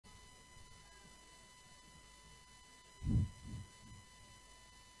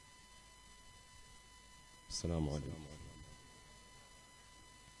السلام عليكم.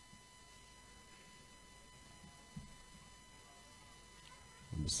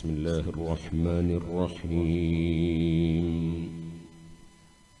 بسم الله الرحمن الرحيم.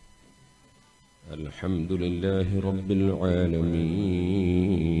 الحمد لله رب العالمين.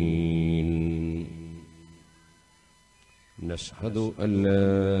 نشهد أن لا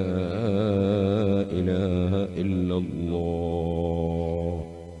إله إلا الله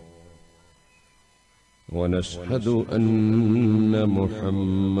ونشهد أن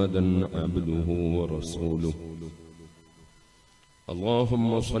محمدا عبده ورسوله. اللهم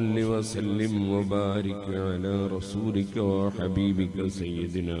صل وسلم وبارك على رسولك وحبيبك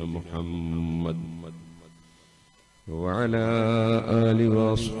سيدنا محمد وعلى آل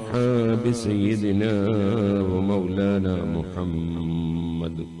وأصحاب سيدنا ومولانا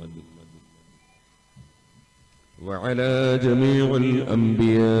محمد وعلى جميع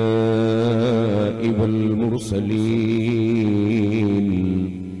الأنبياء والمرسلين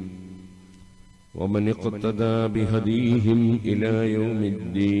ومن اقتدى بهديهم إلى يوم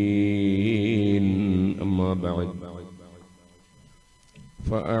الدين. أما بعد،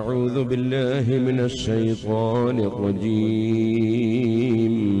 فأعوذ بالله من الشيطان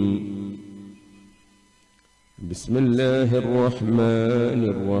الرجيم. بسم الله الرحمن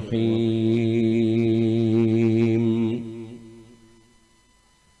الرحيم.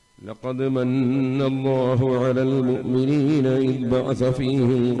 لقد من الله على المؤمنين إذ بعث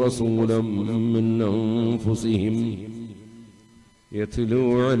فيهم رسولا من أنفسهم يتلو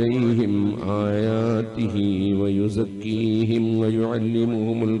عليهم آياته ويزكيهم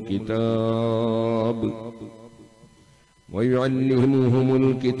ويعلمهم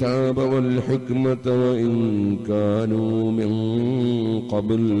الكتاب والحكمة وإن كانوا من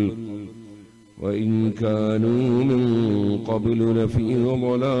قبل لفي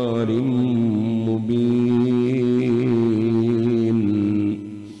ضلال مبين.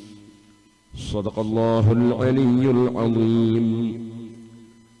 صدق الله العلي العظيم.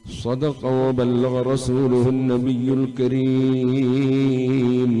 صدق وبلغ رسوله النبي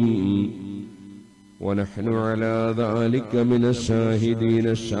الكريم. ونحن على ذلك من الشاهدين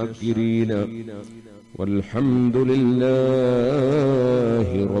الشاكرين، والحمد لله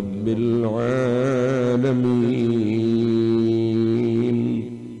رب العالمين.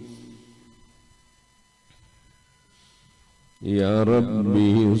 يا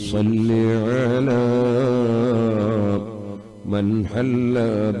ربي صل على من حل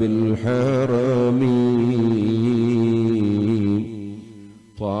بالحرم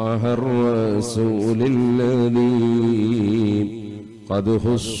طه الرسول الذي قد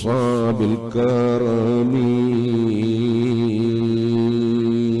خص بالكرم.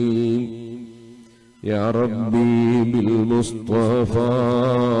 يا ربي بالمصطفى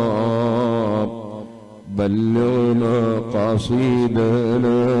بلغ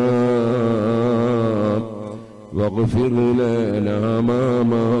مقاصدنا واغفر لنا ما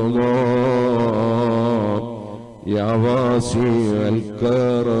مضى يا واسع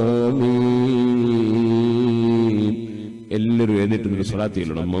الكرم. എല്ലാവരും എഴുന്നേറ്റ് സ്വലാത്ത്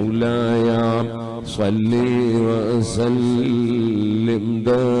ചൊല്ലണം. മൗലായ സ്വല്ലി വസല്ലിം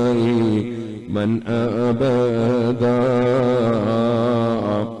ദായിമൻ അബദാ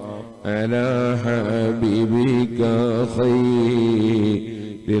അലാ ഹബീബിക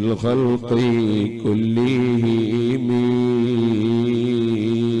ഖൈറിൽ ഖൽഖി കുല്ലിഹിം.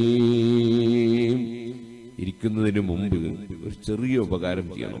 ഇരിക്കുന്നതിന് മുമ്പ് ഒരു ചെറിയ ഉപകാരം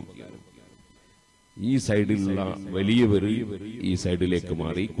ചെയ്യണം. ഈ സൈഡിലുള്ള വലിയവർ ഈ സൈഡിലേക്ക്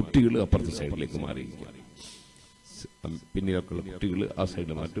മാറി, കുട്ടികൾ അപ്പുറത്തെ സൈഡിലേക്ക് മാറി, പിന്നീടൊക്കെയുള്ള കുട്ടികൾ ആ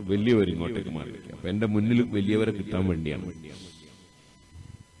സൈഡിൽ മാറ്റി, വലിയവർ ഇങ്ങോട്ടേക്ക് മാറി. അപ്പൊ എന്റെ മുന്നിൽ വലിയവരെ കിട്ടാൻ വേണ്ടിയാണ്.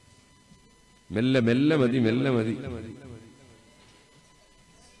 മെല്ലെ മെല്ലെ മതി, മെല്ലെ മതി.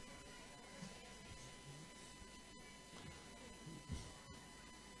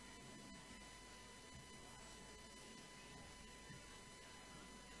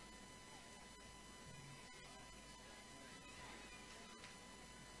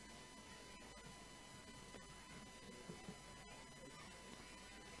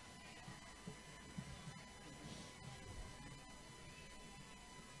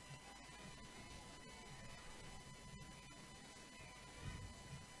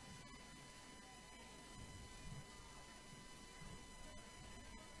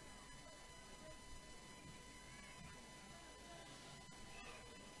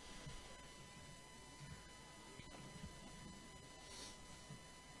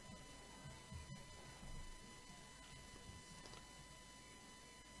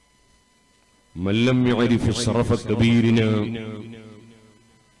 من لم يعرف شرف كبيرنا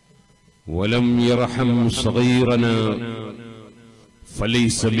വലം യർഹം സഗീറനാ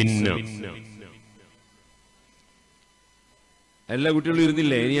ഫലൈസ മിന്നാ. എല്ലാ കുട്ടികളും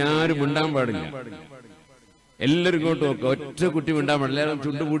ഇരുന്നില്ലേ? ഇനി ആരും മിണ്ടാൻ പാടില്ല. എല്ലാവരും ഇങ്ങോട്ട് നോക്കുക. ഒറ്റ കുട്ടി മിണ്ടാൻ പാടില്ല. എല്ലാവരും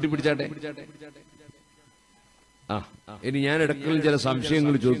ചുണ്ട് കൂട്ടി പിടിച്ചാട്ടെ. ഇനി ഞാൻ ഇടയ്ക്കും ചില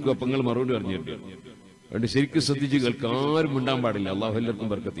സംശയങ്ങൾ ചോദിക്കും. അപ്പൊ നിങ്ങൾ മറുപടി പറഞ്ഞിട്ടുണ്ട്. അതുകൊണ്ട് ശരിക്കും ശ്രദ്ധിച്ച് കേൾക്കാം. ആരും മിണ്ടാൻ പാടില്ല. അള്ളാഹു എല്ലാവർക്കും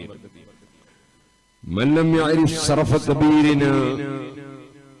ബർക്കത്ത് ചെയ്യട്ടെ. മല്ലം യഅരിഫ് ശറഫ കബീരിനാ,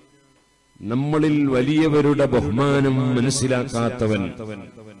 നമ്മളിൽ വലിയവരുടെ ബഹുമാനം മനസ്സിലാക്കാത്തവൻ.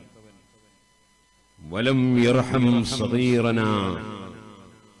 വലം യർഹം സഗീറനാ,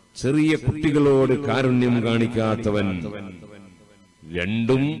 ചെറിയ കുട്ടികളോട് കാരുണ്യം കാണിക്കാത്തവൻ.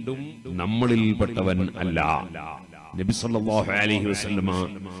 രണ്ടും നമ്മളിൽപ്പെട്ടവൻ അല്ല. നബി സല്ലല്ലാഹു അലൈഹി വസല്ലമ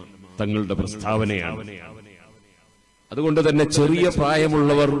തങ്ങളുടെ പ്രസ്താവനയാണ്. അതുകൊണ്ട് തന്നെ ചെറിയ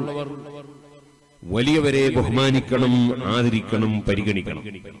പ്രായമുള്ളവർ വലിയവരെ ബഹുമാനിക്കണം, ആദരിക്കണം, പരിഗണിക്കണം.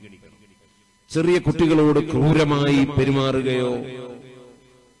 ചെറിയ കുട്ടികളോട് ക്രൂരമായി പെരുമാറുകയോ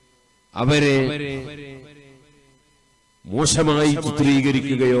അവരെ മോശമായി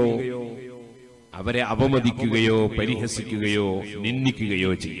ചിത്രീകരിക്കുകയോ അവരെ അപമതിക്കുകയോ പരിഹസിക്കുകയോ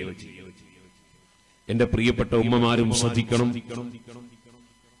നിന്ദിക്കുകയോ ചെയ്യും. എന്റെ പ്രിയപ്പെട്ട ഉമ്മമാരും ശ്രദ്ധിക്കണം.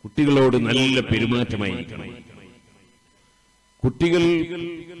 കുട്ടികളോട് നല്ല പെരുമാറ്റമായിരിക്കണം. കുട്ടികൾ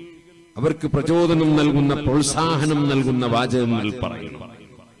അവർക്ക് പ്രചോദനം നൽകുന്ന, പ്രോത്സാഹനം നൽകുന്ന വാചകങ്ങൾ പറയണം.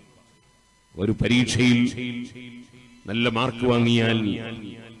 ഒരു പരീക്ഷയിൽ നല്ല മാർക്ക് വാങ്ങിയാൽ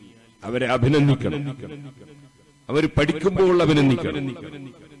അവരെ അഭിനന്ദിക്കണം. അവർ പഠിക്കുമ്പോൾ അഭിനന്ദിക്കണം.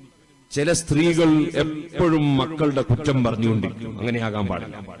 ചില സ്ത്രീകൾ എപ്പോഴും മക്കളുടെ കുറ്റം പറഞ്ഞുകൊണ്ടിരിക്കും. അങ്ങനെയാകാൻ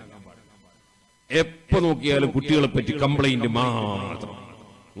പാടില്ല. എപ്പോ നോക്കിയാലും കുട്ടികളെ പറ്റി കംപ്ലൈന്റ് മാത്രം.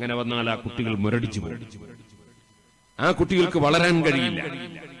 അങ്ങനെ വന്നാൽ ആ കുട്ടികൾ മുരടിച്ചു പോകും. ആ കുട്ടികൾക്ക് വളരാൻ കഴിയില്ല.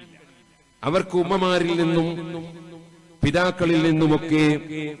 അവർക്ക് ഉമ്മമാരിൽ നിന്നും പിതാക്കളിൽ നിന്നുമൊക്കെ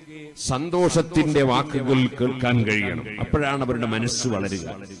സന്തോഷത്തിന്റെ വാക്കുകൾ കേൾക്കാൻ കഴിയണം. അപ്പോഴാണ് അവരുടെ മനസ്സ് വളരുക.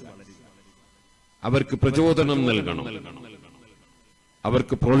 അവർക്ക് പ്രചോദനം നൽകണം,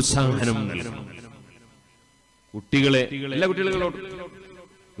 അവർക്ക് പ്രോത്സാഹനം നൽകണം. കുട്ടികളെ, എല്ലാ കുട്ടികളോട്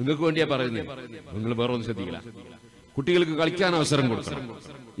നിങ്ങൾക്ക് വേണ്ടിയാ പറയുന്നത്. നിങ്ങൾ വേറെ ഒന്നും ശ്രദ്ധിക്കില്ല. കുട്ടികൾക്ക് കളിക്കാൻ അവസരം കൊടുക്കണം.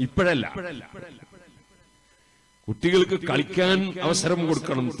 ഇപ്പോഴല്ല, കുട്ടികൾക്ക് കളിക്കാൻ അവസരം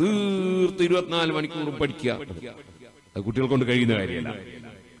കൊടുക്കണം. തീർത്ത് 24 മണിക്കൂറും പഠിക്കുക, അത് കുട്ടികളെ കൊണ്ട് കഴിയുന്ന കാര്യമല്ല.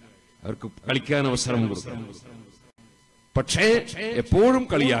 അവർക്ക് കളിക്കാൻ അവസരം കൊടുക്കണം. പക്ഷേ എപ്പോഴും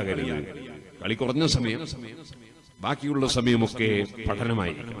കളിയാകരുത്. കളി കുറഞ്ഞ സമയം, ബാക്കിയുള്ള സമയമൊക്കെ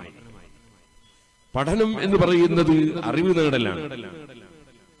പഠനമായിരിക്കും. പഠനം എന്ന് പറയുന്നത് അറിവ് നേടലാണ്.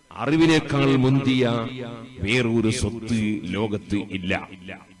 അറിവിനേക്കാൾ മുന്തിയ വേറൊരു സ്വത്ത് ലോകത്ത് ഇല്ല.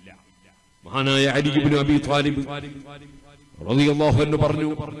 മഹാനായ അലി ഇബ്നു അബീ ത്വാലിബ് റളിയല്ലാഹു അൻഹു പറഞ്ഞു,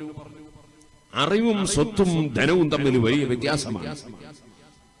 അറിവും സ്വത്തും ധനവും തമ്മിൽ വലിയ വ്യത്യാസമാണ്.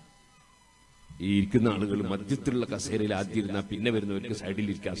 ഈ ഇരിക്കുന്ന ആളുകൾ മധ്യത്തിലുള്ള കസേരയിൽ ആദ്യം ഇരുന്നാൽ പിന്നെ വരുന്നവർക്ക് സൈഡിൽ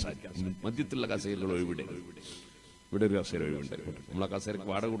ഇരിക്കാൻ സാധിക്കും. മധ്യത്തിലുള്ള കസേരകൾ ഒഴിവിടെ, ഇവിടെ ഒരു കസേര ഒഴിവുണ്ട്. നമ്മൾ ആ കസേരക്ക്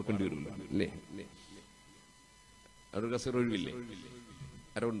വാടക കൊടുക്കേണ്ടി വരില്ല അല്ലേ? അവിടെ ഒരു കസേര ഒഴിവില്ലേ?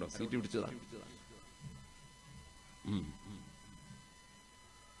 ആരുണ്ടോ സീറ്റ് പിടിച്ചതാ?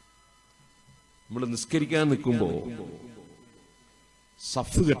 നമ്മൾ നിസ്കരിക്കാൻ നിൽക്കുമ്പോ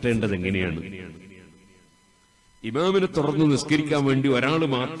സഫ് കെട്ടേണ്ടത് എങ്ങനെയാണ്? ഇമാമിനെ തുടർന്ന് നിസ്കരിക്കാൻ വേണ്ടി ഒരാൾ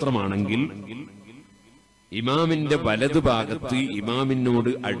മാത്രമാണെങ്കിൽ ഇമാമിന്റെ വലതു ഭാഗത്ത് ഇമാമിനോട്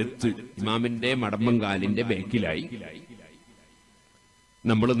അടുത്ത് ഇമാമിന്റെ മടമ്പങ്കാലിന്റെ ബാക്കിലായി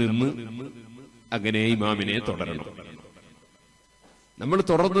നമ്മൾ നിന്ന് അങ്ങനെ ഇമാമിനെ തുടരണം. നമ്മൾ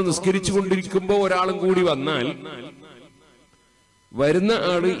തുടർന്ന് നിസ്കരിച്ചു കൊണ്ടിരിക്കുമ്പോ ഒരാളും കൂടി വന്നാൽ വരുന്ന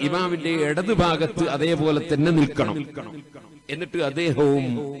ആള് ഇമാമിന്റെ ഇടതു ഭാഗത്ത് അതേപോലെ തന്നെ നിൽക്കണം. എന്നിട്ട് അദ്ദേഹവും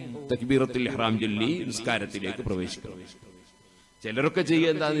തക്ബീറത്തുൽ ഇഹ്റാം ചൊല്ലി നിസ്കാരത്തിലേക്ക് പ്രവേശിക്കണം. ചിലരൊക്കെ ചെയ്യുക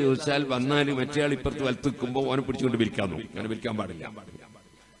എന്താന്ന് ചോദിച്ചാൽ, വന്നാൽ മറ്റേ ആൾ ഇപ്പുറത്ത് വലത്ത് നിൽക്കുമ്പോൾ അവനെ പിടിച്ചുകൊണ്ട് വിരിക്കാൻ നോക്കും. അങ്ങനെ വിരിക്കാൻ പാടില്ല.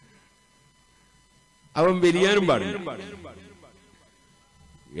 അവൻ വലിയാനും പാടില്ല.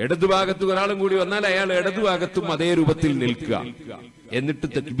 ഇടതുഭാഗത്ത് ഒരാളും കൂടി വന്നാൽ അയാൾ ഇടതുഭാഗത്തും അതേ രൂപത്തിൽ നിൽക്കുക. എന്നിട്ട്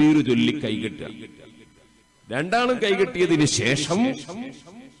തക്ബീർ ചൊല്ലി കൈകെട്ടുക. രണ്ടാളും കൈകെട്ടിയതിന് ശേഷം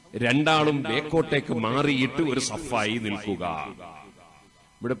രണ്ടാളും ബേക്കോട്ടേക്ക് മാറിയിട്ട് ഒരു സഫായി നിൽക്കുക.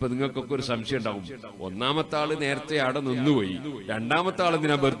 ഇവിടെ ഇപ്പൊ നിങ്ങൾക്കൊക്കെ ഒരു സംശയം ഉണ്ടാവും. ഒന്നാമത്തെ ആള് നേരത്തെ അവിടെ നിന്നുപോയി, രണ്ടാമത്തെ ആൾ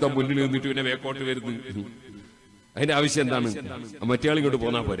എന്തിനാ വെറുതെ മുന്നിൽ നിന്നിട്ട് പിന്നെ ബേക്കോട്ട് വരുന്നു? അതിന്റെ ആവശ്യം എന്താണ്? മറ്റേ ആളിങ്ങോട്ട്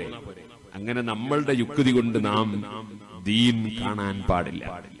പോന്നാ പോരെ? അങ്ങനെ നമ്മളുടെ യുക്തി കൊണ്ട് നാം ദീൻ കാണാൻ പാടില്ല.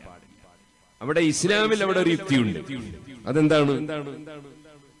 അവിടെ ഇസ്ലാമിൽ അവിടെ ഒരു യുക്തിയുണ്ട്. അതെന്താണ്?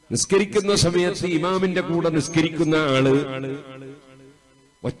 നിസ്കരിക്കുന്ന സമയത്ത് ഇമാമിന്റെ കൂടെ നിസ്കരിക്കുന്ന ആള്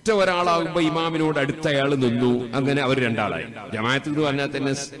ഒറ്റ ഒരാളാകുമ്പോ ഇമാമിനോട് അടുത്തയാൾ നിന്നു. അങ്ങനെ അവർ രണ്ടാളായി. ജമാഅത്ത് എന്ന് പറഞ്ഞാൽ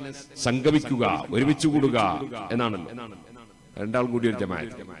തന്നെ സംഗമിക്കുക, ഒരുമിച്ച് കൂടുക എന്നാണല്ലോ. രണ്ടാൾ കൂടി ഒരു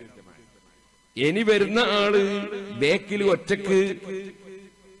ജമാഅത്ത്. ഇനി വരുന്ന ആള് ബേക്കിൽ ഒറ്റക്ക്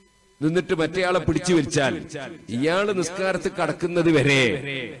നിന്നിട്ട് മറ്റേയാളെ പിടിച്ചു വലിച്ചാൽ ഇയാള് നിസ്കാരത്തിൽ കടക്കുന്നത് വരെ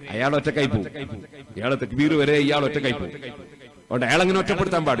അയാൾ ഒറ്റക്കായി പോകും. ഇയാളെ തക്ബീർ വരെ ഇയാൾ ഒറ്റക്കായി പോകും. അതുകൊണ്ട് അയാളങ്ങനെ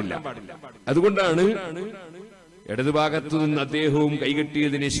ഒറ്റപ്പെടുത്താൻ പാടില്ല. അതുകൊണ്ടാണ് ഇടതുഭാഗത്തു നിന്ന് അദ്ദേഹവും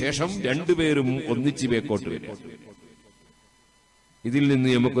കൈകെട്ടിയതിന് ശേഷം രണ്ടുപേരും ഒന്നിച്ച് ബേക്കോട്ട് വരും. ഇതിൽ നിന്ന്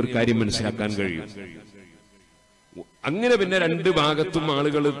നമുക്കൊരു കാര്യം മനസ്സിലാക്കാൻ കഴിയും. അങ്ങനെ പിന്നെ രണ്ട് ഭാഗത്തും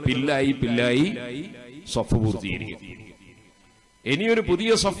ആളുകൾ പില്ലായി സഫ് പൂർത്തീകരിക്കും. ഇനിയൊരു പുതിയ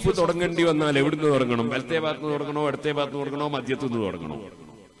സഫ് തുടങ്ങേണ്ടി വന്നാൽ എവിടുന്ന് തുടങ്ങണം? വലത്തെ ഭാഗത്ത് നിന്ന് തുടങ്ങണോ, ഇടത്തെ ഭാഗത്ത് നിന്ന് തുടങ്ങണോ, മധ്യത്തു നിന്ന് തുടങ്ങണോ?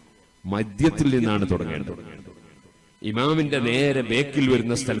 മധ്യത്തിൽ നിന്നാണ് തുടങ്ങേണ്ടത്. ഇമാമിന്റെ നേരെ ബേക്കിൽ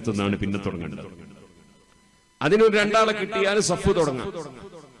വരുന്ന സ്ഥലത്തു നിന്നാണ് പിന്നെ തുടങ്ങേണ്ടത്. അതിനൊരു രണ്ടാളെ കിട്ടിയാൽ സഫ് തുടങ്ങാം.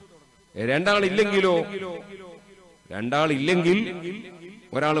 രണ്ടാളില്ലെങ്കിൽ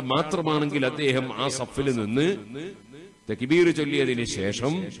ഒരാൾ മാത്രമാണെങ്കിൽ അദ്ദേഹം ആ സഫിൽ നിന്ന് തക്ബീർ ചൊല്ലിയതിന്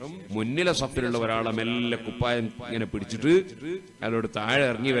ശേഷം മുന്നിലെ സഫിലുള്ള ഒരാളെ മെല്ലെ കുപ്പായം ഇങ്ങനെ പിടിച്ചിട്ട് അയാളോട് താഴെ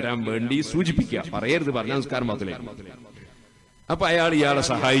ഇറങ്ങി വരാൻ വേണ്ടി സൂചിപ്പിക്കുക. പറയരുത്, പറഞ്ഞ നമസ്കാരം മാത്രമേ. അപ്പൊ ഇയാളെ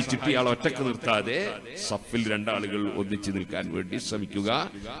സഹായിച്ചിട്ട് ഇയാൾ ഒറ്റക്ക് നിർത്താതെ സഫിൽ രണ്ടാളുകൾ ഒന്നിച്ചു നിൽക്കാൻ വേണ്ടി ശ്രമിക്കുക.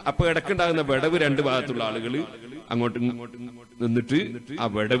 അപ്പൊ ഇടക്കുണ്ടാകുന്ന വിടവ് രണ്ട് ഭാഗത്തുള്ള ആളുകൾ അങ്ങോട്ടും നിന്നിട്ട് ആ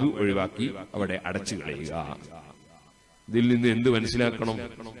വിടവ് ഒഴിവാക്കി അവിടെ അടച്ചു കളയുക. ഇതിൽ നിന്ന് എന്ത് മനസ്സിലാക്കണം?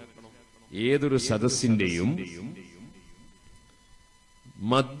 ഏതൊരു സദസ്സിന്റെയും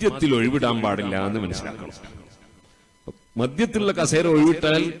മധ്യത്തിൽ ഒഴിവിടാൻ പാടില്ല എന്ന് മനസ്സിലാക്കണം. മധ്യത്തിലുള്ള കസേര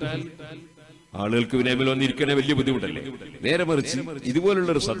ഒഴിവിട്ടാൽ ആളുകൾക്ക് വിനയമിൽ വന്നിരിക്കണേ വലിയ ബുദ്ധിമുട്ടല്ലേ? നേരെ മറിച്ച്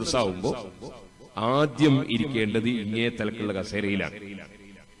ഇതുപോലുള്ളൊരു സദസ്സാവുമ്പോ ആദ്യം ഇരിക്കേണ്ടത് ഇങ്ങേ തലക്കുള്ള കസേരയിലാണ്.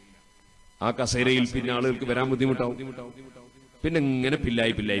 ആ കസേരയിൽ പിന്നെ ആളുകൾക്ക് വരാൻ ബുദ്ധിമുട്ടാവും. പിന്നെ ഇങ്ങനെ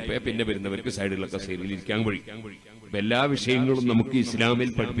പില്ലായി പോയാൽ പിന്നെ വരുന്നവർക്ക് സൈഡിലുള്ള കസേരയിൽ ഇരിക്കാൻ കഴിയും. എല്ലാ വിഷയങ്ങളും നമുക്ക് ഇസ്ലാമിൽ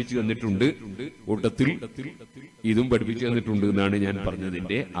പഠിപ്പിച്ചു തന്നിട്ടുണ്ട്. കൂട്ടത്തിൽ ഇതും പഠിപ്പിച്ചു തന്നിട്ടുണ്ട് എന്നാണ് ഞാൻ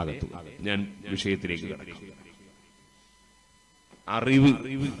പറഞ്ഞതിന്റെ അകത്ത്. ഞാൻ വിഷയത്തിലേക്ക് കടക്കാം.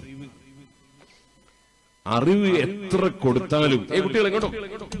 അറിവ് എത്ര കൊടുത്താലും കുട്ടികളെ ഇങ്ങോട്ടോ,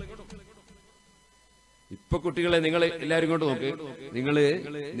 ഇപ്പൊ കുട്ടികളെ നിങ്ങൾ എല്ലാവരും ഇങ്ങോട്ട് നോക്ക്. നിങ്ങള്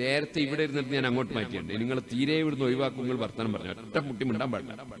നേരത്തെ ഇവിടെ ഇരുന്നിട്ട് ഞാൻ അങ്ങോട്ട് മാറ്റിയുണ്ട്. നിങ്ങൾ തീരെ ഇവിടുന്ന് ഒഴിവാക്കുമ്പോൾ വർത്തമാനം പറഞ്ഞു ഒറ്റ മുട്ടി മിണ്ടാൻ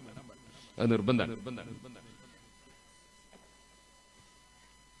പാടില്ല. അത് നിർബന്ധമാണ്.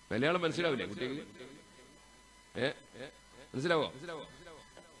 മലയാളം മനസ്സിലാവില്ലേ കുട്ടികൾക്ക്? മനസ്സിലാവോ?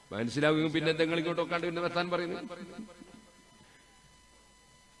 മനസ്സിലാവുകയും പിന്നെ എന്തെങ്കിലും ഇങ്ങോട്ട് നോക്കാണ്ട് പിന്നെ വർത്താൻ പറയുന്നത്.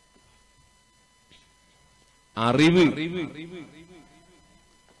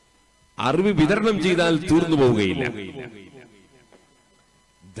 അറിവ് വിതരണം ചെയ്താൽ തീർന്നു പോവുകയില്ല.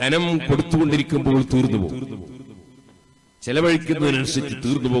 ധനം കൊടുത്തുകൊണ്ടിരിക്കുമ്പോൾ തീർന്നു പോകും. ചെലവഴിക്കുന്നതിനനുസരിച്ച്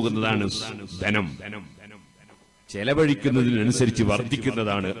തീർന്നു പോകുന്നതാണ് ധനം. ചെലവഴിക്കുന്നതിനനുസരിച്ച്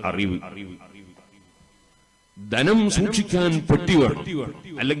വർദ്ധിക്കുന്നതാണ് അറിവ്. ധനം സൂക്ഷിക്കാൻ പെട്ടി വേണം,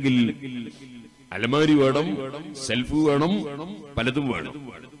 അല്ലെങ്കിൽ അലമാരി വേണം, സെൽഫ് വേണം, പലതും വേണം.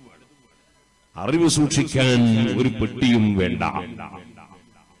 അറിവ് സൂക്ഷിക്കാൻ ഒരു പെട്ടിയും വേണ്ട.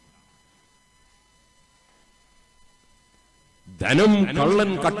 ധനം കള്ളൻ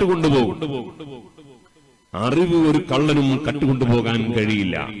കട്ടുകൊണ്ടുപോകും. അറിവ് ഒരു കള്ളനും കട്ടുകൊണ്ടുപോകാൻ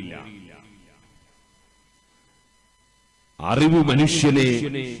കഴിയില്ല. അറിവ് മനുഷ്യനെ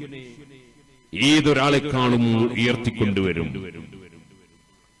ഏതൊരാളെക്കാളും ഉയർത്തിക്കൊണ്ടുവരും.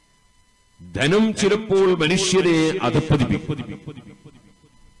 ധനം ചിലപ്പോൾ മനുഷ്യനെ അധപ്പതിപ്പിക്കും.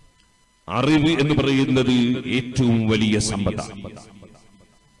 അറിവ് എന്ന് പറയുന്നത് ഏറ്റവും വലിയ സമ്പത്താണ്.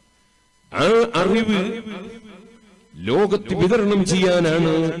 ആ അറിവ് ലോകത്ത് വിതരണം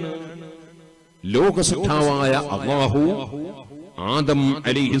ചെയ്യാനാണ് ലോകസഖാവായ അല്ലാഹു ആദം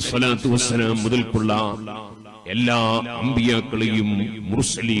അലൈഹിസ്സലാത്തു വസ്സലാം മുതൽക്കുള്ള എല്ലാ അമ്പിയാക്കളെയും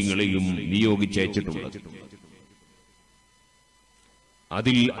മുർസലീങ്ങളെയും നിയോഗിച്ചയച്ചിട്ടുള്ളത്.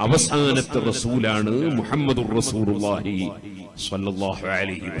 അതിൽ അവസാനത്തെ റസൂലാണ് മുഹമ്മദുർ റസൂലുള്ളാഹി സ്വല്ലല്ലാഹു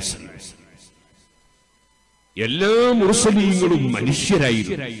അലൈഹി വസല്ലം. എല്ലാ മുർസലീങ്ങളും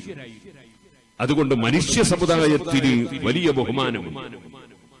മനുഷ്യരായിരുന്നു. അതുകൊണ്ട് മനുഷ്യ സമുദായത്തിന് വലിയ ബഹുമാനമുണ്ട്.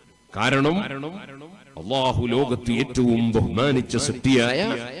 കാരണം അല്ലാഹു ലോകത്ത് ഏറ്റവും ബഹുമാനിച്ച സൃഷ്ടിയായ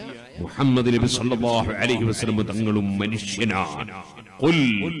മുഹമ്മദ് നബി സല്ലല്ലാഹു അലൈഹി വസല്ലം തങ്ങളും മനുഷ്യനാണ്. ഖുൽ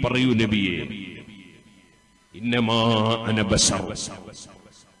പറയൂ നബിയേ, ഇന്നമാ അന ബശർ,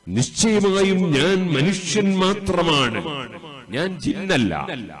 നിശ്ചയമായും ഞാൻ മനുഷ്യൻ മാത്രമാണ്. ഞാൻ ജിന്നല്ല,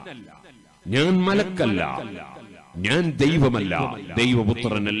 ഞാൻ മലക്കല്ല, ഞാൻ ദൈവമല്ല,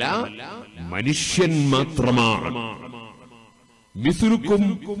 ദൈവപുത്രനല്ല, മനുഷ്യൻ മാത്രമാണ്. മിസ്ലുക്കും,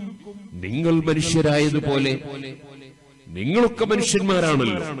 നിങ്ങൾ മനുഷ്യരായതുപോലെ നിങ്ങളൊക്കെ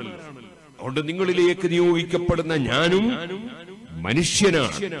മനുഷ്യന്മാരാണല്ലോ. അതുകൊണ്ട് നിങ്ങളിലേക്ക് നിയോഗിക്കപ്പെടുന്ന ഞാനും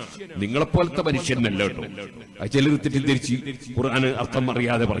മനുഷ്യനാണ്, നിങ്ങളെപ്പോലത്തെ മനുഷ്യനല്ല കേട്ടോ. അത് ചിലർ തെറ്റിദ്ധരിച്ച് ഖുർആന് അർത്ഥം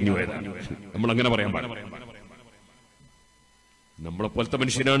അറിയാതെ പറഞ്ഞു പോയതാണ്. നമ്മൾ അങ്ങനെ പറയാൻ പാടില്ല. നമ്മളെപ്പോലത്തെ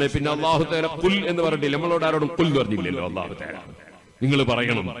മനുഷ്യനാണ്. പിന്നെ അല്ലാഹു തആല ഖുൽ എന്ന് പറഞ്ഞില്ല, നമ്മളോട് ആരോടും ഖുൽ പറഞ്ഞില്ലല്ലോ. അല്ലാഹു തആല നിങ്ങൾ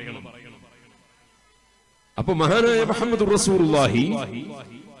പറയണം. അപ്പൊ മഹാനായ മുഹമ്മദ് റസൂലുള്ളാഹി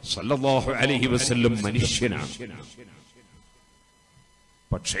സല്ലല്ലാഹു അലൈഹി വസല്ലം മനുഷ്യനാണ്.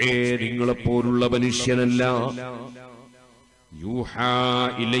 പക്ഷേ നിങ്ങളെപ്പോലുള്ള മനുഷ്യനല്ല. യൂഹാ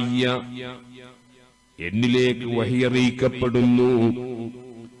ഇലയ്യ, എന്നിലേക്ക് വഹി അറിയിക്കപ്പെടുന്നു.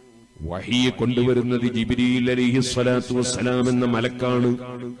 വഹി കൊണ്ടുവരുന്നത് ജിബ്രീൽ അലൈഹിസ്സലാത്തു വസ്സലാം എന്ന മലക്കാണ്.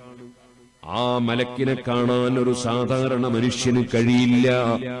 ആ മലക്കിനെ കാണാൻ ഒരു സാധാരണ മനുഷ്യന് കഴിയില്ല.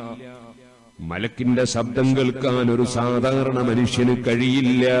 മലക്കിന്റെ ശബ്ദം കേൾക്കാൻ ഒരു സാധാരണ മനുഷ്യന്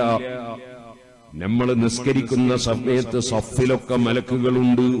കഴിയില്ല. നമ്മൾ നിസ്കരിക്കുന്ന സമയത്ത് സഫിലൊക്കെ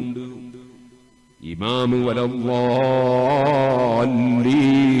മലക്കുകളുണ്ട്. ഇമാമു വലദ്ദാല്ലീൻ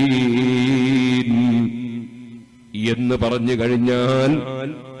എന്ന് പറഞ്ഞു കഴിഞ്ഞാൽ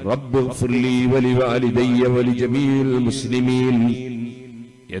റബ്ബിഗ്ഫിർലി വലിവാലിദയ്യ വലിജമീഇൽ മുസ്ലിമീൻ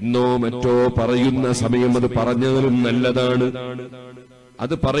എന്നോ മറ്റോ പറയുന്ന സമയം അത് പറഞ്ഞാലും നല്ലതാണ്.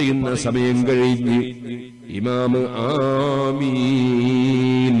 അത് പറയുന്ന സമയം കഴിഞ്ഞ് ഇമാമ്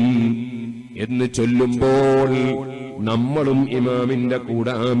ആമീൻ എന്ന് ചൊല്ലുമ്പോൾ നമ്മളും ഇമാമിന്റെ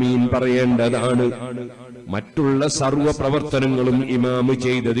കൂടെ ആമീൻ പറയേണ്ടതാണ്. മറ്റുള്ള സർവ പ്രവർത്തനങ്ങളും ഇമാമ്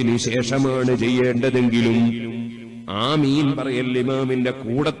ചെയ്തതിന് ശേഷമാണ് ചെയ്യേണ്ടതെങ്കിലും ആമീൻ പറയൽ ഇമാമിന്റെ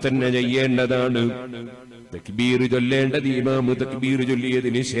കൂടെ തന്നെ ചെയ്യേണ്ടതാണ്. തക്ബീർ ചൊല്ലേണ്ടത് ഇമാമ് തക്ബീർ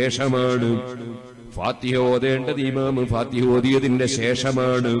ചൊല്ലിയതിന് ശേഷമാണ്. ഫാത്തിഹ ഓതേണ്ടത് ഇമാമ് ഫാത്തിഹ ഓതിയതിന്റെ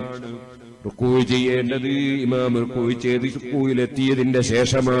ശേഷമാണ്. റുക്കൂ ചെയ്യേണ്ടത് ഇമാം റുക്കൂ ചെയ്ത് റുക്കൂയിലെത്തിയതിന്റെ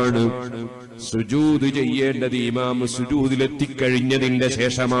ശേഷമാണ്. സുജൂദ് ചെയ്യേണ്ടത് ഇമാം സുജൂദിലെത്തിക്കഴിഞ്ഞതിന്റെ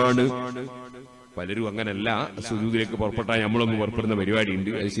ശേഷമാണ്. പലരും അങ്ങനല്ല, സുജൂദിലേക്ക് പുറപ്പെട്ടാൽ നമ്മളൊന്ന് പുറപ്പെടുന്ന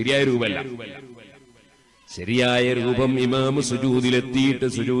പരിപാടിയുണ്ട്. അത് ശരിയായ രൂപമല്ല. ശരിയായ രൂപം ഇമാം സുജൂദിലെത്തിയിട്ട്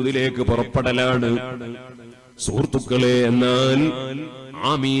സുജൂദിലേക്ക് പുറപ്പെടലാണ്. സുഹൃത്തുക്കളെ, എന്നാൽ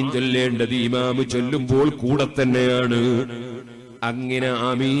ആമീൻ ചൊല്ലേണ്ടത് ഇമാമ് ചൊല്ലുമ്പോൾ കൂടെ തന്നെയാണ്. അങ്ങനെ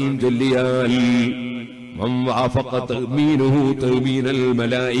ആമീൻ ചൊല്ലിയാൽ മൻ വഫഖ തഅ്മീനുഹു തഅ്മീനൽ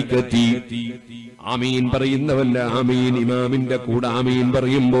മലായികതി, ആമീൻ പറയുന്നവല്ല ആമീൻ ഇമാമിന്റെ കൂടെ ആമീൻ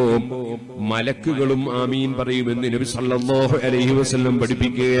പറയുമ്പോ മലക്കുകളും ആമീൻ പറയുമെന്ന് നബി സല്ലല്ലാഹു അലൈഹി വസല്ലം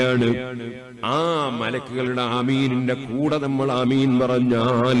പഠിപ്പിക്കുകയാണ്. ആ മലക്കുകളുടെ ആമീനിന്റെ കൂടെ നമ്മൾ ആമീൻ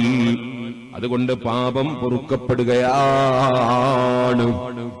പറഞ്ഞാൽ അതുകൊണ്ട് പാപം പൊറുക്കപ്പെടുകയാണ്.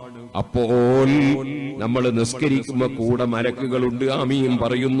 അപ്പോൾ നമ്മൾ നിസ്കരിക്കുമ്പോ കൂടെ മലക്കുകളുണ്ട്, ആമീൻ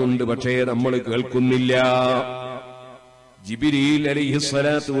പറയുന്നുണ്ട്, പക്ഷേ നമ്മൾ കേൾക്കുന്നില്ല. ജിബ്രീൽ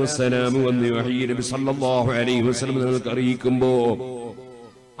അലൈഹിസ്സലാത്തു വസ്സലാം വന്ന് വഹീ നബി സല്ലല്ലാഹു അലൈഹി വസല്ലം നിങ്ങൾക്ക് അറിയിക്കുമ്പോ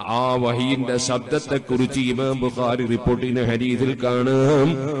ആ വഹീന്റെ ശബ്ദത്തെക്കുറിച്ച് ഇമാം ബുഖാരി റിപ്പോർട്ട് ചെയ്യുന്ന ഹദീസിൽ കാണാം,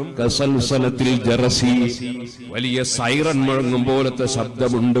 കസൽസലത്തിൽ ജറസി, വലിയ സൈറൻ മുഴങ്ങും പോലത്തെ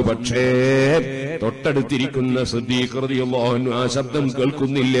ശബ്ദമുണ്ട്. പക്ഷേ തൊട്ടടുത്തിരിക്കുന്ന സിദ്ദീഖ് റളിയല്ലാഹു അൻഹു ആ ശബ്ദം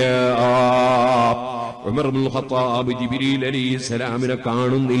കേൾക്കുന്നില്ല. ഉമർ ഇബ്നുൽ ഖത്താബ് ജിബ്രീൽ അലൈഹിസ്സലാമിനെ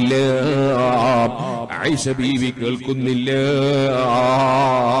കാണുന്നില്ല. ആയിഷ ബീവി കേൾക്കുന്നില്ല.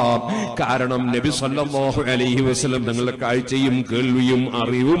 കാരണം നബി സല്ലല്ലാഹു അലൈഹി വസല്ലം തങ്ങളുടെ കാഴ്ചയും കേൾവിയും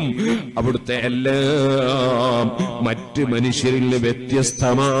അറിവും അവിടുത്തെ എല്ലാം മറ്റ് മനുഷ്യരിൽ നിന്ന്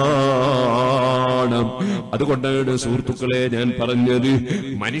വ്യത്യസ്തമാണ്. അതുകൊണ്ടാണ് സുഹൃത്തുക്കളെ ഞാൻ പറഞ്ഞത്,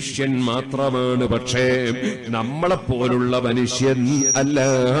 മനുഷ്യൻ മാത്രമാണ്, പക്ഷേ നമ്മളെപ്പോലുള്ള മനുഷ്യൻ അല്ല.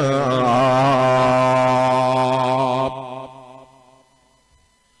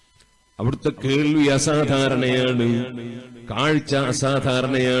 അവിടുത്തെ കേൾവി അസാധാരണയാണ്, കാഴ്ച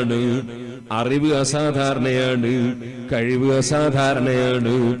അസാധാരണയാണ്, അറിവ് അസാധാരണയാണ്, കഴിവ്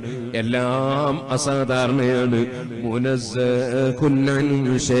അസാധാരണയാണ്, എല്ലാം അസാധാരണയാണ്. മുനസ്സഹുൻ അൻ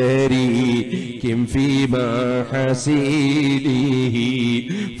ശരീകിൻ ഫീമാ ഹസീലിഹി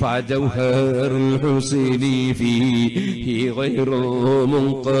ഫജൗഹറുൽ ഹുസ്നി ഫീഹി ഗൈറു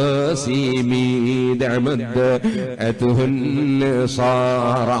മുൻഖസിമി ദഅമദ്അതുഹുൻ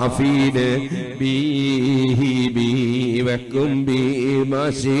സാറഫീന ബിഹി ബിവക്കും ബിമാ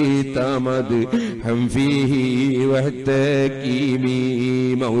ശിതമദ് ഹം ഫീഹി വഹ്തകിമി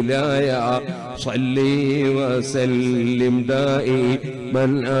مولاي صل وسلم دائما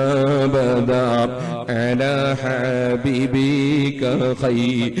أبدا على حبيبك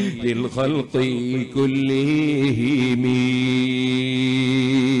خير الخلق كلهم.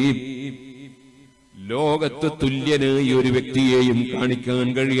 ലോകത്ത് തുല്യനായ ഒരു വ്യക്തിയെയും കാണിക്കാൻ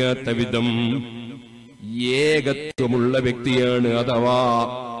കഴിയാത്ത വിധം ഏകത്വമുള്ള വ്യക്തിയാണ്. അഥവാ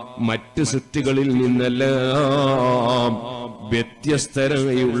മറ്റ് സൃഷ്ടികളിൽ നിന്നെല്ലാം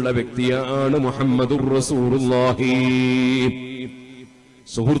വ്യത്യസ്തരായുള്ള വ്യക്തിയാണ് മുഹമ്മദുർ റസൂലുള്ളാഹി.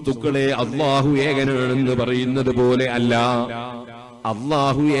 സുഹൃത്തുക്കളെ, അല്ലാഹു ഏകനാണെന്ന് പറയുന്നത് പോലെ അല്ല.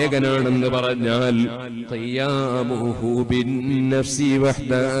 അല്ലാഹു ഏകനാണെന്ന് പറഞ്ഞാൽ ഖിയാമുഹു ബിന്നഫ്സി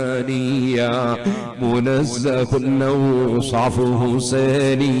വഹ്ദാനിയ മുനസ്സഹുൻ ഔസാഫുഹു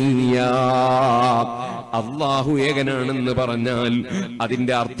സാനിയ. അല്ലാഹു ഏകനാണെന്ന് പറഞ്ഞാൽ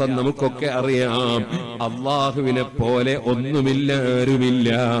അതിന്റെ അർത്ഥം നമുക്കൊക്കെ അറിയാം. അല്ലാഹുവിനെ പോലെ ഒന്നുമില്ല, ആരുമില്ല.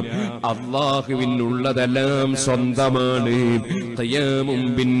 അല്ലാഹുവിനുള്ളതെല്ലാം സ്വന്തമാണ്. ഖിയാമുൻ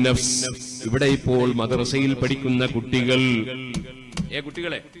ബിന്നഫ്സ്. ഇവിടെ ഇപ്പോൾ മദ്രസയിൽ പഠിക്കുന്ന കുട്ടികൾ,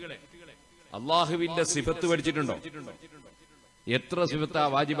 കുട്ടികളെ, അല്ലാഹുവിന്റെ സിഫത്ത് പഠിച്ചിട്ടുണ്ടോ? എത്ര സിഫത്താ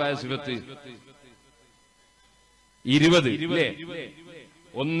വാജിബായ സിഫത്ത്? 20 ഇല്ലേ?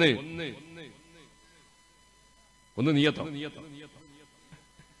 ഒന്ന് നിയത്തം,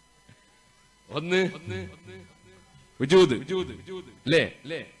 ഒന്ന് വജൂദ് അല്ലേ?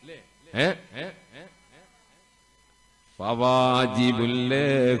 فواجب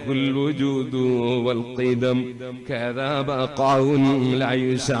له الوجود والقدم كذا بقاء لا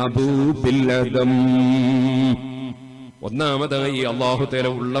يشعب بالعدم. ഒന്നാമതായി അല്ലാഹു തആല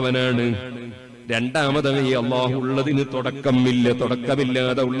ഉള്ളവനാണ്. രണ്ടാമതായി അല്ലാഹു ഉള്ളതിന്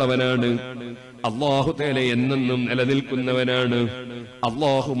തുടക്കമില്ലാതെ ഉള്ളവനാണ്. അല്ലാഹു തആല എന്നെന്നും നിലനിൽക്കുന്നവനാണ്.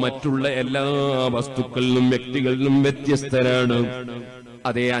 അല്ലാഹു മറ്റുള്ള എല്ലാ വസ്തുക്കളിലും വ്യക്തികളിലും വ്യത്യസ്തനാണ്.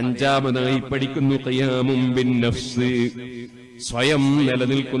 അതേ അഞ്ചാമതായി പഠിക്കുന്നു ഖിയാമുൻ ബിന്നഫ്സ്. സ്വയം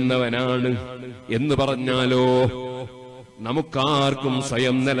നിലനിൽക്കുന്നവനാണ് എന്ന് പറഞ്ഞാലോ, നമുക്കാർക്കും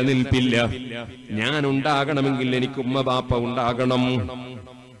സ്വയം നിലനിൽപ്പില്ല. ഞാൻ ഉണ്ടാകണമെങ്കിൽ എനിക്ക് ഉമ്മ ബാപ്പ ഉണ്ടാകണം.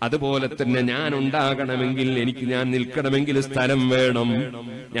 അതുപോലെ തന്നെ ഞാൻ ഉണ്ടാകണമെങ്കിൽ ഞാൻ നിൽക്കണമെങ്കിൽ സ്ഥലം വേണം.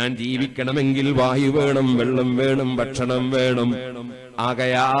 ഞാൻ ജീവിക്കണമെങ്കിൽ വായു വേണം, വെള്ളം വേണം, ഭക്ഷണം വേണം.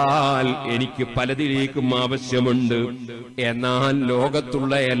 ആകയാൽ എനിക്ക് പലതിലേക്കും ആവശ്യമുണ്ട്. എന്നാൽ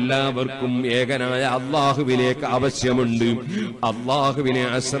ലോകത്തുള്ള എല്ലാവർക്കും ഏകനായ അല്ലാഹുവിലേക്ക് ആവശ്യമുണ്ട്. അല്ലാഹുവിനെ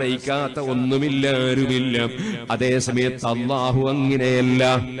ആശ്രയിക്കാത്ത ഒന്നുമില്ല, ആരുമില്ല. അതേസമയത്ത് അല്ലാഹു അങ്ങനെയല്ല.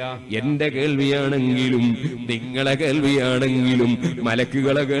 എന്റെ കേൾവിയാണെങ്കിലും നിങ്ങളെ കേൾവിയാണെങ്കിലും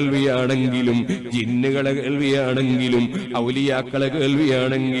മലക്കുകളെ കേൾവിയാണെങ്കിലും ജിന്നുകളെ കേൾവിയാണെങ്കിലും ഔലിയാക്കളെ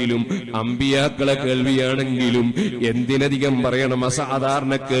കേൾവിയാണെങ്കിലും അമ്പിയാക്കളെ കേൾവിയാണെങ്കിലും എന്തിനധികം പറയണം,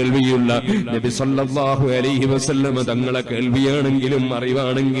 അസാധാരണ കേൾവിയുള്ള നബി സല്ലല്ലാഹു അലൈഹി വസല്ലം തങ്ങളെ കേൾവിയാണെങ്കിലും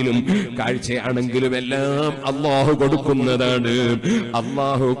അറിവാണെങ്കിലും കാഴ്ചയാണെങ്കിലും എല്ലാം അല്ലാഹു കൊടുക്കുന്നതാണ്.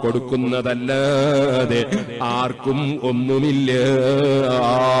 അല്ലാഹു കൊടുക്കുന്നതല്ലാതെ ആർക്കും ഒന്നുമില്ല.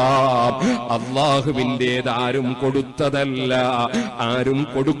 അല്ലാഹുവിന്റേത് ആരും കൊടുത്തതല്ല, ആരും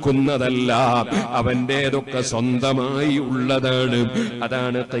കൊടുക്കുന്നതല്ല. അവന്റേതൊക്കെ സ്വന്തമായി ഉള്ളതാണ്.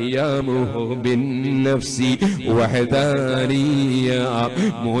 അതാണ് ഖിയാമുഹു ബിന്നഫ്സി വഹദാനിയ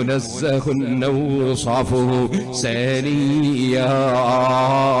മുനസ്സഹുൻ ഔസാഫുഹു സാനിയ.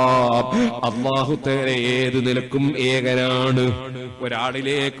 അല്ലാഹു തആല ഏത് നിലക്കും ഏകനാണ്.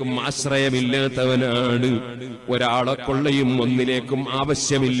 ഒരാളിലേക്കും ആശ്രയമില്ലാത്തവനാണ്. ഒരാളെ കൊള്ളയും ഒന്നിലേക്കും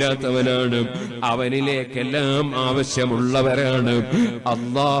ആവശ്യമില്ലാത്തവനാണ്. അവനിലേക്കെല്ലാം ആവശ്യമുള്ളവരാണ്.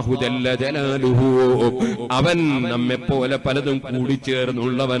 അല്ലാഹു ജല്ല ജലാലുഹു. അവൻ നമ്മെപ്പോലെ പലതും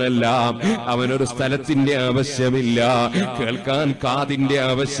കൂടിച്ചേർന്നുള്ളവനല്ല. അവനൊരു സ്ഥലത്തിന്റെ ആവശ്യമില്ല, കേൾക്കാൻ കാതിന്റെ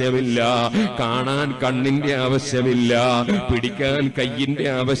ആവശ്യമില്ല, കാണാൻ കണ്ണിന്റെ ആവശ്യമില്ല, പിടിക്കാൻ കയ്യിന്റെ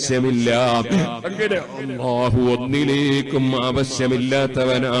ആവശ്യമില്ല. അങ്ങനെ അല്ലാഹു ഒന്നിലേക്കും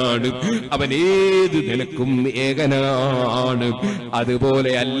ആവശ്യമില്ലാത്തവനാണ്. അവൻ ഏത് നിലക്കും ഏകനാണ്.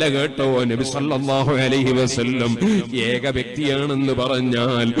 അതുപോലെ അല്ല കേട്ടോ നബി സല്ലല്ലാഹു അലൈഹി വസല്ലം ഏക വ്യക്തിയാണെന്ന്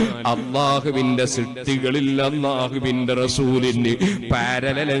പറഞ്ഞാൽ അല്ലാഹുവിന്റെ സൃഷ്ടികളിൽ അല്ലാഹുവിന്റെ റസൂലിന്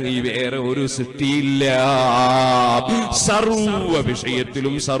പാരലലായി വേറെ ഒരു സൃഷ്ടിയില്ല. സർവ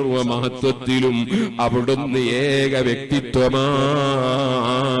വിഷയത്തിലും സർവ മഹത്വത്തിലും അവിടുന്ന് ഏക വ്യക്തിത്വമാണ്.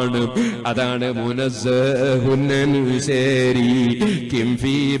 അതാണ് മുനസ്സഹുൻ അൻ ശരീകിൻ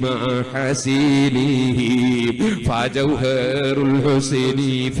ഫീമാ ഹസീനിഹി ഫജൗഹറുൽ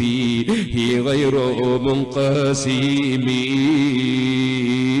ഹുസ്നി ഫീഹി ഗൈറു മുൻഖസിമി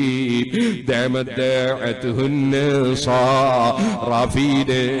دعمته النصارى في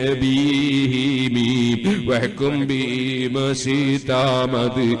نبيهم واحكم بما شئت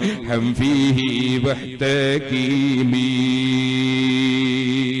مدحا فيه واحتكمي.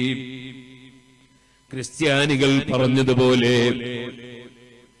 ക്രിസ്ത്യാനികൾ പറഞ്ഞതുപോലെ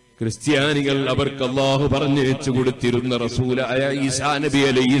ക്രിസ്ത്യാനികൾ അവർക്ക് അല്ലാഹു പറഞ്ഞയച്ചു കൊടുത്തിരുന്ന റസൂലായ ഈസാ നബി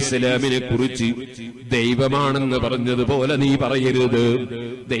അലൈഹിസ്സലാമിനെ കുറിച്ച് ദൈവമാണെന്ന് പറഞ്ഞതുപോലെ നീ പറയരുത്,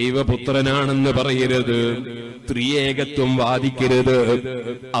 ദൈവപുത്രനാണെന്ന് പറയരുത്. ത്രിയേകത്വം വാദിക്കരുത്.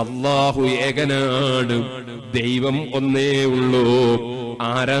 അല്ലാഹു ഏകനാണ്, ദൈവം ഒന്നേ ഉള്ളൂ,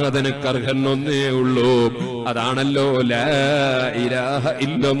 ആരാധനക്കർഹൻ ഒന്നേ ഉള്ളൂ. അതാണല്ലോ ലാ ഇലാഹ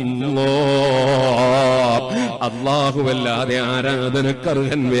ഇല്ലല്ലാഹ്. അല്ലാഹുവല്ലാതെ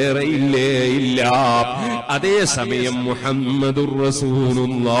ആരാധനക്കർഹൻ വേറെ ഇല്ലേ ഇല്ല. അതേസമയം മുഹമ്മദുർ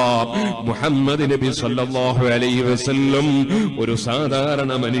റസൂലുള്ളാഹ്, മുഹമ്മദ് നബി സല്ലല്ലാഹു അലൈഹി വസല്ലം ഒരു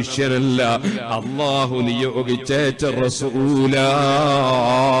സാധാരണ മനുഷ്യനല്ല, അല്ലാഹു നിയോഗിച്ചയച്ച റസൂലാണ്.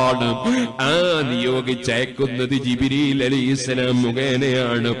 ആ നിയോഗിച്ചയക്കുന്നത് ജിബ്രീൽ അലൈഹിസ്സലാം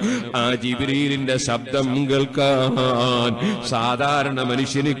മുഖേനയാണ്. ആ ജിബ്രീലിന്റെ ശബ്ദം കേൾക്കാൻ സാധാരണ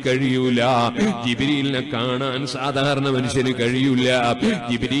മനുഷ്യന് കഴിയൂല, ജിബ്രീലിനെ കാണാൻ സാധാരണ മനുഷ്യന് കഴിയൂല,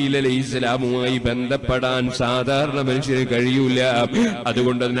 ജിബ്രീൽ അലൈഹിസ്സലാമുമായി ബന്ധപ്പെടാൻ സാധാരണ മനുഷ്യന് കഴിയൂല.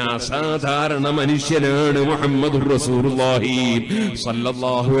 അതുകൊണ്ട് തന്നെ അസാധാരണ മനുഷ്യനാണ് മുഹമ്മദുർ റസൂലുള്ളാഹി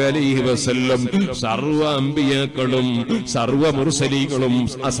സല്ലല്ലാഹു അലൈഹി വസല്ലം. സർവ അമ്പിയാക്കളും സർവ മുർസലീങ്ങളും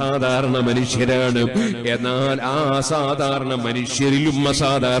അസാധാരണ മനുഷ്യരാണ്. എന്നാൽ ആ അസാധാരണ മനുഷ്യരിലും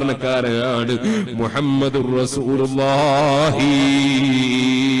അസാധാരണക്കാരനാണ് മുഹമ്മദുർ റസൂലുള്ളാഹി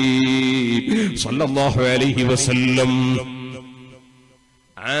സല്ലല്ലാഹു അലൈഹി വസല്ലം.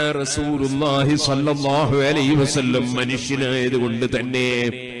 ആ റസൂലുള്ളാഹി സല്ലല്ലാഹു അലൈഹി വസല്ലം മനുഷ്യനായതുകൊണ്ട് തന്നെ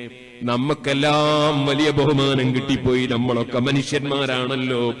നമുക്കെല്ലാം വലിയ ബഹുമാനം കിട്ടിപ്പോയി. നമ്മളൊക്കെ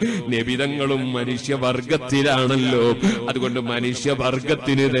മനുഷ്യന്മാരാണല്ലോ, നബിതങ്ങളും മനുഷ്യവർഗത്തിലാണല്ലോ. അതുകൊണ്ട്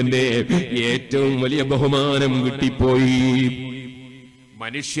മനുഷ്യവർഗത്തിന് തന്നെ ഏറ്റവും വലിയ ബഹുമാനം കിട്ടിപ്പോയി.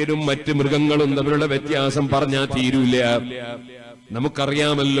 മനുഷ്യരും മറ്റ് മൃഗങ്ങളും തമ്മിലുള്ള വ്യത്യാസം പറഞ്ഞാൽ തീരൂല.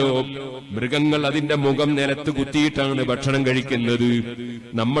 നമുക്കറിയാമല്ലോ, മൃഗങ്ങൾ അതിന്റെ മുഖം നിലത്ത് കുത്തിയിട്ടാണ് ഭക്ഷണം കഴിക്കുന്നത്.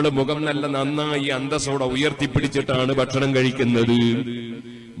 നമ്മൾ മുഖം നല്ല നന്നായി അന്തസ്സോടെ ഉയർത്തിപ്പിടിച്ചിട്ടാണ് ഭക്ഷണം കഴിക്കുന്നത്.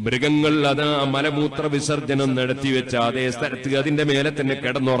 മൃഗങ്ങൾ അതാ മലമൂത്ര വിസർജനം നടത്തിവെച്ച അതേ സ്ഥലത്ത് അതിന്റെ മേലെ തന്നെ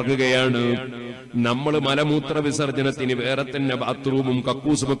കിടന്നുറങ്ങുകയാണ്. നമ്മൾ മലമൂത്ര വിസർജനത്തിന് വേറെ തന്നെ ബാത്റൂമും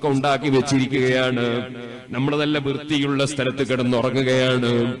കക്കൂസും ഒക്കെ ഉണ്ടാക്കി വെച്ചിരിക്കുകയാണ്. നമ്മൾ നല്ല വൃത്തിയുള്ള സ്ഥലത്ത്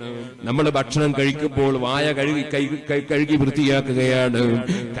കിടന്നുറങ്ങുകയാണ്. നമ്മൾ ഭക്ഷണം കഴിക്കുമ്പോൾ വായ കഴുകി വൃത്തിയാക്കുകയാണ്,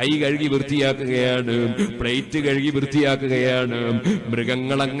 കൈ കഴുകി വൃത്തിയാക്കുകയാണ്, പ്ലേറ്റ് കഴുകി വൃത്തിയാക്കുകയാണ്.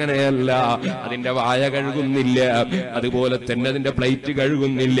 മൃഗങ്ങൾ അങ്ങനെയല്ല, അതിന്റെ വായ കഴുകുന്നില്ല, അതുപോലെ തന്നെ അതിന്റെ പ്ലേറ്റ്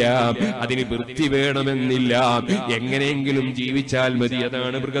കഴുകുന്നില്ല. അതിന് വൃത്തി വേണമെന്നില്ല, എങ്ങനെയെങ്കിലും ജീവിച്ചാൽ മതി.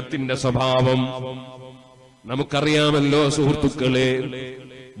 അതാണ് മൃഗത്തിന്റെ സ്വഭാവം. നമുക്കറിയാമല്ലോ സുഹൃത്തുക്കളെ,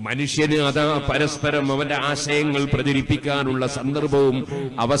 മനുഷ്യന് അതാ പരസ്പരം അവന്റെ ആശയങ്ങൾ പ്രചരിപ്പിക്കാനുള്ള സന്ദർഭവും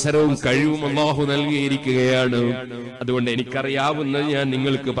അവസരവും കഴിവും അല്ലാഹു നൽകിയിരിക്കുകയാണ്. അതുകൊണ്ട് എനിക്കറിയാവുന്നത് ഞാൻ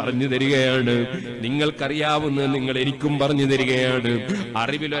നിങ്ങൾക്ക് പറഞ്ഞു തരികയാണ്, നിങ്ങൾക്കറിയാവുന്നത് നിങ്ങൾ എനിക്കും പറഞ്ഞു തരികയാണ്.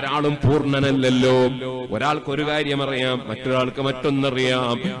 അറിവിലൊരാളും പൂർണ്ണനല്ലല്ലോ. ഒരാൾക്കൊരു കാര്യം അറിയാം, മറ്റൊരാൾക്ക്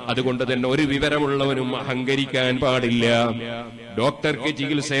മറ്റൊന്നറിയാം. അതുകൊണ്ട് തന്നെ ഒരു വിവരമുള്ളവനും അഹങ്കരിക്കാൻ പാടില്ല. ഡോക്ടർക്ക്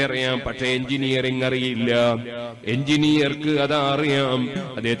ചികിത്സ അറിയാം, പക്ഷെ എഞ്ചിനീയറിംഗ് അറിയില്ല. എഞ്ചിനീയർക്ക് അതാ അറിയാം,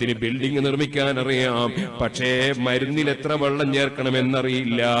 അദ്ദേഹത്തിന് ബിൽഡിംഗ് നിർമ്മിക്കാൻ അറിയാം, പക്ഷേ മരുന്നിൽ എത്ര വെള്ളം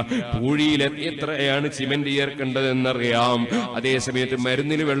ചേർക്കണമെന്നറിയില്ല, പൂഴിയിൽ എത്രയാണ് സിമന്റ് ചേർക്കേണ്ടതെന്നറിയാം, അതേസമയത്ത്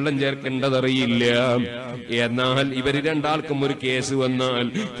മരുന്നിൽ വെള്ളം ചേർക്കേണ്ടതറിയില്ല. എന്നാൽ ഇവർ രണ്ടാൾക്കും ഒരു കേസ് വന്നാൽ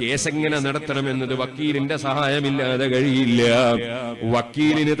കേസ് എങ്ങനെ നടത്തണമെന്നത് വക്കീലിന്റെ സഹായമില്ലാതെ കഴിയില്ല.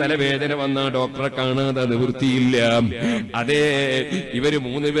 വക്കീലിന് തലവേദന വന്നാൽ ഡോക്ടറെ കാണാതെ നിവൃത്തിയില്ല. അതേ ഇവര്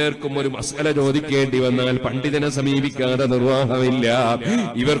മൂന്ന് പേർക്കും ഒരു മസല ചോദിക്കേണ്ടി വന്നാൽ പണ്ഡിതനെ സമീപിക്കാതെ നിർവാഹമില്ല.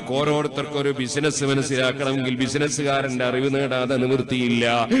 ഇവർക്ക് ഓരോരുത്തർക്കും ഒരു ബിസിനസ് മനസ്സിലാക്കണമെങ്കിൽ ബിസിനസ്സുകാരന്റെ അറിവ് നേടാതെ നിവൃത്തിയില്ല.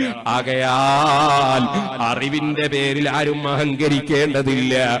 ആകയാൽ അറിവിന്റെ പേരിൽ ആരും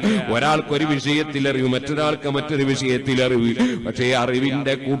അഹങ്കരിക്കേണ്ടതില്ല. ഒരാൾക്കൊരു വിഷയത്തിൽ അറിവ്, മറ്റൊരാൾക്ക് മറ്റൊരു വിഷയത്തിൽ അറിവ്. പക്ഷേ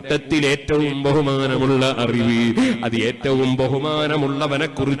അറിവിന്റെ കൂട്ടത്തിൽ ഏറ്റവും ബഹുമാനമുള്ള അറിവ്, അത് ഏറ്റവും ബഹുമാനമുള്ളവനെ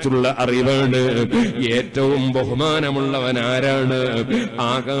കുറിച്ചുള്ള അറിവാണ്. ഏറ്റവും ബഹുമാനമുള്ളവൻ ആരാണ്?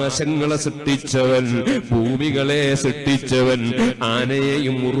 ആകാശങ്ങളെ സൃഷ്ടിച്ചവൻ, ഭൂമികളെ സൃഷ്ടിച്ചവൻ,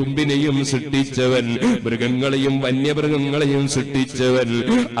 ആനയെയും ഉറുമ്പിനെയും സൃഷ്ടിച്ചവൻ, മൃഗങ്ങളെയും വന്യമൃഗങ്ങളെയും സൃഷ്ടിച്ചവൻ,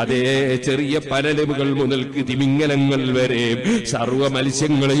 അതേ ചെറിയ പലലുകൾ മുതൽക്ക് തിമിംഗലങ്ങൾ വരെ സർവ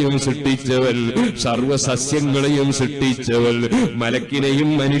മത്സ്യങ്ങളെയും സൃഷ്ടിച്ചവൻ, സർവ സസ്യങ്ങളെയും സൃഷ്ടിച്ചവൻ, മലക്കിനെയും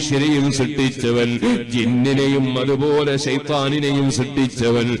മനുഷ്യരെയും സൃഷ്ടിച്ചവൻ, ജിന്നിനെയും അതുപോലെ ശൈത്താനിനെയും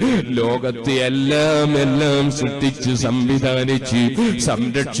സൃഷ്ടിച്ചവൻ, ലോകത്തെ എല്ലാം സൃഷ്ടിച്ച് സംവിധാനിച്ച്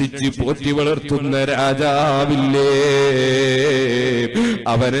സംരക്ഷിച്ച് പോറ്റി വളർത്തുന്ന രാജാവില്ലേ,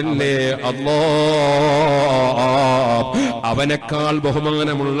 അവനല്ലേ അല്ലാഹ്. അവനേക്കാൾ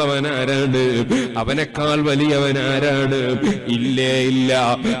ബഹുമാനമുള്ളവനാരാണ്? അവനേക്കാൾ വലിയവനാരാണ്? ഇല്ലേ ഇല്ല.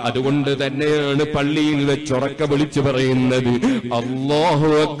 അതുകൊണ്ട് തന്നെയാണ് പള്ളിയിൽ വെച്ചുറക്ക വിളിച്ചു പറയുന്നത്, അല്ലാഹു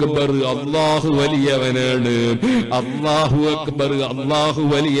അക്ബർ, അല്ലാഹു വലിയവനാണ്, അല്ലാഹു അക്ബർ, അല്ലാഹു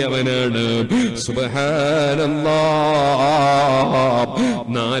വലിയവനാണ്. സുബ്ഹാനല്ലാഹ്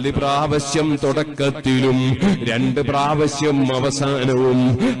 4 പ്രാവശ്യം തുടക്കത്തിലും 2 പ്രാവശ്യം അവസാനവും,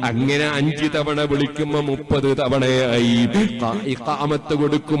 അങ്ങനെ 5 തവണ വിളിക്കുമ്പോ 30 തവണയായി. ഇഖാമത്ത്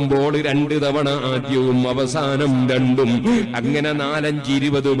കൊടുക്കുമ്പോൾ 2 തവണ ആദ്യവും അവസാനം 2ഉം, അങ്ങനെ 4, 5,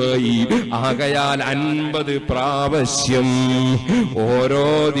 20മായി. ആകയാൽ 50 പ്രാവശ്യം ഓരോ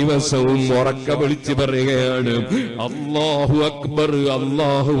ദിവസവും ഉറക്ക വിളിച്ച് പറയുകയാണ്, അല്ലാഹു അക്ബർ,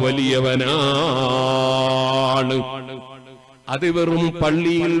 അല്ലാഹു വലിയവനാണ്. അത് വെറും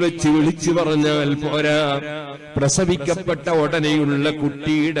പള്ളിയിൽ വെച്ച് വിളിച്ചു പറഞ്ഞാൽ പോരാ. പ്രസവിക്കപ്പെട്ട ഉടനെയുള്ള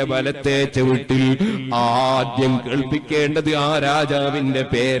കുട്ടിയുടെ വലത്തെ ചവിട്ടിൽ ആദ്യം കേൾപ്പിക്കേണ്ടത് ആ രാജാവിന്റെ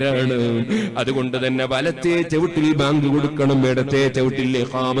പേരാണ്. അതുകൊണ്ട് തന്നെ വലത്തെ ചവിട്ടിൽ ബാങ്ക് കൊടുക്കണം, ഇടത്തെ ചവിട്ടിൽ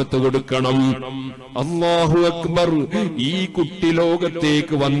ഇഖാമത്ത് കൊടുക്കണം. അല്ലാഹു അക്ബർ. ഈ കുട്ടി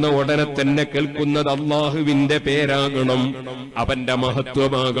ലോകത്തേക്ക് വന്ന ഉടനെ തന്നെ കേൾക്കുന്നത് അല്ലാഹുവിന്റെ പേരാകണം, അവന്റെ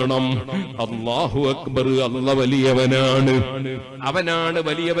മഹത്വമാകണം. അല്ലാഹു അക്ബർ, അല്ല വലിയവനാണ്, അവനാണ്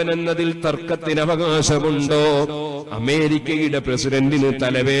വലിയവനെന്നതിൽ തർക്കത്തിന് അവകാശമുണ്ടോ? അമേരിക്കയുടെ പ്രസിഡന്റിന്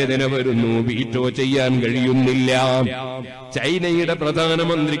തലവേദന വരുന്നു, വീറ്റോ ചെയ്യാൻ കഴിയുന്നില്ല. ചൈനയുടെ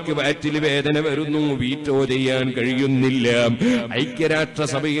പ്രധാനമന്ത്രിക്ക് വയറ്റിൽ വേദന വരുന്നു, വീറ്റോ ചെയ്യാൻ കഴിയുന്നില്ല.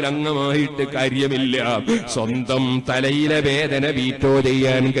 ഐക്യരാഷ്ട്രസഭയിൽ അംഗമായിട്ട് കാര്യമില്ല, സ്വന്തം തലയിലെ വേദന വീറ്റോ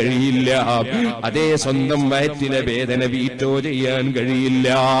ചെയ്യാൻ കഴിയില്ല. അതേ സ്വന്തം വയറ്റിലെ വേദന വീറ്റോ ചെയ്യാൻ കഴിയില്ല.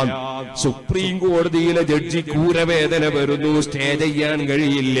 സുപ്രീം കോടതിയിലെ ജഡ്ജി കൂരവേദന വരുന്നു, സ്റ്റേ ചെയ്യാൻ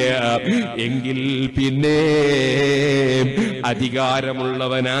കഴിയില്ല. എങ്കിൽ പിന്നെ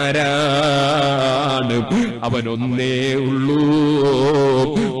അധികാരമുള്ളവനാരാണ്? അവനൊന്നേ ഉള്ളൂ.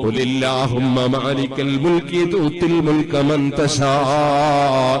 ഖുലില്ലാഹുമ്മ മാലിക്കൽ മുൽക്കി തുത്തിൽ മുൽക മൻ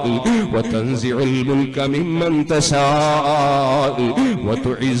തശാഉ വതൻസിഉൽ മുൽക മിമ്മൻ തശാഉ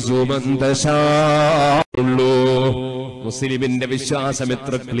വതുഇസ്സു മൻ തശാഉ. മുസ്ലിമിന്റെ വിശ്വാസം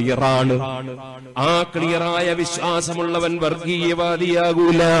എത്ര ക്ലിയറാണ്! ആ ക്ലിയറായ വിശ്വാസമുള്ളവൻ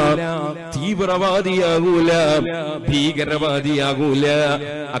വർഗീയവാദിയാകൂല, തീവ്രവാദിയാകൂല, ഭീകരവാദിയാകൂല,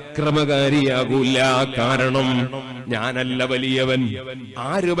 അക്രമകാരിയാകൂല. കാരണം ഞാനല്ല വലിയവൻ,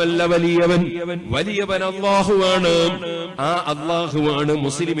 ആരുമല്ല വലിയവൻ. വലിയവൻ അല്ലാഹുവാണ്. ആ അല്ലാഹുവാണ്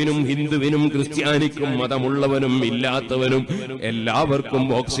മുസ്ലിമിനും ഹിന്ദുവിനും ക്രിസ്ത്യാനിക്കും മതമുള്ളവനും ഇല്ലാത്തവനും എല്ലാവർക്കും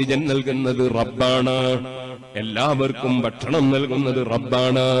ഓക്സിജൻ നൽകുന്നത് റബ്ബാണ്. എല്ലാവർക്കും ഭക്ഷണം നൽകുന്നത്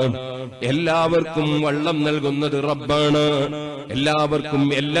റബ്ബാണ്. എല്ലാവർക്കും വെള്ളം നൽകുന്നത് റബ്ബാണ്. എല്ലാവർക്കും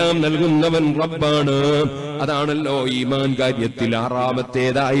എല്ലാം നൽകുന്നവൻ റബ്ബാണ്. അതാണല്ലോ ഈമാൻ കാര്യത്തിൽ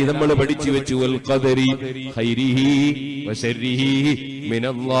 6ാമത്തേതായി നമ്മൾ പഠിച്ചു വെച്ചു, വൽ ഖദരി ഖൈരിഹി വശർരിഹി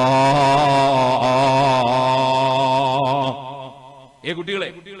മിനല്ലാഹ്. കുട്ടികളെ,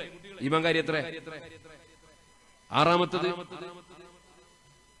 ഈമാൻ കാര്യം എത്ര? 6ാമത്തത്.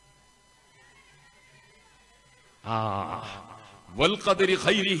 വൽ ഖദരി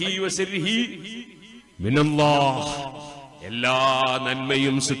ഖൈരിഹി വശർരിഹി മിനല്ലാഹ്. എല്ലാ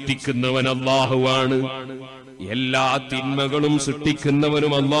നന്മയും സൃഷ്ടിക്കുന്നവൻ അല്ലാഹുവാണ്, എല്ലാ തിന്മകളും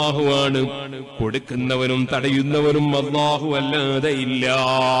സൃഷ്ടിക്കുന്നവനും അല്ലാഹുവാണ്, കൊടുക്കുന്നവനും തടയുന്നവനും അല്ലാഹു അല്ലാതെ ഇല്ല.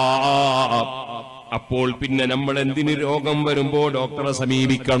 അപ്പോൾ പിന്നെ നമ്മൾ എന്തിന് രോഗം വരുമ്പോ ഡോക്ടറെ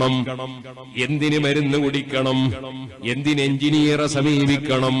സമീപിക്കണം? എന്തിന് മരുന്ന് കുടിക്കണം? എന്തിന് എഞ്ചിനീയറെ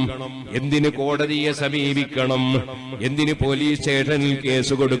സമീപിക്കണം? എന്തിന് കോടതിയെ സമീപിക്കണം? എന്തിന് പോലീസ് സ്റ്റേഷനിൽ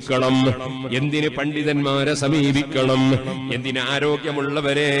കേസ് കൊടുക്കണം? എന്തിന് പണ്ഡിതന്മാരെ സമീപിക്കണം? എന്തിന്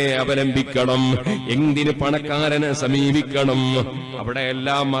ആരോഗ്യമുള്ളവരെ അവലംബിക്കണം? എന്തിന് പണക്കാരനെ സമീപിക്കണം?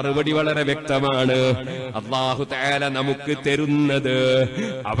 അവിടെയെല്ലാം മറുപടി വളരെ വ്യക്തമാണ്. അല്ലാഹു തആല നമുക്ക് തരുന്നത്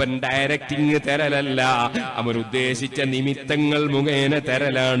അവൻ ഡയറക്റ്റിംഗ് തരല, അവൻ ഉദ്ദേശിച്ച നിമിത്തങ്ങൾ മുഖേന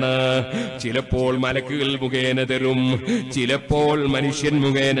തരലാണ്. ചിലപ്പോൾ മലക്കുകൾ മുഖേന തരും, ചിലപ്പോൾ മനുഷ്യൻ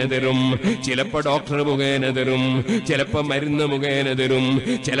മുഖേന തരും, ചിലപ്പോ ഡോക്ടർ മുഖേന തരും, ചിലപ്പോ മരുന്ന് മുഖേന തരും,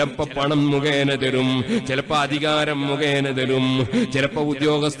 ചിലപ്പോ പണം മുഖേന തരും, ചിലപ്പോ അധികാരം മുഖേന തരും, ചിലപ്പോ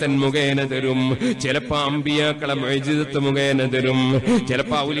ഉദ്യോഗസ്ഥൻ മുഖേന തരും, ചിലപ്പോ അമ്പിയാക്കളെ മുഅ്ജിസത്ത് മുഖേന തരും,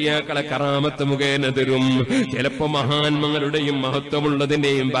 ചിലപ്പോ ഔലിയാക്കളെ കറാമത്ത് മുഖേന തരും, ചിലപ്പോ മഹാന്മാരുടെയും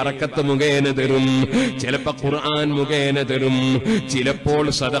മഹത്വമുള്ളതിന്റെയും ബറക്കത്ത് മുഖേന തരും, ചിലപ്പോ ഖുർആൻ മുഖേന തരും, ചിലപ്പോൾ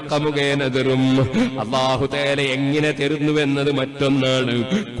സദഖ മുഖേന തരും. അല്ലാഹു തആല എങ്ങനെ തരുന്നുവെന്നത് മറ്റൊന്നാണ്.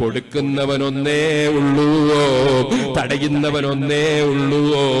 കൊടുക്കുന്നവനൊന്നേ ഉള്ളൂ, തടയുന്നവനൊന്നേ ഉള്ളൂ,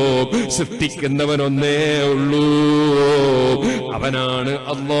 സൃഷ്ടിക്കുന്നവനൊന്നേ ഉള്ളൂ. അവനാണ്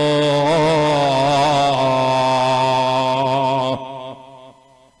അല്ലാഹ്.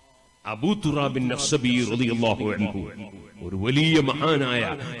 അബൂ തുറാബിൻ അസ്സബി റളിയല്ലാഹു അൻഹു ഒരു വലിയ മഹാനായ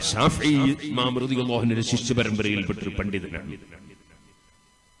ശാഫിഈ ഇമാം റളിയല്ലാഹു അൻഹുവിന്റെ ശിഷ്യ പരമ്പരയിൽപ്പെട്ട ഒരു പണ്ഡിതനാണ്.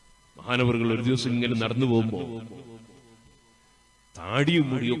 മഹാനവറുകൾ ഒരു ദിവസം ഇങ്ങനെ നടന്നു പോകുമ്പോ താടിയും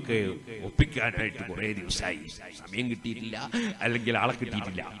മുടിയൊക്കെ ഒപ്പിക്കാനായിട്ട് കുറെ ദിവസമായി, സമയം കിട്ടിയിട്ടില്ല, അല്ലെങ്കിൽ ആളെ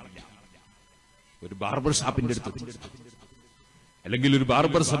കിട്ടിയിട്ടില്ല. ഒരു ബാർബർ ഷാപ്പിന്റെ അടുത്ത് അല്ലെങ്കിൽ ഒരു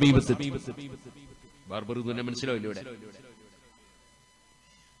ബാർബർ സമീപത്ത്, ബാർബർ തന്നെ മനസ്സിലാവില്ല ഇവിടെ,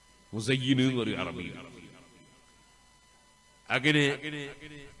 മുസയ്യിന് എന്ന് പറയും അറബി. അങ്ങനെ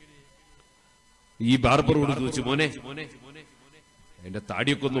ഈ ബാർബറോട് ചോദിച്ചു, മോനെ എന്റെ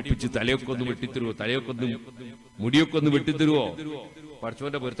താടിയൊക്കെ ഒന്ന് ഒപ്പിച്ച് തലയൊക്കെ ഒന്ന് വെട്ടിത്തരുവോ, തലയൊക്കെ ഒന്ന് മുടിയൊക്കെ ഒന്ന് വെട്ടിത്തരുവോ?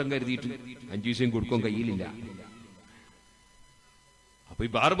 പഠിച്ചവന്റെ പൊരുത്തം കരുതിയിട്ട് 5 ദിവസം കൊടുക്കാൻ കയ്യിലില്ല. അപ്പൊ ഈ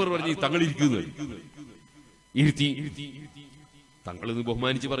ബാർബർ പറഞ്ഞ് തങ്ങൾ ഇരിക്കുന്നു, ഇരുത്തി. തങ്ങളിന്ന്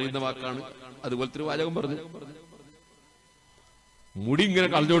ബഹുമാനിച്ച് പറയുന്ന വാക്കാണ്, അതുപോലത്തെ ഒരു വാചകം പറഞ്ഞു. മുടി ഇങ്ങനെ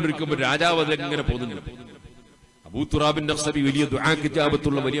കളഞ്ഞുകൊണ്ടിരിക്കുമ്പോ രാജാവ് അതെങ്ങനെ പോകുന്നുണ്ട്. അബൂ തുറാബിന്റെ അസ്സബി വലിയ ദുആ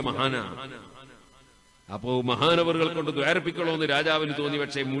കിതാബത്തുള്ള വലിയ മഹാനാണ്. അപ്പോ മഹാനവറുകൾ കൊണ്ട് ദ്വാരപ്പിക്കണമെന്ന് രാജാവിന് തോന്നി.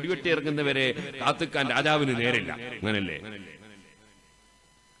 പക്ഷേ മുടിവെട്ടി ഇറങ്ങുന്നവരെ കാത്തുക്കാൻ രാജാവിന് നേരില്ല. അങ്ങനല്ലേ?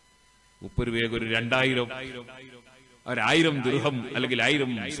 30 രൂപയ്ക്ക് ഒരു 2000 1000 ദിർഹം അല്ലെങ്കിൽ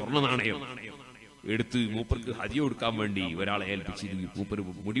 1000 സ്വർണ്ണ നാണയം എടുത്ത് മൂപ്പർക്ക് ഹദിയ കൊടുക്കാൻ വേണ്ടി ഒരാളെ ഏൽപ്പിച്ചിരുന്നു. മൂപ്പര്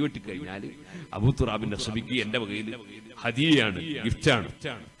മുടിവെട്ടി കഴിഞ്ഞാൽ അബൂ തുറാബിന്റെ അസ്സബിക്ക് എന്റെ വകയിൽ ഹദിയയാണ്, ഗിഫ്റ്റാണ്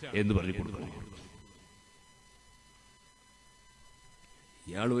എന്ന് പറഞ്ഞു കൊടുക്കുന്നു.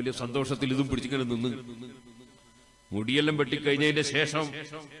 ഇയാൾ വലിയ സന്തോഷത്തിൽ ഇതും പിടിച്ചിങ്ങനെ നിന്ന് മുടിയെല്ലാം വെട്ടിക്കഴിഞ്ഞതിന്റെ ശേഷം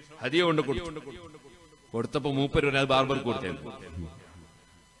ഹദിയ കൊണ്ട് കൊടുത്തപ്പോ മൂപ്പര് ഒരാൾ ബാർബർക്ക് കൊടുത്തായിരുന്നു.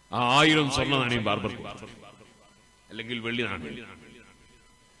 1000 സ്വർണ്ണ നാണയം ബാർബർക്ക്, അല്ലെങ്കിൽ വെള്ളി നാണയം.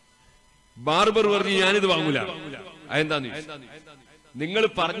 ബാർബർ പറഞ്ഞു, ഞാനിത് വാങ്ങൂല. അതെന്താന്ന് നിങ്ങൾ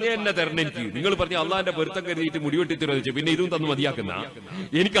പറഞ്ഞ തന്നെ തരണം എനിക്ക്. നിങ്ങൾ പറഞ്ഞ അള്ളാന്റെ പൊരുത്തം കരുതിയിട്ട് മുടിവെട്ടി തരുവെച്ചു, പിന്നെ ഇതും തന്നു മതിയാക്കുന്ന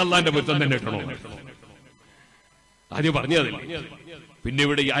എനിക്ക് അള്ളാന്റെ പൊരുത്തം തന്നെ കിട്ടണോ? ആദ്യം പറഞ്ഞതല്ലേ. പിന്നെ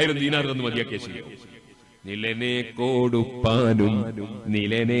ഇവിടെ 1000 ദീനാർ തന്നു മതിയാക്കിയ ശരി. നിലനെ കൊടുപ്പാനും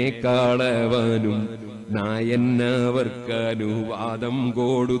നിലനെ കാളവാനും നായന്നവർക്കനുവാദം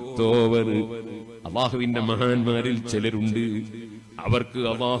കൊടുത്തോവർ. അള്ളാഹുവിന്റെ മഹാന്മാരിൽ ചിലരുണ്ട്, അവർക്ക്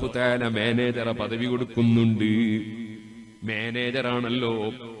അല്ലാഹു തആല മാനേജറ പദവി കൊടുക്കുന്നുണ്ട്. മാനേജറാണല്ലോ,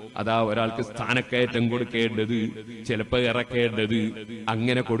 അതാ ഒരാൾക്ക് സ്ഥാനക്കയറ്റം കൊടുക്കേണ്ടത്, ചിലപ്പോ ഇറക്കേണ്ടത്.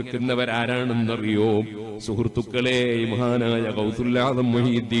 അങ്ങനെ കൊടുക്കുന്നവരാരാണെന്നറിയോ? സുഹൃത്തുക്കളെ, മഹാനായ ഗൗസുൽ ആദം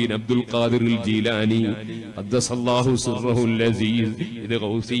മുഹീദ്ദീൻ അബ്ദുൽ ഖാദിർ ജീലാനി ഖദ്ദസല്ലാഹു സിർറഹുൽ അസീസ്. ഇത്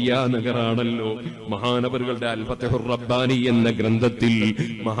ഗൗസിയ നഗറാണല്ലോ. മഹാനവറുകളുടെ അൽ ഫത്ഹുർ റബ്ബാനി എന്ന ഗ്രന്ഥത്തിൽ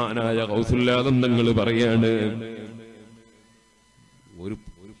മഹാനായ ഗൗസുൽ ആദം തങ്ങൾ പറയാണ്,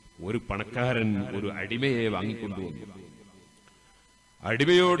 ഒരു പണക്കാരൻ ഒരു അടിമയെ വാങ്ങിക്കൊണ്ടുവന്നു.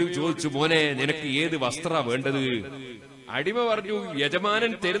 അടിമയോട് ചോദിച്ചു, മോനെ നിനക്ക് ഏത് വസ്ത്ര വേണ്ടത്? അടിമ പറഞ്ഞു,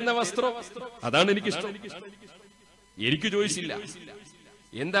 യജമാനൻ തരുന്ന വസ്ത്രം, അതാണ് എനിക്കിഷ്ടം. എനിക്ക് ചോദിച്ചില്ല.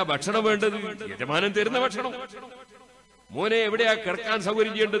 എന്താ ഭക്ഷണം വേണ്ടത്? യജമാനൻ തരുന്ന ഭക്ഷണം. മോനെ എവിടെയാ കിടക്കാൻ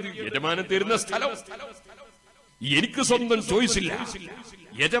സൗകര്യം ചെയ്യേണ്ടത്? യജമാനൻ തരുന്ന സ്ഥലം. എനിക്ക് സ്വന്തം ചോയ്സില്ല.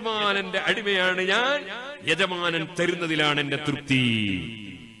 യജമാനന്റെ അടിമയാണ് ഞാൻ, യജമാനൻ തരുന്നതിലാണ് എന്റെ തൃപ്തി.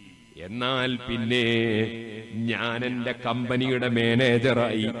 എന്നാൽ പിന്നെ ഞാൻ എന്റെ കമ്പനിയുടെ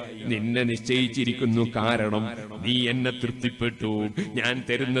മാനേജറായി നിന്നെ നിശ്ചയിച്ചിരിക്കുന്നു. കാരണം നീ എന്നെ തൃപ്തിപ്പെട്ടു, ഞാൻ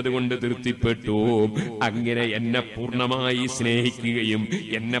തരുന്നത് കൊണ്ട് തൃപ്തിപ്പെട്ടു. അങ്ങനെ എന്നെ പൂർണ്ണമായി സ്നേഹിക്കുകയും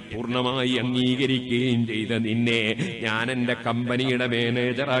എന്നെ പൂർണ്ണമായി അംഗീകരിക്കുകയും ചെയ്ത നിന്നെ ഞാൻ എന്റെ കമ്പനിയുടെ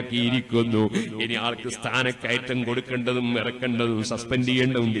മാനേജറാക്കിയിരിക്കുന്നു. ഇനി ആൾക്ക് സ്ഥാനക്കയറ്റം കൊടുക്കേണ്ടതും ഇറക്കേണ്ടതും സസ്പെൻഡ്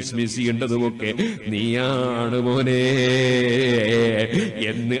ചെയ്യേണ്ടതും ഡിസ്മിസ് ചെയ്യേണ്ടതുമൊക്കെ നീയാണ് മോനെ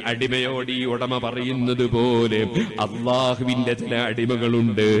എന്ന് അടിമയോട് ഈ ഉടമ പറയുന്നത് പോലെ അള്ളാഹുവിന്റെ ചില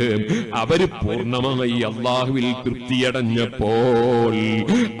അടിമകളുണ്ട്. അവര് പൂർണ്ണമായി അള്ളാഹുവിൽ തൃപ്തിയടഞ്ഞപ്പോൾ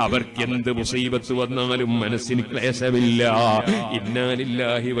അവർക്ക് എന്ത് മുസീബത്ത് വന്നാലും മനസ്സിന് ക്ലേശമില്ല. ഇന്നാ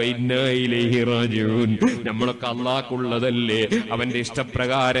ലില്ലാഹി വ ഇന്നാ ഇലൈഹി റാജിഊൻ. നമ്മളൊക്കെ അള്ളാഹ്ക്കുള്ളതല്ലേ, അവന്റെ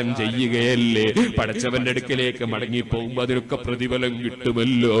ഇഷ്ടപ്രകാരം ചെയ്യുകയല്ലേ. പടച്ചവന്റെ അടുക്കലേക്ക് മടങ്ങിപ്പോകുമ്പോ അതിനൊക്കെ പ്രതിഫലം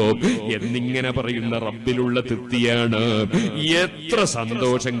കിട്ടുമല്ലോ എന്നിങ്ങനെ പറയുന്ന റബ്ബിലുള്ള തൃപ്തിയാണ്. എത്ര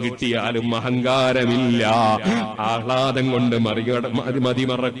സന്തോഷം കിട്ടിയാലും അഹങ്കാരമില്ല, ആഹ്ലാദം കൊണ്ട്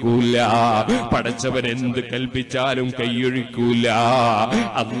മതിമറക്കൂല. പടച്ചവൻ എന്ത് കൽപ്പിച്ചാലും കൈയൊഴിക്കൂല,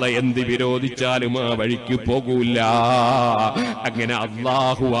 അല്ല എന്ത് വിരോധിച്ചാലും ആ വഴിക്ക് പോകൂല. അങ്ങനെ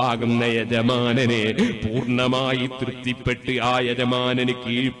അല്ലാഹുവാകുന്ന യജമാനനെ പൂർണ്ണമായി തൃപ്തിപ്പെട്ട് ആ യജമാനന്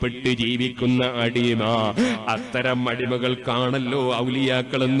കീഴ്പ്പെട്ട് ജീവിക്കുന്ന അടിമ, അത്തരം അടിമകൾക്കാണല്ലോ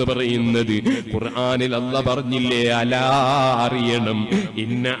ഔലിയാക്കൾ എന്ന് പറയുന്നത്. ഖുർആനിൽ അല്ലാഹ് പറഞ്ഞില്ലേ, അലാ അറിയണം,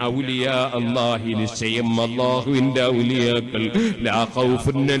 ഇന്ന ഔലിയാ അല്ലാഹി നിശ്ചയം അല്ലാഹുവിന്റെ ഔലിയാക്കൾ ലാ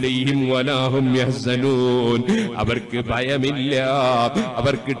ഖൗഫുൻ അലൈഹിം വലാ ഹും യഹ്സനൂൻ അവർക്ക് ഭയമില്ല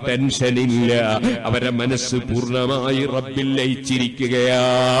അവർക്ക് ടെൻഷനില്ല അവരുടെ മനസ്സ് പൂർണ്ണമായി റബ്ബിൽ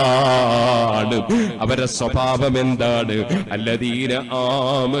ലയിച്ചിരിക്കുകയാണ് അവരുടെ സ്വഭാവം എന്താണ് അല്ലദീന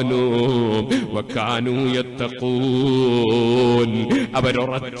ആമനൂ വകാനൂ യത്തഖൂൻ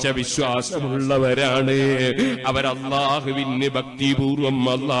അവരുറച്ച വിശ്വാസമുള്ളവരാണ് അവർ അല്ലാഹുവിന് ഭക്തിപൂർവം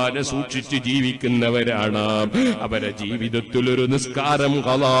അല്ലാഹുവിനെ സൂക്ഷിച്ച് ജീവിക്കുന്നവരാണ് അവരുടെ ജീവിതത്തിൽ ഒരു നിസ്കാരം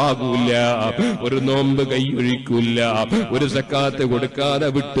കളാകൂല ഒരു നോമ്പ് കൈയൊഴിക്കൂല ഒരു സക്കാത്ത് കൊടുക്കാതെ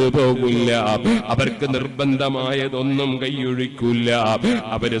വിട്ടുപോകില്ല അവർക്ക് നിർബന്ധമായതൊന്നും കൈയൊഴിക്കൂല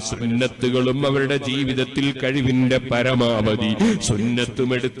അവര് സുന്നത്തുകളും അവരുടെ ജീവിതത്തിൽ കഴിവിന്റെ പരമാവധി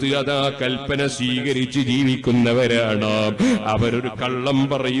സുന്നത്തുമെടുത്ത് അതാ കൽപ്പന സ്വീകരിച്ച് ജീവിക്കുന്നവരാണ് അവരൊരു കള്ളം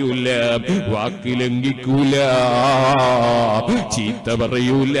പറയൂല വാക്ക് ലംഘിക്കൂല ചീത്ത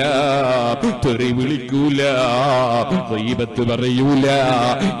പറയൂല തെറി വിളിക്കൂല ഗീബത്ത് പറയൂല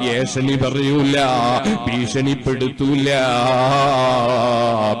ഏഷണി പറയൂല ഭീഷണിപ്പെടുത്തൂല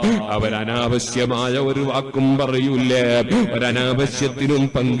അവരനാവശ്യമായ ഒരു വാക്കും പറയൂല ഒരനാവശ്യത്തിനും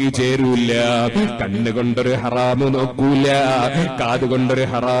പങ്കുചേരൂല കണ്ണുകൊണ്ടൊരു ഹറാമ് നോക്കൂല കാതുകൊണ്ടൊരു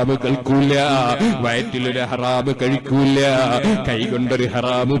ഹറാമ് കേൾക്കൂല വയറ്റിലൊരു ഹറാമ് കഴിക്കൂല കൈകൊണ്ടൊരു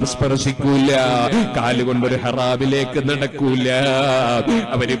ഹറാമ് സ്പർശിക്കൂല കാലുകൊണ്ടൊരു ഹറാമിലേക്ക് നടക്കൂല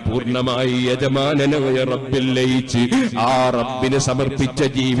അവര് പൂർണ്ണമായി യജമാനനായ റബ്ബിൽ ലയിച്ച് ആ റബ്ബിന് സമർപ്പിച്ച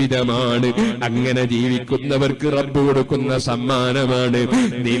ജീവിതമാണ് അങ്ങനെ ജീവിക്കുന്നവർക്ക് റബ്ബ് കൊടുക്കുന്ന സമ്മാനമാണ്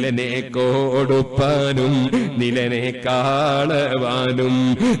നിലനെ കൊടുപ്പാനും നിലനെ കാളവാനും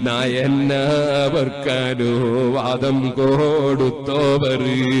നായന്നവർക്കനുവാദം കൊടുത്തോവർ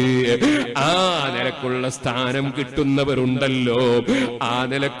ആ നിലക്കുള്ള സ്ഥാനം കിട്ടുന്നവരുണ്ടല്ലോ ആ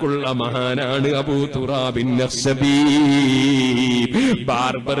നിലക്കുള്ള മഹാനാണ് അബൂ തുറാബിൻ നഖ്ശബി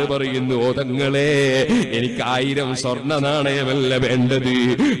ബാർബർ പറയുന്നു ഓതങ്ങളെ എനിക്ക് 1000 സ്വർണ്ണ നാണയമല്ല വേണ്ടത്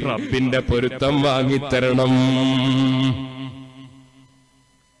റബ്ബിന്റെ പൊരുത്തം വാങ്ങിത്തരണം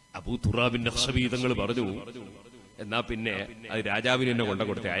അബൂ തുറാബിൻ നഖ്ശബി തങ്ങൾ പറഞ്ഞു എന്നാ പിന്നെ അത് രാജാവിന് എന്നെ കൊണ്ട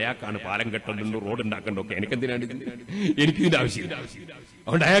കൊടുത്തേ അയാൾക്കാണ് പാലം കെട്ടണ്ടോ റോഡ് ഉണ്ടാക്കണ്ടൊക്കെ എനിക്കെന്തിനാണ് എനിക്കിതിന്റെ ആവശ്യമില്ല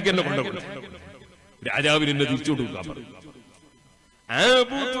അതുകൊണ്ട് അയാൾക്ക് എന്നെ കൊണ്ട കൊടുത്തു രാജാവിന് എന്നെ തിരിച്ചു കൊടുക്കാൻ പറഞ്ഞു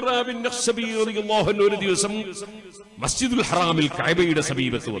ഒരു ദിവസം മസ്ജിദുൽ ഹറാമിൽ കഅബയുടെ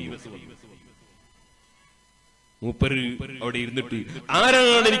സമീപത്ത് വന്നു മൂപ്പര് അവിടെ ഇരുന്നിട്ട്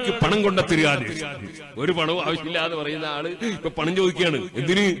ആരാണ് എനിക്ക് പണം കൊണ്ട തരികയാണ് ഒരു പണവും ആവശ്യമില്ലാതെ പറയുന്ന ആള് ഇപ്പൊ പണം ചോദിക്കുകയാണ്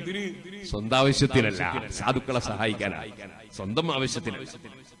എന്തിന് സ്വന്തം ആവശ്യത്തിനല്ല സാധുക്കളെ സഹായിക്കാനായി സ്വന്തം ആവശ്യത്തിനല്ല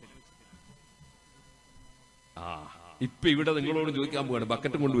ഇപ്പൊ ഇവിടെ നിങ്ങളോട് ചോദിക്കാൻ പോവാണ്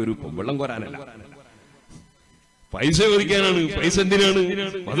ബക്കറ്റും കൊണ്ടുവരും ഇപ്പം വെള്ളം കോരാനല്ല പൈസ ചോദിക്കാനാണ് പൈസ എന്തിനാണ്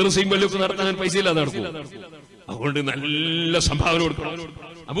മദ്രസയും പള്ളിയൊക്കെ നടത്താൻ പൈസ ഇല്ലാതെ നടക്കും അതുകൊണ്ട് നല്ല സംഭാവന കൊടുക്കണം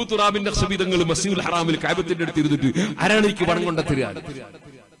അബൂ തുറാബിൻ നഖ്ശബി തങ്ങൾ മസ്ജിദുൽ ഹറാമിൽ കഅബത്തിന്റെ അടുത്ത് ഇരുന്നിട്ട് ആരാണ് എനിക്ക് പണം കൊണ്ട തരിക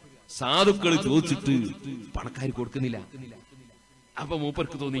സാധുക്കൾ ചോദിച്ചിട്ട് പണക്കാർ കൊടുക്കുന്നില്ല അപ്പൊ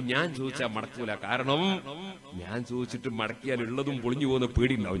മൂപ്പർക്ക് തോന്നി ഞാൻ ചോദിച്ചാൽ മടക്കൂല കാരണം ഞാൻ ചോദിച്ചിട്ട് മടക്കിയാൽ ഉള്ളതും പൊളിഞ്ഞു പോകുന്ന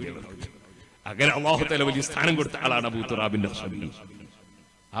പേടി ഉണ്ടാവും ഞങ്ങൾക്ക് അങ്ങനെ അല്ലാഹു തആല വലിയ സ്ഥാനം കൊടുത്ത ആളാണ് അബൂ തുറാബിൻ നഖ്ശബി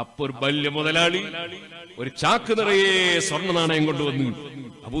അപ്പൊ ഒരു വലിയ മുതലാളി ഒരു ചാക്ക് നിറയെ സ്വർണ്ണ നാണയം കൊണ്ടുവന്ന്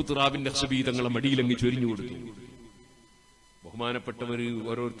അബൂ തുറാബിൻ നഖ്ശബി തങ്ങളെ മടിയിലങ്ങ് ചൊരിഞ്ഞു കൊടുത്തു ബഹുമാനപ്പെട്ടവര്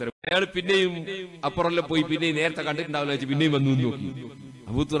ഓരോരുത്തരും അയാൾ പിന്നെയും അപ്പുറം പോയി പിന്നെയും നേരത്തെ കണ്ടിട്ടുണ്ടാവില്ല വെച്ച് പിന്നെയും വന്നു നോക്കി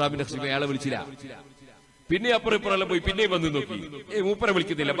അബൂ തുറാബിൻ നഖ്ശബി അയാളെ വിളിച്ചില്ല പിന്നെ അപ്പുറം ഇപ്പുറം പോയി പിന്നെയും വന്നു നോക്കി മൂപ്പരെ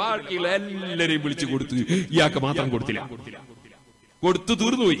വിളിക്കുന്നില്ല ബാക്കിയുള്ള എല്ലാരെയും വിളിച്ചു കൊടുത്തു ഇയാൾക്ക് മാത്രം കൊടുത്തില്ല കൊടുത്തു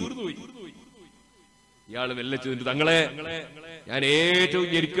തീർന്നുപോയി ഇയാള് വെല്ല ചോദിച്ചു തങ്ങളെ ഞാൻ ഏറ്റവും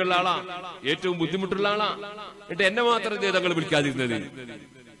ഞെരുക്കുള്ള ആളാ ഏറ്റവും ബുദ്ധിമുട്ടുള്ള ആളാ എന്നിട്ട് എന്നെ മാത്രം തങ്ങൾ വിളിക്കാതിരുന്നത്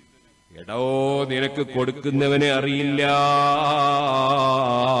എടോ നിനക്ക് കൊടുക്കുന്നവനെ അറിയില്ല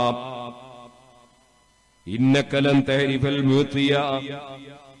ഇന്നക്കലം തഹരിഫൽ മൂത്തിയ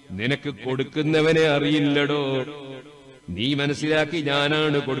നിനക്ക് കൊടുക്കുന്നവനെ അറിയില്ലടോ നീ മനസ്സിലാക്കി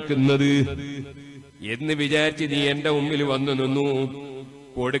ഞാനാണ് കൊടുക്കുന്നത് എന്ന് വിചാരിച്ച് നീ എന്റെ മുമ്പിൽ വന്നു നിന്നു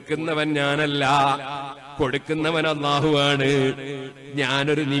കൊടുക്കുന്നവൻ ഞാനല്ല കൊടുക്കുന്നവൻ അല്ലാഹുവാണ്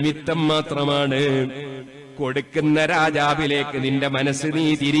ഞാനൊരു നിമിത്തം മാത്രമാണ് കൊടുക്കുന്ന രാജാവിലേക്ക് നിന്റെ മനസ്സ് നീ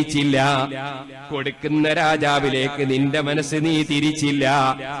തിരിച്ചില്ല കൊടുക്കുന്ന രാജാവിലേക്ക് നിന്റെ മനസ്സ് നീ തിരിച്ചില്ല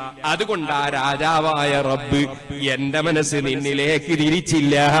അതുകൊണ്ട് ആ രാജാവായ റബ്ബ് എന്റെ മനസ്സ് നിന്നിലേക്ക്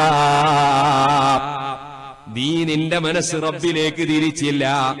തിരിച്ചില്ല നീ നിന്റെ മനസ്സ് റബ്ബിലേക്ക് തിരിച്ചില്ല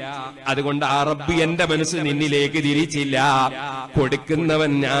അതുകൊണ്ട് ആ റബ്ബ് എന്റെ മനസ്സ് നിന്നിലേക്ക് തിരിച്ചില്ല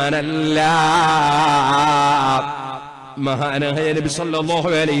കൊടുക്കുന്നവൻ ഞാനല്ല മഹാനായ നബി സല്ലല്ലാഹു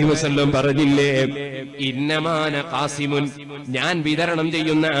അലൈഹി വസല്ലം പറഞ്ഞില്ലേ ഇന്നമാന ഖാസിമുൻ, ഞാൻ വിതരണം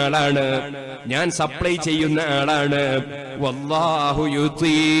ചെയ്യുന്ന ആളാണ്, ഞാൻ സപ്ലൈ ചെയ്യുന്ന ആളാണ്. വല്ലാഹു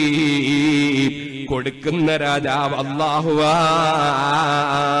യുതീ, കൊടുക്കുന്ന രാജാവ് അല്ലാഹുവാണ്.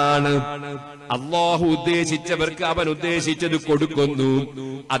 അല്ലാഹു ഉദ്ദേശിച്ചവർക്ക് അവൻ ഉദ്ദേശിച്ചത് കൊടുക്കുന്നു.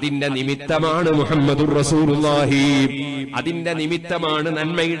 അതിന്റെ നിമിത്തമാണ് മുഹമ്മദുർ റസൂലുള്ളാഹി. അതിന്റെ നിമിത്തമാണ്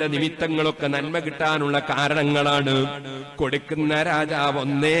നന്മയുടെ നിമിത്തങ്ങളൊക്കെ നന്മ കിട്ടാനുള്ള കാരണങ്ങളാണ്. കൊടുക്കുന്ന രാജാവ്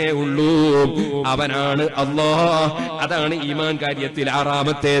ഒന്നേ ഉള്ളൂ, അവനാണ് അല്ലാഹ്. അതാണ് ഈമാൻ കാര്യത്തിൽ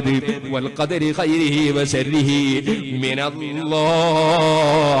ആറാമത്തേത്. വൽ ഖദരി ഖൈരിഹി വശർരിഹി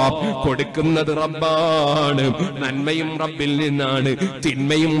മിനല്ലാഹ്. കൊടുക്കുന്നത് റബ്ബാണ്, നന്മയും റബ്ബിൽ നിന്നാണ്,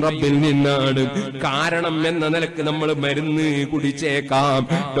 തിന്മയും റബ്ബിൽ നിന്നാണ്. കാരണം എന്ന നിലക്ക് നമ്മൾ മരുന്ന് കുടിച്ചേക്കാം,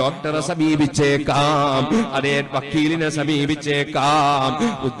 ഡോക്ടറെ സമീപിച്ചേക്കാം, അതേ വക്കീലിനെ സമീപിച്ചേക്കാം,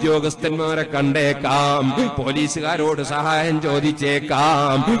 ഉദ്യോഗസ്ഥന്മാരെ കണ്ടേക്കാം, പോലീസുകാരോട് സഹായം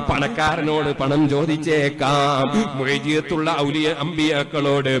ചോദിച്ചേക്കാം, പണക്കാരനോട് പണം ചോദിച്ചേക്കാം, മുഅ്ജിയത്തുള്ള ഔലിയ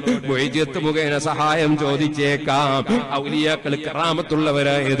അമ്പിയാക്കളോട് മുഅ്ജിയത്ത് മുഖേന സഹായം ചോദിച്ചേക്കാം. ഔലിയാക്കൾ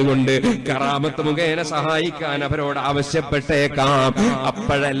കറാമത്തുള്ളവരായതുകൊണ്ട് കറാമത്ത് മുഖേന സഹായിക്കാൻ അവരോട് ആവശ്യപ്പെട്ടേക്കാം.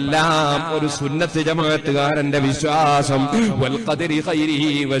 അപ്പോഴെല്ലാം ഒരു സുന്നത്ത് ജമാഅത്തുകാരന്റെ വിശ്വാസം വൽ ഖദരി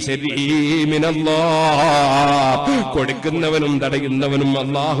ഖൈരിഹി വശർരിഹി മിനല്ലാഹ്. കൊടുക്കുന്നവനും തടയുന്നവനും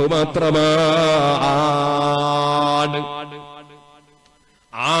അല്ലാഹു മാത്രമാണ്.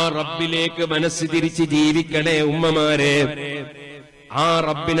 ആ റബ്ബിലേക്ക് മനസ്സ് തിരിച്ച് ജീവിക്കണേ ഉമ്മമാരെ, ആ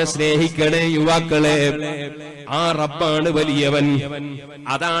റബ്ബിനെ സ്നേഹിക്കണേ യുവാക്കളെ. ആ റബ്ബാണ് വലിയവൻ.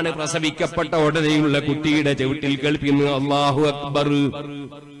 അതാണ് പ്രസവിക്കപ്പെട്ട ഉടനെയുള്ള കുട്ടിയുടെ ചവിട്ടിൽ കേൾപ്പിക്കുന്നു അല്ലാഹു അക്ബർ.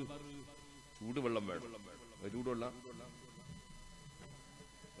 ചൂടുവെള്ളം വേണം, ചൂടുവെള്ളം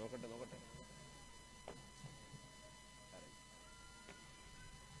നോക്കട്ടെ.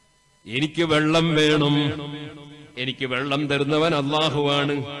 എനിക്ക് വെള്ളം വേണം, എനിക്ക് വെള്ളം തരുന്നവൻ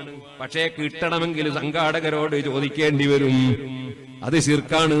അല്ലാഹുവാണ്. പക്ഷേ കിട്ടണമെങ്കിൽ സംഘാടകരോട് ചോദിക്കേണ്ടി വരും. അത്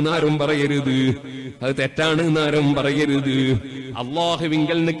ശിർക്കാണ് എന്നാരും പറയരുത്, അത് തെറ്റാണ് എന്നാരും പറയരുത്.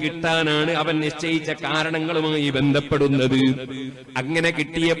 അല്ലാഹുവിങ്കൽ നിന്ന് കിട്ടാനാണ് അവൻ നിശ്ചയിച്ച കാരണങ്ങളുമായി ബന്ധപ്പെടുന്നത്. അങ്ങനെ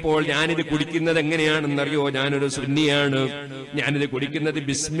കിട്ടിയപ്പോൾ ഞാനിത് കുടിക്കുന്നത് എങ്ങനെയാണെന്നറിയോ? ഞാനൊരു സുന്നിയാണ്, ഞാനിത് കുടിക്കുന്നത്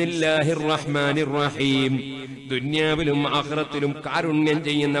ബിസ്മില്ലാഹിർ റഹ്മാനിർ റഹീം. ദുന്യാവിലും ആഖിറത്തിലും കാരുണ്യം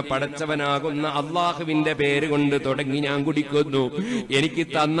ചെയ്യുന്ന പടച്ചവനാകുന്ന അല്ലാഹുവിന്റെ പേര് കൊണ്ട് തുടങ്ങി ഞാൻ കുടിക്കുന്നു. എനിക്ക്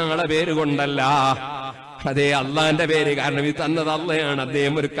തന്ന ആളെ പേര് കൊണ്ടല്ല, അതേ അള്ളാന്റെ പേര്. കാരണം ഇത് തന്നത് അള്ളയാണ്,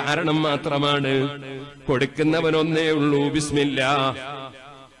 അദ്ദേഹം ഒരു കാരണം മാത്രമാണ്. കൊടുക്കുന്നവനൊന്നേ ഉള്ളൂ. ബിസ്മില്ലാ,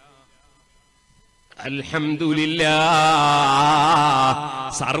 അൽഹംദുലില്ലാഹ്.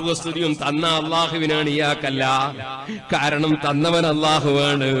 സർവസ്തുതിയും തന്ന അള്ളാഹുവിനാണ്, ഇയാക്കല്ല. കാരണം തന്നവൻ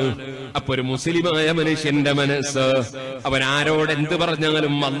അള്ളാഹുവാണ്. അപ്പൊ ഒരു മുസ്ലിമായ മനുഷ്യന്റെ മനസ്സ് അവൻ ആരോട് എന്ത്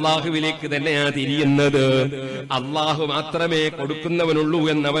പറഞ്ഞാലും അള്ളാഹുവിലേക്ക് തന്നെയാ തിരിയുന്നത്. അള്ളാഹു മാത്രമേ കൊടുക്കുന്നവനുള്ളൂ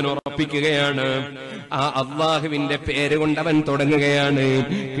എന്നവൻ ഉറപ്പിക്കുകയാണ്. ആ അള്ളാഹുവിന്റെ പേര് കൊണ്ടവൻ തുടങ്ങുകയാണ്.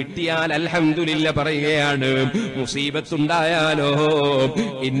 കിട്ടിയാൽ അൽഹംദുലില്ലാഹ് പറയുകയാണ്. മുസീബത്തുണ്ടായാലോ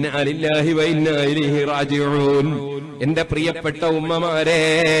ഇന്നാ ലില്ലാഹി വ ഇന്നാ ഇലൈഹി റാജിഊൻ. എന്റെ പ്രിയപ്പെട്ട ഉമ്മമാരെ,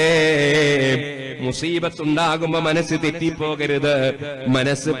 മുസീബത്തുണ്ടാകുമ്പോ മനസ്സ് തെറ്റിപ്പോകരുത്,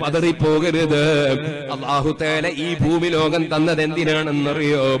 മനസ്സ് പതറിപ്പോകരുത്. അല്ലാഹു തആല ഈ ഭൂമി ലോകം തന്നത്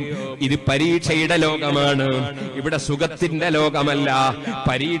എന്തിനാണെന്നറിയോ? ഇത് പരീക്ഷയുടെ ലോകമാണ്. ഇവിടെ സുഖത്തിന്റെ ലോകമല്ല,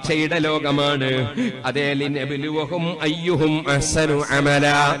 പരീക്ഷയുടെ ലോകമാണ്. അതേ ലിനബ്ലുവഹും അയ്യുഹും അഹ്സനു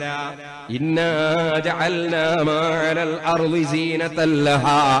അമലാ ഇന്നാ ജഅൽനാ മാ അലൽ അർളി സീനതൻ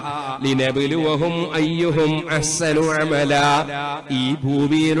ലഹാ ലിനബ്ലുവഹും അയ്യുഹും അഹ്സനു അമലാ. ഈ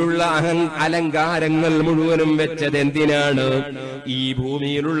ഭൂമിയിലുള്ള അലങ്കാരങ്ങൾ മുഴുവനും വെച്ചത് എന്തിനാണ്? ഈ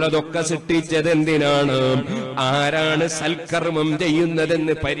ഭൂമിയിലുള്ളതൊക്കെ സൃഷ്ടിച്ചത് എന്തിനാണ്? ആരാണ് സൽക്കർമ്മം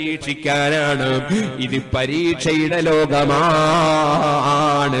ചെയ്യുന്നതെന്ന് പരീക്ഷിക്കാനാണ്. ഇത് പരീക്ഷയുടെ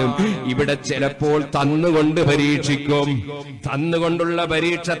ലോകമാണ്. ഇവിടെ ചിലപ്പോൾ തന്നുകൊണ്ട് പരീക്ഷിക്കും. തന്നുകൊണ്ടുള്ള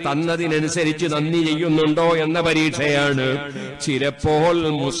പരീക്ഷ തന്നതിനനുസരിച്ച് നന്ദി ചെയ്യുന്നുണ്ടോ എന്ന പരീക്ഷയാണ്. ചിലപ്പോൾ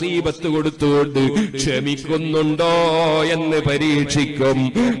മുസീബത്ത് കൊടുത്തുകൊണ്ട് ക്ഷമിക്കുന്നുണ്ടോ എന്ന് പരീക്ഷിക്കും.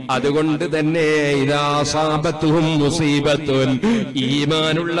 അതുകൊണ്ട് തന്നെ ഇദാ അസാബത്തുഹും മുസീബത്തുൻ,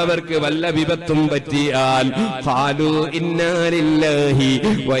 ഈമാനുള്ളവർക്ക് വല്ല വിപത്തും പറ്റിയാൽ ഖാലു ഇന്നാ ലില്ലാഹി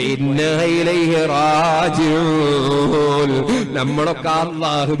വ ഇന്നാ ഇലൈഹി റാജിഊൻ. നമ്മളൊക്കെ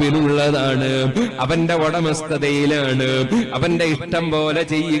അല്ലാഹുവിനുള്ളതാണ്, അവന്റെ ഉടമസ്ഥതയിലാണ്, അവന്റെ ഇഷ്ടം പോലെ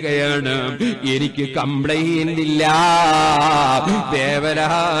ചെയ്യുകയാണ്. എനിക്ക് കംപ്ലൈന്റ് ഇല്ല,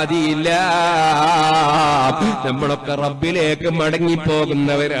 വേവലാതിയില്ല. നമ്മളൊക്കെ റബ്ബിലേക്ക്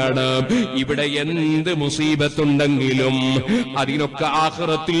മടങ്ങിപ്പോകുന്നവരാണ്. ഇവിടെ എന്ത് മുസീബത്തുണ്ടെങ്കിലും അതിനൊക്കെ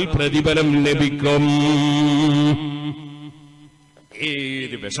ആഖിറത്തിൽ പ്രതിഫലം ലഭിക്കും.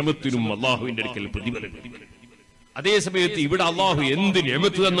 ഏത് വിഷമത്തിനും അല്ലാഹുവിന്റെ അടുക്കൽ പ്രതിഫലം ലഭിക്കും. അതേ സമയത്ത് ഇവിടെ അള്ളാഹു എന്ത്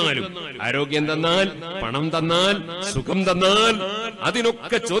നിഅമത്ത് തന്നാലും, ആരോഗ്യം തന്നാൽ, പണം തന്നാൽ, സുഖം തന്നാൽ,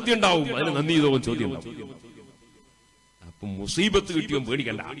 അതിനൊക്കെ ചോദ്യം ഉണ്ടാവും. അതിന് നന്ദി ചെയ്തോവും ചോദ്യം ഉണ്ടാവും. അപ്പൊ മുസീബത്ത് കിട്ടിയോ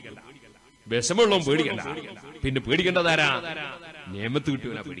പേടിക്കണ്ട, വിഷമുള്ളവും പേടിക്കണ്ട. പിന്നെ പേടിക്കേണ്ടതാരാ? നിഅമത്ത്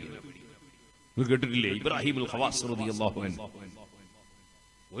കിട്ടിയോനാ പേടിക്കണ്ട. നിങ്ങൾ കേട്ടിട്ടില്ലേ ഇബ്രാഹിം ഖവാസ് റളിയല്ലാഹു അൻഹു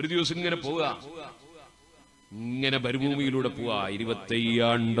ഒരു ദിവസം ഇങ്ങനെ പോവുക, ഇങ്ങനെ മരുഭൂമിയിലൂടെ പോവാ. 25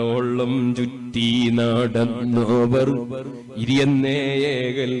 ആണ്ടോളം ചുറ്റി നടന്നോവർ,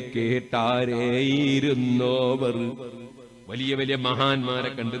 ഇരിയന്നേയകൾ കേട്ടാരേയിരുന്നോവർ. വലിയ വലിയ മഹാന്മാരെ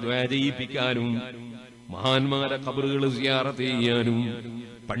കണ്ട് ദുആ ചെയ്യിപ്പിക്കാനും, മഹാന്മാരെ ഖബറുകൾ സിയാറത്ത് ചെയ്യാനും,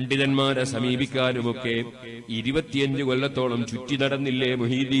 പണ്ഡിതന്മാരെ സമീപിക്കാനുമൊക്കെ 25 കൊല്ലത്തോളം ചുറ്റി നടന്നില്ലേ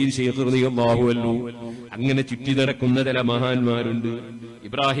മുഹീദ്ദീൻ ശൈഖ് റളിയല്ലാഹു അൻഹു. അങ്ങനെ ചുറ്റി നടക്കുന്ന ചില മഹാന്മാരുണ്ട്.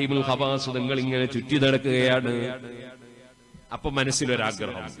 ഇബ്രാഹിമുൽ ഖവാസ് തങ്ങൾ ഇങ്ങനെ ചുറ്റി നടക്കുകയാണ്. അപ്പൊ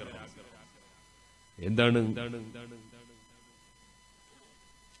മനസ്സിലൊരാഗ്രഹം എന്താണ്?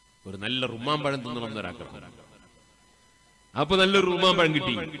 ഒരു നല്ല റുമ്മാമ്പഴം തിന്നണമെന്നൊരാഗ്രഹം. അപ്പൊ നല്ലൊരു റുമ്മാമ്പഴം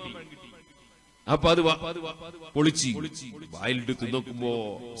കിട്ടി. അപ്പൊ അത് പൊളിച്ച് വായിലിട്ട് തിന്നോക്കുമ്പോ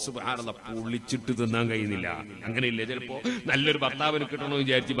സുബ്ഹാനല്ലാഹ് പൊളിച്ചിട്ട് തിന്നാൻ കഴിയുന്നില്ല. അങ്ങനെയില്ലേ? ചിലപ്പോ നല്ലൊരു ഭർത്താവിനെ കിട്ടണമെന്ന്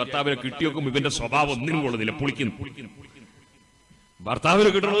വിചാരിച്ച് ഭർത്താവിനെ കിട്ടിയോക്കും ഇവന്റെ സ്വഭാവം ഒന്നിനും കൊള്ളുന്നില്ല, പൊളിക്കുന്നു. ഭർത്താവിനെ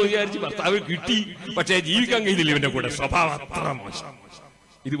കിട്ടണമെന്ന് വിചാരിച്ച് ഭർത്താവിന് കിട്ടി, പക്ഷെ ജീവിക്കാൻ കഴിയുന്നില്ല ഇവന്റെ കൂടെ, സ്വഭാവം അത്ര മോശം.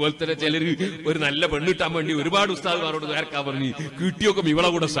 ഇതുപോലെ തന്നെ ചിലര് ഒരു നല്ല പെണ്ണിട്ടാൻ വേണ്ടി ഒരുപാട് ഉസ്താദുമാരോട് നേർക്കാൻ പറഞ്ഞ് കിട്ടിയൊക്കെ ഇവളെ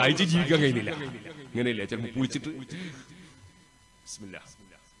കൂടെ സഹിച്ച് ജീവിക്കാൻ കഴിയുന്നില്ല. അങ്ങനെയില്ല? ചിലപ്പോ പൊളിച്ചിട്ട് ബിസ്മില്ലാ.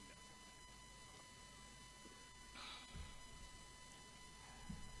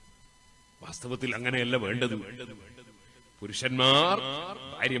 വാസ്തവത്തിൽ അങ്ങനെയല്ല വേണ്ടത്. പുരുഷന്മാർ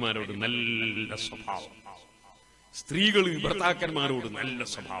ഭാര്യമാരോട് നല്ല സ്വഭാവം, സ്ത്രീകൾ ഭർത്താക്കന്മാരോട് നല്ല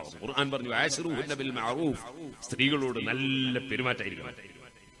സ്വഭാവം. ഖുർആൻ പറഞ്ഞു ആശിറൂഹുന്ന ബിൽ മഅറൂഫ്, സ്ത്രീകളോട് നല്ല പെരുമാറ്റമായിരിക്കണം.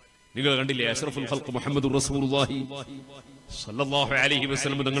 നിങ്ങൾ കണ്ടില്ലേ അഷ്റഫുൽ ഖൽഖ് മുഹമ്മദുർ റസൂലുള്ളാഹി സ്വല്ലല്ലാഹു അലൈഹി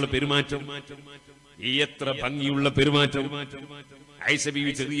വസല്ലം തങ്ങളുടെ പെരുമാറ്റം, എത്ര ഭംഗിയുള്ള പെരുമാറ്റം. ആയിഷ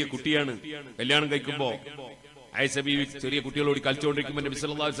ബീവി ചെറിയ കുട്ടിയാണ്, കല്യാണം കഴിക്കുമ്പോ ആയിഷ ബീവി ചെറിയ കുട്ടികളോട് കളിച്ചുകൊണ്ടിരിക്കുമ്പോ നബി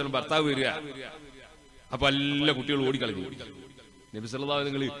സല്ലല്ലാഹു അലൈഹി വസല്ലം ഭർത്താവ് വരിക. അപ്പൊ എല്ലാ കുട്ടികളും ഓടിക്കളഞ്ഞു. നബി സല്ലല്ലാഹു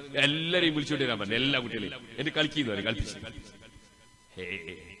അലൈഹി വസല്ലം എല്ലാരെയും വിളിച്ചോണ്ട് വരാൻ പറഞ്ഞു. എല്ലാ കുട്ടികളെയും എന്റെ കളിക്കുന്നു പറയും, കളിപ്പിച്ചു.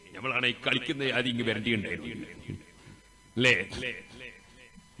 നമ്മളാണ് ഈ കളിക്കുന്ന ആദ്യം ഇങ്ങ് വരണ്ടിയുണ്ടായിരുന്നു അല്ലേ?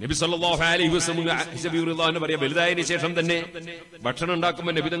 നബി സല്ലല്ലാഹു അലൈഹി വസല്ലം പറയാ, വലുതായതിനു ശേഷം തന്നെ ഭക്ഷണം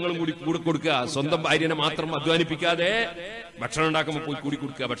ഉണ്ടാക്കുമ്പോ നബിതങ്ങളും കൂടി കൂടെ കൊടുക്കുക. സ്വന്തം ഭാര്യനെ മാത്രം അധ്വാനിപ്പിക്കാതെ ഭക്ഷണം ഉണ്ടാക്കുമ്പോ പോയി കൂടി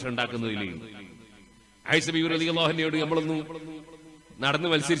കൊടുക്കുക. ഭക്ഷണം ഉണ്ടാക്കുന്നതിൽ ആയിഷ ബീവി റളിയല്ലാഹു അൻഹയോട് നമ്മളൊന്ന് നടന്ന്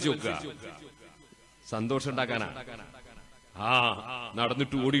മത്സരിച്ചു നോക്കുക, സന്തോഷം ഉണ്ടാക്കാനാ.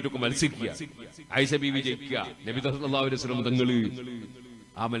 നടന്നിട്ട് ഓടിയിട്ടൊക്കെ മത്സരിക്കുക. ആയിഷ ബീവി ജയിക്കുക, നബി സല്ലല്ലാഹു അലൈഹി വസല്ലം തങ്ങള്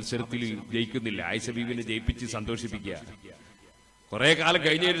ആ മത്സരത്തിൽ ജയിക്കുന്നില്ല. ആയിഷ ബീവിനെ ജയിപ്പിച്ച് സന്തോഷിപ്പിക്കുക. കുറെ കാലം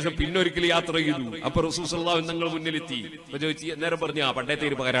കഴിഞ്ഞതിന് ശേഷം പിന്നൊരിക്കൽ യാത്ര ചെയ്തു. അപ്പൊ റസൂൽ സല്ലല്ലാഹു അലൈഹി വസല്ലം തങ്ങൾ മുന്നിലെത്തി. അപ്പൊ ചോദിച്ചു, നേരം പറഞ്ഞു, പണ്ടത്തെ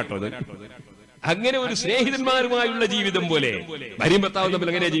ഒരു പകരാട്ടോ അത്. അങ്ങനെ ഒരു സ്നേഹിതന്മാരുമായുള്ള ജീവിതം പോലെ ഭാര്യയും ഭർത്താവും തമ്മിൽ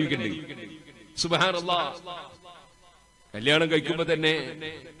എങ്ങനെയാ ജീവിക്കണ്ടേ? സുബ്ഹാനല്ലാഹ്. കല്യാണം കഴിക്കുമ്പോ തന്നെ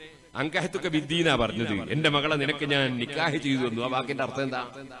അൻകഹത്തുക ബിദ്ദീനാ പറഞ്ഞത്. എന്റെ മകളെ നിനക്ക് ഞാൻ നിക്കാഹ് ചെയ്തു തന്നു. ആ വാക്കിന്റെ അർത്ഥം എന്താ?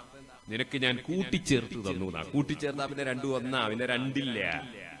 നിനക്ക് ഞാൻ കൂട്ടിച്ചേർത്ത് തന്നു. കൂട്ടിച്ചേർത്താ പിന്നെ രണ്ടും ഒന്നാ, പിന്നെ രണ്ടില്ല.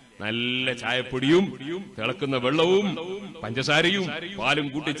 നല്ല ചായപ്പൊടിയും തിളക്കുന്ന വെള്ളവും പഞ്ചസാരയും പാലും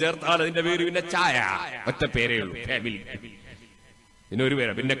കൂട്ടിച്ചേർത്താൽ അതിന്റെ പേര് പിന്നെ ചായ. ഒറ്റ പേരേ ഉള്ളൂ, ഫാമിലി. പിന്നെ ഒരു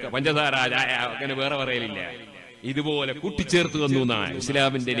പേര്, പിന്നെ പഞ്ചസാര, ചായ, അങ്ങനെ വേറെ പറയലില്ല. ഇതുപോലെ കൂട്ടിച്ചേർത്ത് തന്നു എന്നാ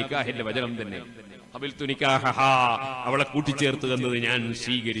ഇസ്ലാമിന്റെ നിക്കാഹിന്റെ വചനം തന്നെ. അവളെ കൂട്ടിച്ചേർത്ത് തന്നത് ഞാൻ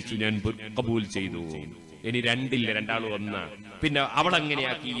സ്വീകരിച്ചു, ഞാൻ കബൂൽ ചെയ്തു. ഇനി രണ്ടില്ല, രണ്ടാളും ഒന്നാ. പിന്നെ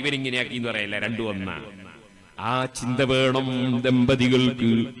അവളെങ്ങനെയാക്കി ഇവരിങ്ങനെയാക്കി എന്ന് പറയില്ല, രണ്ടും ഒന്നാ. ആ ചിന്ത വേണം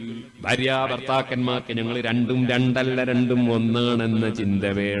ദമ്പതികൾക്ക്, ഭാര്യ ഭർത്താക്കന്മാർക്ക്. ഞങ്ങൾ രണ്ടും രണ്ടല്ല, രണ്ടും ഒന്നാണെന്ന ചിന്ത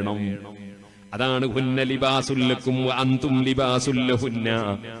വേണം. അതാണ് ഹുന്ന ലിബാസുല്ലക്കും അന്തും ലിബാസുല്ലഹുന്ന.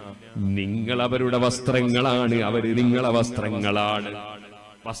 നിങ്ങൾ അവരുടെ വസ്ത്രങ്ങളാണ്, അവര് നിങ്ങളെ വസ്ത്രങ്ങളാണ്.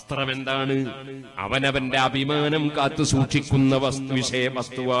 വസ്ത്രം എന്താണ്? അവനവന്റെ അഭിമാനം കാത്തു സൂക്ഷിക്കുന്ന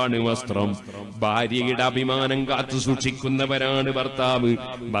വസ്തുവാണ് വസ്ത്രം. ഭാര്യയുടെ അഭിമാനം കാത്തു സൂക്ഷിക്കുന്നവരാണ് ഭർത്താവ്.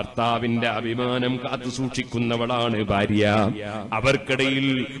 ഭർത്താവിന്റെ അഭിമാനം കാത്തു സൂക്ഷിക്കുന്നവളാണ് ഭാര്യ. അവർക്കിടയിൽ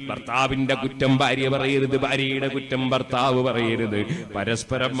ഭർത്താവിന്റെ കുറ്റം ഭാര്യ പറയരുത്, ഭാര്യയുടെ കുറ്റം ഭർത്താവ് പറയരുത്.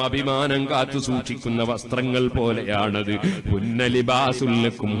 പരസ്പരം അഭിമാനം കാത്തു സൂക്ഷിക്കുന്ന വസ്ത്രങ്ങൾ പോലെയാണത്. ഹുന്ന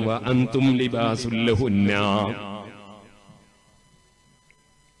ലിബാസുല്ലക്കും അന്തും ലിബാസുല്ലഹുന്ന.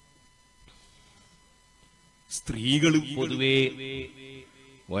 സ്ത്രീകൾ പൊതുവെ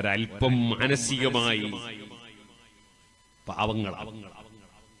ഒരൽപ്പം മാനസികമായി പാവങ്ങളാണ്,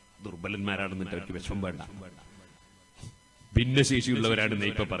 ദുർബലന്മാരാണെന്നിട്ട് അവർക്ക് വിഷമം വേണ്ട. ഭിന്നശേഷിയുള്ളവരാണെന്ന്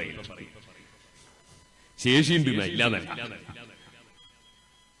ഇപ്പൊ പറയുന്നത്. ശേഷിയുണ്ട് ഇല്ലാന്നല്ല.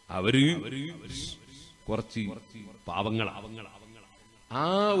 അവര് കുറച്ച് പാവങ്ങളാണ്. ആ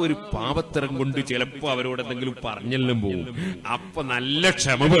ഒരു പാപത്തരം കൊണ്ട് ചിലപ്പോ അവരോട് എന്തെങ്കിലും പറഞ്ഞെല്ലാം പോവും. അപ്പൊ നല്ല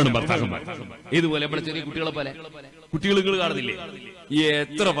ക്ഷമ വേണം ഭർത്താക്കന്മാർ. ഇതുപോലെ നമ്മുടെ ചെറിയ കുട്ടികളെ പോലെ കുട്ടികൾ നിങ്ങൾ കാണുന്നില്ലേ,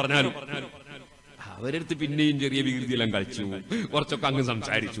 എത്ര പറഞ്ഞാലും അവരടുത്ത് പിന്നെയും ചെറിയ വികൃതിയെല്ലാം കളിച്ചു പോകും, കുറച്ചൊക്കെ അങ്ങ്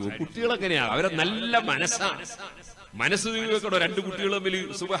സംസാരിച്ചു പോകും. കുട്ടികളെങ്ങനെയാ, അവരെ നല്ല മനസ്സാണ്. മനസ്സ് വെക്കണോ? രണ്ട് കുട്ടികൾ തമ്മിൽ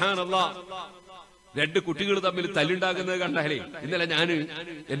സുബ്ഹാനല്ലാഹ്, രണ്ട് കുട്ടികൾ തമ്മിൽ തല്ലുണ്ടാക്കുന്നത് കണ്ടാലേ. ഇന്നലെ ഞാന്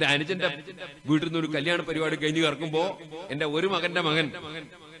എന്റെ അനുജന്റെ വീട്ടിൽ നിന്ന് ഒരു കല്യാണ പരിപാടി കഴിഞ്ഞ് ഇറക്കുമ്പോ എന്റെ ഒരു മകന്റെ മകൻ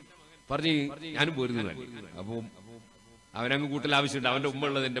പറഞ്ഞ് ഞാനും പോരുന്നു. അപ്പൊ അവനങ്ങ് കൂട്ടൽ ആവശ്യമുണ്ട്. അവന്റെ ഉമ്മ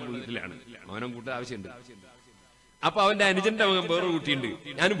ഉള്ളത് എന്റെ വീട്ടിലാണ്, അവനും കൂട്ടൽ ആവശ്യമുണ്ട്. അപ്പൊ അവന്റെ അനുജന്റെ മകൻ വേറെ കുട്ടിയുണ്ട്,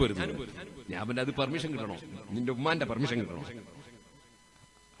 ഞാനും പോരുന്നു. ഞാൻ പിന്നെ അത് പെർമിഷൻ കിട്ടണോ, നിന്റെ ഉമ്മാന്റെ പെർമിഷൻ കിട്ടണോ?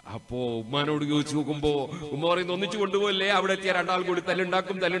 അപ്പോ ഉമ്മാനോട് ചോദിച്ചു നോക്കുമ്പോ ഉമ്മ പറയുന്നത് ഒന്നിച്ചു കൊണ്ടുപോകല്ലേ, അവിടെ എത്തിയ രണ്ടാൾ കൂടി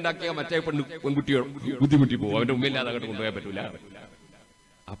തല്ലുണ്ടാക്കും, തല്ലുണ്ടാക്കിയ മറ്റേ പെൺകുട്ടിയോ ബുദ്ധിമുട്ടി പോകും, അവന്റെ ഉമ്മയില്ലാതെ അങ്ങോട്ട് കൊണ്ടുപോയാൻ പറ്റൂല.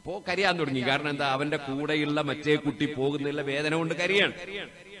 അപ്പോ കരയാൻ തുടങ്ങി. കാരണം എന്താ, അവന്റെ കൂടെയുള്ള മറ്റേ കുട്ടി പോകുന്നില്ല വേദന കൊണ്ട് കരയാണ്.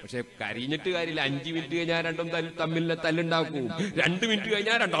 പക്ഷെ കരഞ്ഞിട്ട് കാര്യമില്ല. 5 മിനിറ്റ് കഴിഞ്ഞാൽ രണ്ടും തമ്മിൽ തല്ലുണ്ടാക്കും, 2 മിനിറ്റ്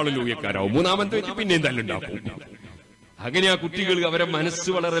കഴിഞ്ഞാൽ രണ്ടാളും ലൂയക്കാരാവും, 3ാമത്തെ വെച്ച് പിന്നെയും തല്ലുണ്ടാക്കും. അങ്ങനെ ആ കുട്ടികൾ, അവരെ മനസ്സ്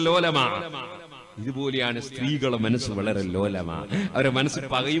വളരെ ലോലമാണ്. ഇതുപോലെയാണ് സ്ത്രീകളെ മനസ്സ് വളരെ ലോലമാണ്. അവരെ മനസ്സ്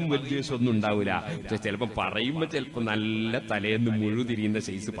പകയും വലിയ ഒന്നും ഉണ്ടാവില്ല. പക്ഷെ ചിലപ്പോ പറയുമ്പോ ചിലപ്പോ നല്ല തലേന്ന് മുഴുതിരിയുന്ന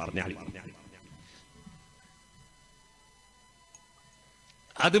സൈസ് പറഞ്ഞാൽ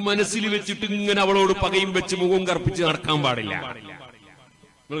അത് മനസ്സിൽ വെച്ചിട്ട് ഇങ്ങനെ അവളോട് പകയും വെച്ച് മുഖം കറുപ്പിച്ച് നടക്കാൻ പാടില്ല.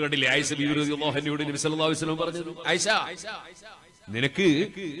 നിങ്ങൾ കണ്ടില്ലേ ആയിഷ ബീവി റളിയല്ലാഹു അൻഹയോട് നബി സല്ലല്ലാഹു അലൈഹി വസല്ലം പറഞ്ഞത്, ആയിഷ നിനക്ക്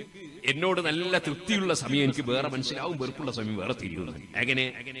എന്നോട് നല്ല തൃപ്തിയുള്ള സമയം എനിക്ക് വേറെ മനസ്സിലാവും, വെറുപ്പുള്ള സമയം വേറെ തിരിയുന്നു. എങ്ങനെ?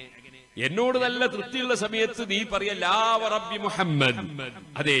 എന്നോട് നല്ല തൃപ്തിയുള്ള സമയത്ത് നീ പറയാ ലാ റബ്ബി മുഹമ്മദ്,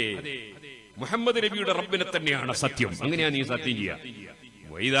 അതെ മുഹമ്മദ് നബിയുടെ റബ്ബിനെ തന്നെയാണ് സത്യം, അങ്ങനെയാ നീ സത്യം ചെയ്യാ.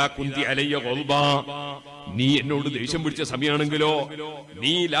 വൈദാ കുന്തി അലയ്യ ഗൾബാ, നീ എന്നോട് ദേഷ്യം പിടിച്ച സമയമാണെങ്കിലോ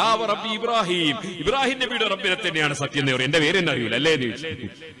നീ ലാ റബ്ബി ഇബ്രാഹിം, ഇബ്രാഹിം നബിയുടെ റബ്ബിനെ തന്നെയാണ് സത്യം എന്ന് പറയും. എന്റെ പേര് എന്നെ അറിയൂല അല്ലേ?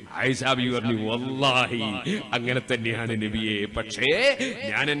 ആയിഷ ബീവി പറഞ്ഞു, വല്ലാഹി അങ്ങനെ തന്നെയാണ് നബിയെ, പക്ഷേ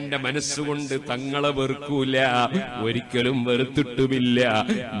ഞാൻ എന്റെ മനസ്സുകൊണ്ട് തങ്ങളെ വെറുക്കൂല, ഒരിക്കലും വെറുത്തിട്ടുമില്ല.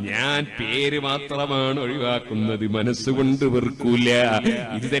 ഞാൻ പേര് മാത്രമാണ് ഒഴിവാക്കുന്നത്, മനസ്സുകൊണ്ട് വെറുക്കൂല.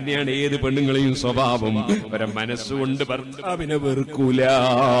 ഇത് തന്നെയാണ് ഏത് പെണ്ണുങ്ങളെയും സ്വഭാവം, അവരെ മനസ്സുകൊണ്ട് ഭർത്താവിനെ വെറുക്കൂല.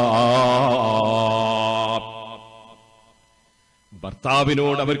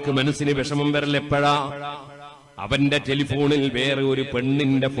 ഭർത്താവിനോട് അവർക്ക് മനസ്സിന് വിഷമം വരൽ എപ്പോഴാ? അവന്റെ ടെലിഫോണിൽ വേറെ ഒരു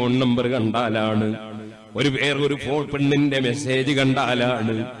പെണ്ണിന്റെ ഫോൺ നമ്പർ കണ്ടാലാണ്, വേറൊരു പെണ്ണിന്റെ മെസ്സേജ്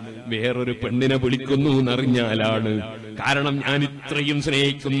കണ്ടാലാണ്, വേറൊരു പെണ്ണിനെ വിളിക്കുന്നു എന്നറിഞ്ഞാലാണ്. കാരണം ഞാൻ ഇത്രയും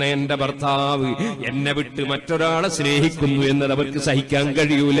സ്നേഹിക്കുന്ന എന്റെ ഭർത്താവ് എന്നെ വിട്ട് മറ്റൊരാളെ സ്നേഹിക്കുന്നു എന്നത് അവർക്ക് സഹിക്കാൻ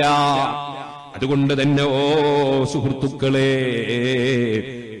കഴിയൂല. അതുകൊണ്ട് തന്നെ ഓ സുഹൃത്തുക്കളെ,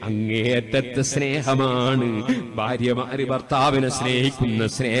 അങ്ങേയറ്റത്തെ സ്നേഹമാണ് ഭാര്യമാര് ഭർത്താവിനെ സ്നേഹിക്കുന്ന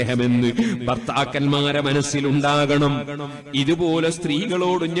സ്നേഹമെന്ന് ഭർത്താക്കന്മാരെ മനസ്സിലുണ്ടാകണം. ഇതുപോലെ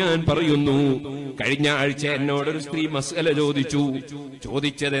സ്ത്രീകളോട് ഞാൻ പറയുന്നു. കഴിഞ്ഞ ആഴ്ച എന്നോടൊരു സ്ത്രീ മസ്അല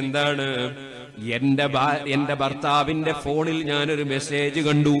ചോദിച്ചത് എന്താണ്? എന്റെ ഭർത്താവിന്റെ ഫോണിൽ ഞാനൊരു മെസ്സേജ്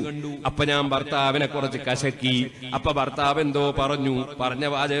കണ്ടു. അപ്പൊ ഞാൻ ഭർത്താവിനെ കുറച്ച് കശക്കി. അപ്പൊ ഭർത്താവ് എന്തോ പറഞ്ഞ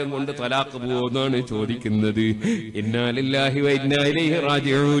വാചകം കൊണ്ട് തലാഖ് പോകുമെന്നാണ് ചോദിക്കുന്നത്. ഇന്നാ ലില്ലാഹി വ ഇന്നാ ഇലൈഹി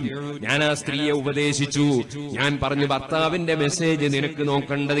റാജിഊൻ. ഞാൻ ആ സ്ത്രീയെ ഉപദേശിച്ചു. ഞാൻ പറഞ്ഞു, ഭർത്താവിന്റെ മെസ്സേജ് നിനക്ക്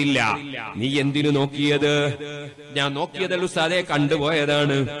നോക്കേണ്ടതില്ല, നീ എന്തിനു നോക്കിയത്? ഞാൻ നോക്കിയതല്ല ഉസ്താദേ,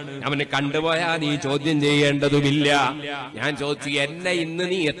 കണ്ടുപോയതാണ്. അവനെ കണ്ടുപോയാ നീ ചോദ്യം ചെയ്യേണ്ടതുമില്ല. ഞാൻ ചോദിച്ചു, എന്നെ ഇന്ന്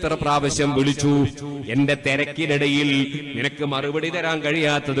നീ എത്ര പ്രാവശ്യം വിളിച്ചു? എന്റെ തിരക്കിനിടയിൽ നിനക്ക് മറുപടി തരാൻ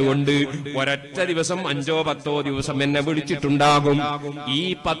കഴിയാത്തത് കൊണ്ട് ഒരൊറ്റ ദിവസം 5 or 10 ദിവസം എന്നെ വിളിച്ചിട്ടുണ്ടാകും. ഈ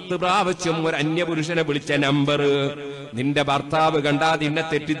 10 പ്രാവശ്യം ഒരു അന്യപുരുഷനെ വിളിച്ച നമ്പർ നിന്റെ ഭർത്താവ് കണ്ടാ നിന്നെ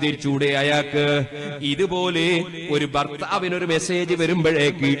തെറ്റിദ്ധരിച്ചൂടെ അയാൾക്ക്? ഇതുപോലെ ഒരു ഭർത്താവിനൊരു മെസ്സേജ്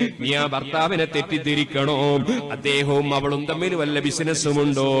വരുമ്പോഴേക്ക് നീ ആ ഭർത്താവിനെ തെറ്റിദ്ധരിക്കണോ? അദ്ദേഹവും അവളും തമ്മിൽ വല്ല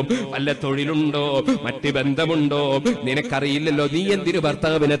ബിസിനസ്സുമുണ്ടോ, വല്ല തൊഴിലുണ്ടോ, മറ്റ് ബന്ധമുണ്ടോ? നിനക്കറിയില്ലല്ലോ, നീ എന്തിനു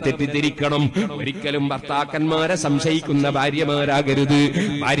ഭർത്താവിനെ തെറ്റിദ്ധരിക്കണം? ഒരിക്കലും ഭർത്താക്കന്മാരെ സംശയിക്കുന്ന ഭാര്യമാരാകരുത്,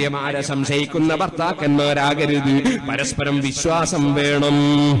 ഭാര്യമാരെ സംശയിക്കുന്ന ഭർത്താക്കന്മാരാകരുത്. പരസ്പരം വിശ്വാസം വേണം.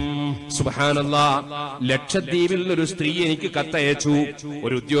 സുബ്ഹാനല്ലാഹ്, ലക്ഷദ്വീപിൽ ഒരു സ്ത്രീ എനിക്ക് കത്തയച്ചു.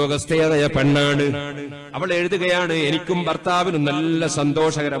 ഒരു ഉദ്യോഗസ്ഥയായ പെണ്ണാണ്. അവൾ എഴുതുകയാണ്, എനിക്കും ഭർത്താവിനും നല്ല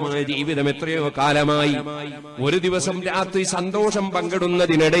സന്തോഷകരമായ ജീവിതം എത്രയോ കാലമായി. ഒരു ദിവസം രാത്രി സന്തോഷം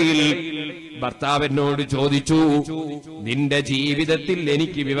പങ്കിടുന്നതിനിടയിൽ ഭർത്താവിനോട് ചോദിച്ചു, നിന്റെ ജീവിതത്തിൽ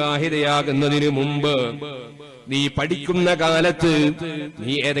എനിക്ക് വിവാഹിതയാകുന്നതിന് മുമ്പ് നീ പഠിക്കുന്ന കാലത്ത്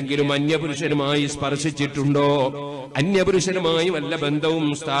നീ ഏതെങ്കിലും അന്യപുരുഷനുമായി സ്പർശിച്ചിട്ടുണ്ടോ? അന്യപുരുഷനുമായി വല്ല ബന്ധവും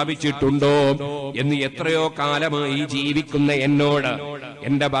സ്ഥാപിച്ചിട്ടുണ്ടോ എന്ന് എത്രയോ കാലമായി ജീവിക്കുന്ന എന്നോട്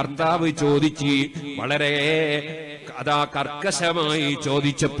എന്റെ ഭർത്താവ് ചോദിച്ച് വളരെ അതാ കർക്കശമായി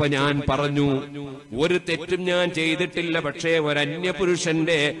ചോദിച്ചപ്പോ ഞാൻ പറഞ്ഞു, ഒരു തെറ്റും ഞാൻ ചെയ്തിട്ടില്ല, പക്ഷേ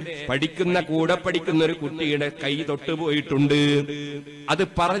ഒരന്യപുരുഷന്റെ കൂടെ പഠിക്കുന്ന ഒരു കുട്ടിയുടെ കൈ തൊട്ടുപോയിട്ടുണ്ട്. അത്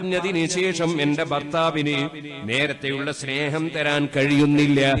പറഞ്ഞതിന് ശേഷം എന്റെ ഭർത്താവിന് നേരത്തെയുള്ള സ്നേഹം തരാൻ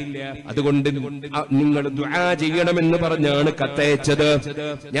കഴിയുന്നില്ല. അതുകൊണ്ട് നിങ്ങൾ ദുആ ചെയ്യണമെന്ന് പറഞ്ഞാണ് കത്തയച്ചത്.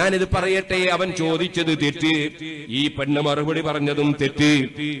 ഞാനിത് പറയട്ടെ, അവൻ ചോദിച്ചത് തെറ്റ്, ഈ പെണ്ണ് മറുപടി പറഞ്ഞതും തെറ്റ്.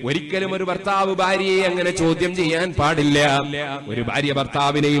 ഒരിക്കലും ഒരു ഭർത്താവ് ഭാര്യയെ അങ്ങനെ ചോദ്യം ചെയ്യാൻ പാടില്ല. ഒരു ഭാര്യ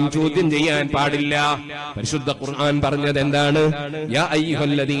ഭർത്താവിനെയും ചോദ്യം ചെയ്യാൻ പാടില്ല. പരിശുദ്ധ ഖുർആൻ പറഞ്ഞത് എന്താണ്? യാ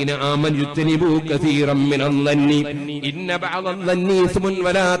അയ്യുഹല്ലദീന ആമനൂ യുജ്തനിബൂ കസീറൻ മിനൽ-ളന്നി ഇന്ന ബഅദൽ-ളന്നി ഇസ്മുൻ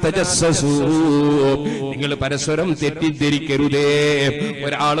വലാ തജസ്സസൂ. നിങ്ങൾ പരസ്പരം തെറ്റിദ്ധരിക്കരുതേ,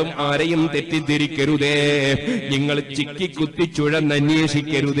 ഒരാളും ആരെയും തെറ്റിദ്ധരിക്കരുതേ, നിങ്ങൾ ചിക്കിക്കുത്തി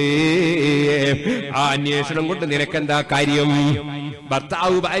ചുഴന്നന്വേഷിക്കരുതേ. ആ അന്വേഷണം കൊണ്ട് നിനക്കെന്താ കാര്യം?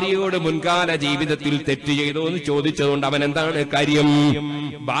 ഭർത്താവ് ഭാര്യയോട് മുൻകാല ജീവിതത്തിൽ തെറ്റ് ചെയ്തോ എന്ന് ചോദിച്ചതുകൊണ്ട് അവൻ എന്താണ് കാര്യം?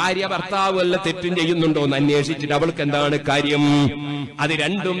 ഭാര്യ ഭർത്താവ് വല്ല തെറ്റും ചെയ്യുന്നുണ്ടോ എന്ന് അന്വേഷിച്ചിട്ട് അവൾക്ക് എന്താണ് കാര്യം? അത്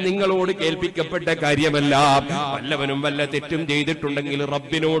രണ്ടും നിങ്ങളോട് കേൾപ്പിക്കപ്പെട്ട കാര്യമല്ല. വല്ലവനും വല്ല തെറ്റും ചെയ്തിട്ടുണ്ടെങ്കിൽ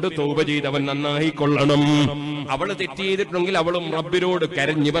റബ്ബിനോട് തൗബ ചെയ്തവൻ നന്നായി കൊള്ളണം. അവള് തെറ്റ് ചെയ്തിട്ടുണ്ടെങ്കിൽ അവളും റബ്ബിനോട്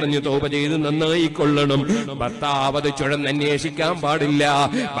കരഞ്ഞു പറഞ്ഞു തൗബ ചെയ്ത് നന്നായി കൊള്ളണം. ഭർത്താവ് അത് ചുഴന്നന്വേഷിക്കാൻ പാടില്ല,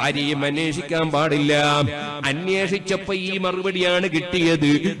 ഭാര്യയും അന്വേഷിക്കാൻ പാടില്ല. അന്വേഷിച്ചപ്പോ ഈ മറുപടിയാണ്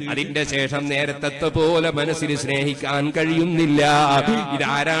കിട്ടിയത്. അതിന്റെ ശേഷം നേരത്തെ പോലെ മനസ്സിന് സ്നേഹിക്കാൻ കഴിയുന്നില്ല.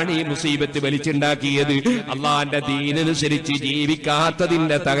 ഇതാരാണ് ഈ മുസീബത്ത് വലിച്ചുണ്ടാക്കിയത്? അള്ളാന്റെ ദീനനുസരിച്ച്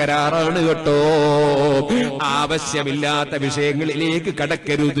ജീവിക്കാത്തതിന്റെ തകരാറാണ് കേട്ടോ. ആവശ്യമില്ലാത്ത വിഷയങ്ങളിലേക്ക്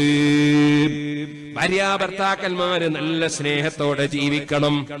കടക്കരുത്. ഭാര്യാഭർത്താക്കന്മാര് നല്ല സ്നേഹത്തോടെ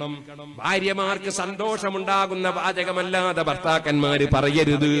ജീവിക്കണം. ഭാര്യമാർക്ക് സന്തോഷമുണ്ടാകുന്ന വാചകമല്ലാതെ ഭർത്താക്കന്മാര്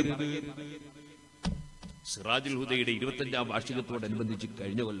പറയരുത്. സിറാജുൽ ഹുദയുടെ 25ാം വാർഷികത്തോടനുബന്ധിച്ച്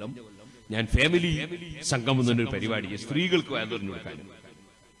കഴിഞ്ഞ കൊല്ലം ഞാൻ ഫാമിലി സംഗമം എന്നൊരു പരിപാടി സ്ത്രീകൾക്ക് ആദരവ് കൊടുക്കാൻ,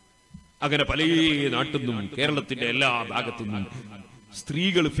 അങ്ങനെ പല നാട്ടിൽ നിന്നും കേരളത്തിന്റെ എല്ലാ ഭാഗത്തു നിന്നും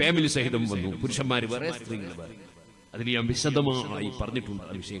സ്ത്രീകൾ ഫാമിലി സഹിതം വന്നു. പുരുഷന്മാർ വേറെ, സ്ത്രീകൾ വേറെ. അതിൽ ഞാൻ വിശദമായി പറഞ്ഞിട്ടുണ്ട്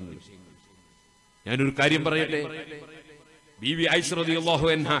ആ വിഷയങ്ങൾ. ഞാനൊരു കാര്യം പറയട്ടെ. ബീവി ആയിഷ റളിയല്ലാഹു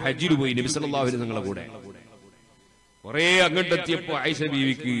അൻഹ ഹജ്ജിന് പോയി നബി സല്ലല്ലാഹു അലൈഹി വസല്ലം കൂടെ. കുറെ അങ്ങോട്ടെത്തിയപ്പോ ആയിഷ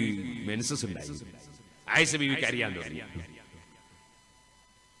ബീവിക്ക് മെൻസസ് ഉണ്ടായി. ആയിഷ ബീവിക്ക് അറിയാൻ തുടങ്ങി.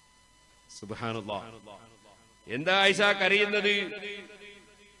 സുബ്ഹാനല്ലാഹ്. എന്താ ആയിഷ കരയുന്നത്?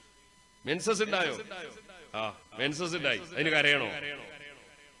 മെൻസസ് ഉണ്ടായോ? ആ, മെൻസസ് ഉണ്ടായി. അതിന് കരയണോ?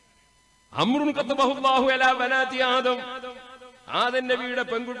 അംറുൻ ഖതബഹുല്ലാഹു അലാ ബനാതി ആദം. ആദം നബിയുടെ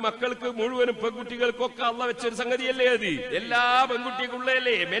മക്കൾക്ക് മുഴുവനും പെൺകുട്ടികൾക്കൊക്കെ അള്ളാഹ് വെച്ചൊരു സംഗതിയല്ലേ അത്? എല്ലാ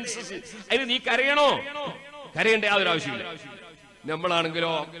പെൺകുട്ടിക്കുള്ളതല്ലേ മെൻസസ്. അതിന് നീ കരയണോ? കരയേണ്ട യാതൊരു ആവശ്യമില്ല.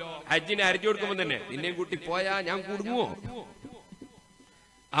 നമ്മളാണെങ്കിലോ ഹജ്ജിനെ അരച്ചു കൊടുക്കുമ്പോ തന്നെ നിന്നെയും കൂട്ടി പോയാ ഞാൻ കുടുങ്ങുവോ?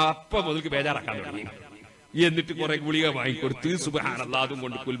 അപ്പൊ മുതൽക്ക് ബേജാറാക്കാൻ തുടങ്ങി. എന്നിട്ട് കുറെ ഗുളിക വാങ്ങിക്കൊടുത്ത് സുബ്ഹാനല്ലാഹ് അതും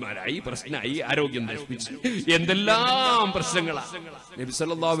കൊണ്ട് കുൽമാരായി, പ്രശ്നമായി, ആരോഗ്യം നശിപ്പിച്ച്, എന്തെല്ലാം പ്രശ്നങ്ങളാ. നബി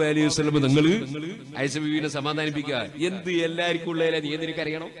സല്ലല്ലാഹു അലൈഹി വസല്ലം നിങ്ങള് ആയിഷ ബീവിനെ സമാധാനിപ്പിക്കുക. എന്ത് എല്ലാവർക്കും ഉള്ളതിലെ നീ എന്തിനു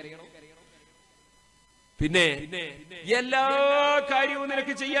കരയണം? പിന്നെ എല്ലാ കാര്യവും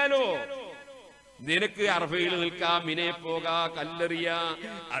നിനക്ക് ചെയ്യാലോ. നിനക്ക് അറഫയിൽ നിൽക്കാം, മിനെ പോകാ, കല്ലെറിയ,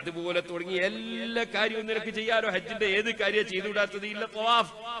 അതുപോലെ തുടങ്ങി എല്ലാ കാര്യവും നിനക്ക് ചെയ്യാലോ. ഹജ്ജിന്റെ ഏത് കാര്യം ചെയ്തുകൂടാത്തത്? ഇല്ല,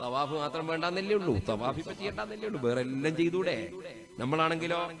 തവാഫ്. തവാഫ് മാത്രം വേണ്ടാന്നല്ലേ ഉള്ളൂ, തവാഫ് ഇപ്പൊ ചെയ്യണ്ടെന്നല്ലേ ഉള്ളൂ, വേറെ എല്ലാം ചെയ്തൂടെ?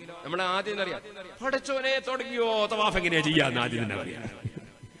 നമ്മളാണെങ്കിലോ നമ്മളെ ആദ്യം അറിയാം, പടച്ചോനെ തുടങ്ങിയോ തവാഫ് എങ്ങനെയാ ചെയ്യാന്ന് ആദ്യം തന്നെ അറിയാം.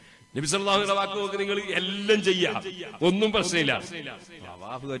 നബി സല്ലല്ലാഹു അലൈഹി വസല്ലം വാക്ക് നോക്ക്, നിങ്ങൾ എല്ലാം ചെയ്യാം, ഒന്നും പ്രശ്നമില്ല.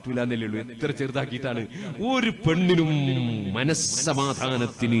 തവാഫ് പറ്റൂല എന്നല്ലേ ഉള്ളൂ. എത്ര ചെറുതാക്കിയിട്ടാണ്. ഒരു പെണ്ണിനും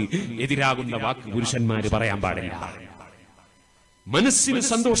മനസ്സമാധാനത്തിന് എതിരാകുന്ന വാക്ക് പുരുഷന്മാര് പറയാൻ പാടില്ല. മനസ്സിന്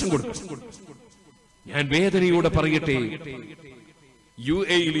സന്തോഷം കൊടുക്കും. ഞാൻ വേദനയോടെ പറയട്ടെ,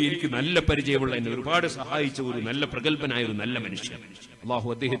 UAE എനിക്ക് നല്ല പരിചയമുള്ള, എന്നെ ഒരുപാട് സഹായിച്ച ഒരു നല്ല പ്രഗത്ഭനായ ഒരു നല്ല മനുഷ്യൻ, അള്ളാഹു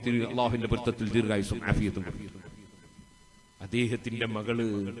അദ്ദേഹത്തിന് അള്ളാഹുവിന്റെ പൊരുത്തത്തിൽ ദീർഘായുസ്സും ആഫിയത്തും കൊടുക്കും. അദ്ദേഹത്തിന്റെ മകള്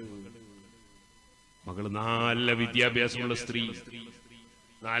നല്ല വിദ്യാഭ്യാസമുള്ള സ്ത്രീ,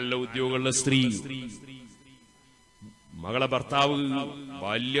 നല്ല ഉദ്യോഗമുള്ള സ്ത്രീ. മകളെ ഭർത്താവ്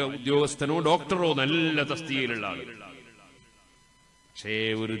വലിയ ഉദ്യോഗസ്ഥനോ ഡോക്ടറോ നല്ല തസ്തികയിലുള്ള ആള്. പക്ഷേ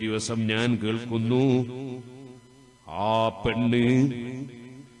ഒരു ദിവസം ഞാൻ കേൾക്കുന്നു, ആ പെണ്ണ്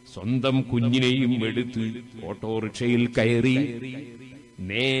സ്വന്തം കുഞ്ഞിനെയും എടുത്ത് ഓട്ടോറിക്ഷയിൽ കയറി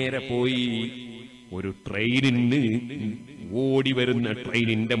നേരെ പോയി ഒരു ട്രെയിനിന്, ഓടി വരുന്ന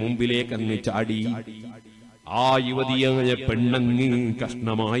ട്രെയിനിന്റെ മുമ്പിലേക്ക് അങ്ങ് ചാടി. ആ യുവതിയായ പെണ്ണങ്ങ്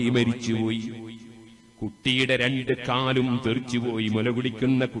കഷ്ണമായി മരിച്ചുപോയി. കുട്ടിയുടെ 2 കാലും തെറിച്ചുപോയി.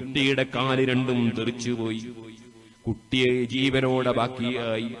 മുലകുടിക്കുന്ന കുട്ടിയുടെ കാല് 2ഉം തെറിച്ചുപോയി. കുട്ടിയെ ജീവനോടെ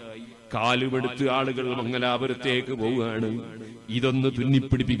ബാക്കിയായി. കാലുമെടുത്ത് ആളുകൾ മംഗലാപുരത്തേക്ക് പോവുകയാണ്. ഇതൊന്ന്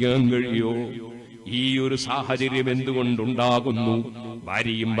തുന്നിപ്പിടിപ്പിക്കാൻ കഴിയോ? ഈ ഒരു സാഹചര്യം എന്തുകൊണ്ടുണ്ടാകുന്നു?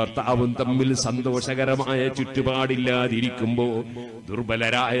 ഭാര്യയും ഭർത്താവും തമ്മിൽ സന്തോഷകരമായ ചുറ്റുപാടില്ലാതിരിക്കുമ്പോ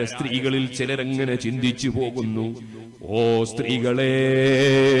ദുർബലരായ സ്ത്രീകളിൽ ചിലരെങ്ങനെ ചിന്തിച്ചു പോകുന്നു, ഓ സ്ത്രീകളെ,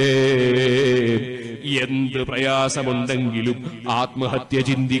 എന്ത് പ്രയാസമുണ്ടെങ്കിലും ആത്മഹത്യ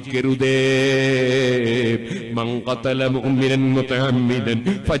ചിന്തിക്കരുതേ. മൻ ഖതല മുഅ്മിനൻ മുതഅമ്മിദൻ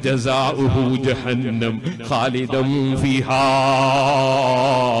ഫജസാഉഹു ജഹന്നം ഖാലിദൻ ഫീഹാ.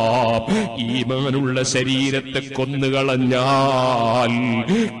 ഈമാനുള്ള ശരീരത്തെ കൊന്നുകളഞ്ഞാൽ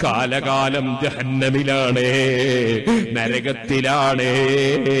കാലകാലം ജഹന്നമിലാണ്, നരകത്തിലാണ്.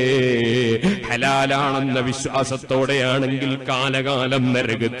 ഹലാലാണെന്ന വിശ്വാസത്തോടെയാണെങ്കിൽ കാലകാലം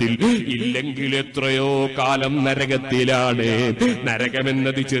നരകത്തിൽ, ഇല്ലെങ്കിൽ എത്രയോ കാലം നരകത്തിലാണ്.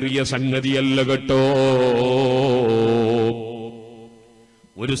 നരകമെന്നത് ചെറിയ സംഗതിയല്ല കേട്ടോ.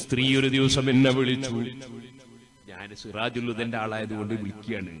 ഒരു സ്ത്രീ ഒരു ദിവസം എന്നെ വിളിച്ചു. ഞാൻ സിറാജുൽ-ഹുദന്റെ ആളായതുകൊണ്ട്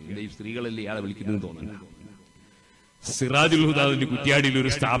വിളിക്കുകയാണ്. ഈ സ്ത്രീകളല്ലേ ഇയാളെ വിളിക്കുന്നത് തോന്നുന്നു. സിറാജുൽ-ഹുദന്റെ കുറ്റ്യാടിയിൽ ഒരു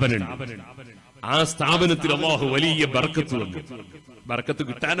സ്ഥാപനമുണ്ട്. ആ സ്ഥാപനത്തിൽ അല്ലാഹു വലിയ ബർക്കത്ത് തന്നു. ബർക്കത്ത്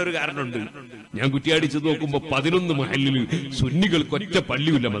കിട്ടാനൊരു കാരണമുണ്ട്. ഞാൻ കുറ്റ്യാടി ചെന്ന് നോക്കുമ്പോ 11 മഹല്ലിൽ സുന്നികൾക്ക് ഒറ്റ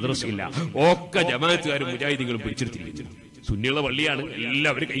പള്ളിയില്ല, മദ്രസയില്ല. ഒക്കെ ജമാഅത്തുകാരും മുജാഹിദീങ്ങളും പിടിച്ചെടുത്തിരിക്കുന്നു. സുന്നികളുടെ പള്ളിയാണ്,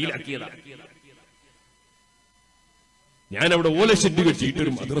 എല്ലാവരും കയ്യിലാക്കിയതാണ്. ഞാൻ അവിടെ ഓലഷെഡ്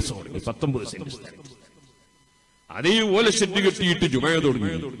കെട്ടിയിട്ടൊരു മദ്രസ തുടങ്ങി, 19 സെന്റ് സ്ഥലത്ത്. അതേ ഓലഷെഡ് കെട്ടിയിട്ട് ജുമഅ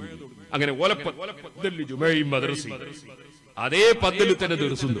തുടങ്ങി. അങ്ങനെ ഓലപ്പന്തലിൽ ജുമഅയും മദ്രസയും അതേ പന്തലിൽ തന്നെ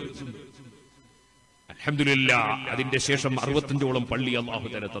ദർസും. അൽഹംദുലില്ലാഹ്. അതിന്റെ ശേഷം 65ഓളം പള്ളി അല്ലാഹു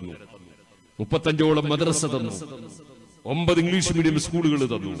തആല തന്നു, 35ഓളം മദ്രസ തന്നു, 9 ഇംഗ്ലീഷ് മീഡിയം സ്കൂളുകൾ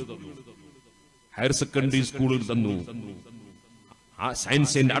തന്നു, ഹയർ സെക്കൻഡറി സ്കൂളുകൾ തന്നു,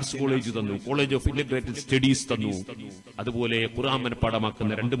 സയൻസ് ആൻഡ് ആർട്സ് കോളേജ് തന്നു, കോളേജ് ഓഫ് ഇന്റഗ്രേറ്റഡ് സ്റ്റഡീസ് തന്നു, അതുപോലെ ഖുർആൻ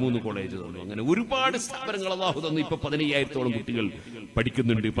മനപ്പാഠമാക്കുന്ന 2-3 കോളേജ് തന്നു. അങ്ങനെ ഒരുപാട് സ്ഥാപനങ്ങൾ അല്ലാഹു തന്നു. ഇപ്പൊ 15,000ഓളം കുട്ടികൾ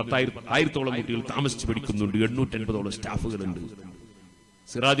പഠിക്കുന്നുണ്ട്, 10,000ഓളം കുട്ടികൾ താമസിച്ച് പഠിക്കുന്നുണ്ട്, 850ഓളം സ്റ്റാഫുകളുണ്ട്.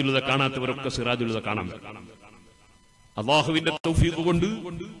 സിറാജുൽ-ഹുദ കാണാത്തവരൊക്കെ സിറാജുൽ-ഹുദ കാണാം. അല്ലാഹുവിന്റെ തൗഫീഖ് കൊണ്ട്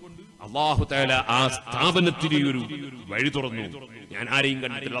അല്ലാഹു തആല ആ സ്ഥാപനത്തിന് ഒരു വഴി തുറന്നു. ഞാൻ ആരെയും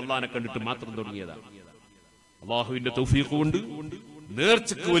കണ്ടിട്ടില്ല, അല്ലാഹനെ കണ്ടിട്ട് മാത്രം തുടങ്ങിയതാണ്. അല്ലാഹുവിന്റെ തൗഫീഖ് കൊണ്ട്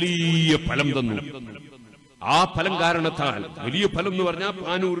നേർച്ചക്ക് വലിയ ഫലം തന്നു. ആ ഫലം കാരണത്താൽ, വലിയ ഫലം എന്ന് പറഞ്ഞാൽ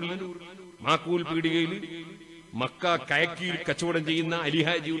പാനൂരിൽ മാക്കൂൽ പീടികയിൽ മക്ക കയക്കിയിൽ കച്ചവടം ചെയ്യുന്ന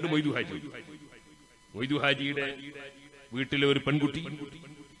അലിഹാജിയുണ്ട്, മൊയ്തു ഹാജിയുടെ വീട്ടിലെ ഒരു പെൺകുട്ടി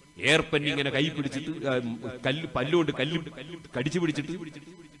എയർപെൻ ഇങ്ങനെ കൈ പിടിച്ചിട്ട് പല്ലുകൊണ്ട് കടിച്ചു പിടിച്ചിട്ട്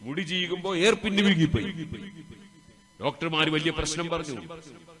മുടി ചെയ്യുമ്പോ എയർപിന്ന് വീങ്ങിപ്പോയി. ഡോക്ടർമാര് വലിയ പ്രശ്നം പറഞ്ഞു.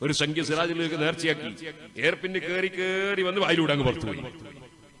 ഒരു സംഖ്യ സിറാജിലേക്ക് നേർച്ചയാക്കി. എയർപിന്ന് കേറി വന്ന് വായിലൂടെ അങ്ങ് പുറത്തുപോയി.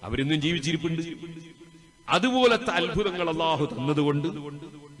 അവരിന്നും ജീവിച്ചിരിപ്പുണ്ട്. അതുപോലത്തെ അത്ഭുതങ്ങൾ അല്ലാഹു തന്നതുകൊണ്ട്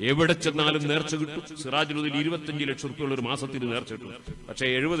എവിടെ ചെന്നാലും നേർച്ച കിട്ടും. സിറാജുൽ-ഹുദയിൽ 25 ലക്ഷം റുപ്യ ഒരു മാസത്തിന് നേർച്ച കിട്ടും. പക്ഷേ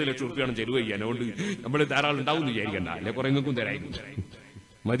 70 ലക്ഷം റുപ്യാണ് ചെലവ് ചെയ്യാൻ. അതുകൊണ്ട് നമ്മൾ ധാരാളം ഉണ്ടാവും എന്ന് വിചാരിക്കണ്ട, അല്ലെ കുറെ നിങ്ങൾക്കും തരായിരുന്നു,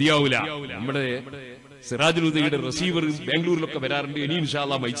 മതിയാവൂല. നമ്മുടെ സിറാജുൽ-ഹുദയുടെ റിസീവർ ബാംഗ്ലൂരിലൊക്കെ വരാറുണ്ട്. ഇനി ഇൻഷാ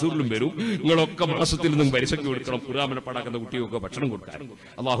അല്ലാഹ് മൈസൂരിലും വരും. നിങ്ങളൊക്കെ മാസത്തിൽ നിന്നും പൈസയ്ക്ക് കൊടുക്കണം. ഖുർആൻ മനപ്പാടാക്കുന്ന കുട്ടികൾക്ക് ഭക്ഷണം കൊടുക്കാൻ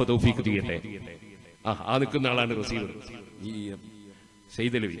അല്ലാഹു തൗഫീഖ് ചെയ്യട്ടെ. ആ നിൽക്കുന്ന ആളാണ് റിസീവർ, ഈ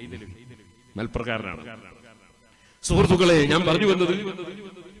സയ്യിദലവി, മൽപ്രകാരനാണ്. സുഹൃത്തുക്കളെ, ഞാൻ പറഞ്ഞു വന്നത്,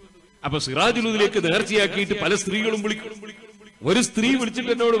 അപ്പൊ സിറാജുൽ-ഹുദയിലേക്ക് നേർച്ചയാക്കിയിട്ട് പല സ്ത്രീകളും വിളിക്കും. ഒരു സ്ത്രീ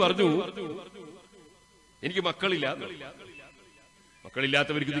വിളിച്ചിട്ട് എന്നോട് പറഞ്ഞു, എനിക്ക്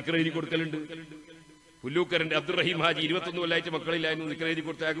മക്കളില്ലാത്തവർക്ക് ദിക്ർ എഴുതി കൊടുക്കലുണ്ട്. പുല്ലൂക്കരന്റെ അബ്ദുറഹീം ഹാജി 21 കൊല്ലായിട്ട് മക്കളില്ലായിരുന്നു. ദിക്ർ എഴുതി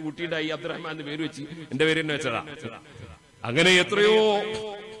കൊടുത്ത ആൾക്ക് കുട്ടിയുണ്ടായി, അബ്ദുറഹ്മാൻ എന്ന് പേര് വെച്ച്, എന്റെ പേര് തന്നെ വെച്ചതാ. അങ്ങനെ എത്രയോ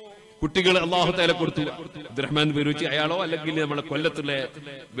കുട്ടികൾ അല്ലാഹു തആല കൊടുത്തു. അബ്ദുറഹ്മാൻ പേര് വെച്ച് അയാളോ അല്ലെങ്കിൽ നമ്മളെ കൊല്ലത്തിലെ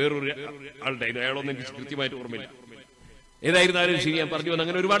വേറൊരു ആളുടെ, അയാളൊന്നും എനിക്ക് കൃത്യമായിട്ട് ഓർമ്മയില്ല. ഏതായിരുന്നാലും ശരി, ഞാൻ പറഞ്ഞു വന്ന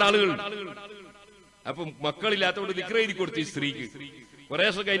അങ്ങനെ ഒരുപാട് ആളുകൾ. അപ്പൊ മക്കളില്ലാത്തതുകൊണ്ട് ദിക്ർ എഴുതി കൊടുത്തു ഈ സ്ത്രീക്ക്. കുറെ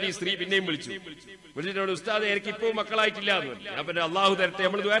ദിവസം കഴിഞ്ഞ് ഈ സ്ത്രീ പിന്നെയും വിളിച്ചിട്ടോട്, ഉസ്താദ് എനിക്ക് ഇപ്പൊ മക്കളായിട്ടില്ല എന്ന് പറഞ്ഞു. ഞാൻ പിന്നെ അല്ലാഹു തരട്ടെ,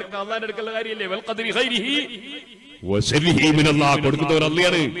 നമ്മൾ അല്ലാഹുവിന്റെ അടുക്കലുള്ള കാര്യമല്ലേ, വൽ ഖദ്രി ഖൈരിഹി വശരിഹി മിനല്ലാഹ്. കൊടുക്കുന്നവർ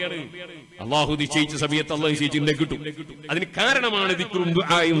അല്ലാഹുവാണ്. അല്ലാഹു നിശ്ചയിച്ച സമയത്ത് അല്ലാഹു നിശ്ചയിച്ചിട്ടുണ്ടെ കിട്ടും. അതിന് കാരണമാണ് ദിക്റും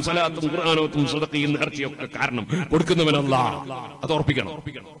ദുആയും സലാത്തും ഖുർആനോത്തും സദഖയും നേർച്ചയൊക്കെ കാരണം. കൊടുക്കുന്നവൻ അല്ലാഹ്, അത് ഓർപ്പിക്കണം.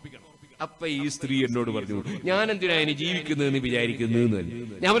 അപ്പൊ ഈ സ്ത്രീ എന്നോട് പറഞ്ഞു, ഞാൻ എന്തിനാ ഇനി ജീവിക്കുന്നതെന്ന് വിചാരിക്കുന്നതെന്ന്.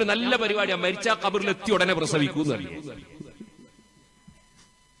 ഞാൻ ഒരു നല്ല പരിപാടിയാ, മരിച്ചാ ഖബറിലെത്തി ഉടനെ പ്രസവിക്കൂന്ന് അറിയാം.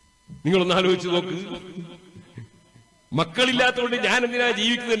 നിങ്ങളൊന്ന് ആലോചിച്ച് നോക്ക്. മക്കളില്ലാത്തതുകൊണ്ട് ഞാൻ എന്തിനാ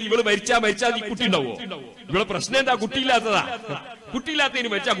ജീവിക്കുന്നത്? ഇവള് മരിച്ചാ ഈ കുട്ടി ഉണ്ടാവോ? ഇവിടെ പ്രശ്നം എന്താ? കുട്ടിയില്ലാത്തതാ. കുട്ടിയില്ലാത്തതിന്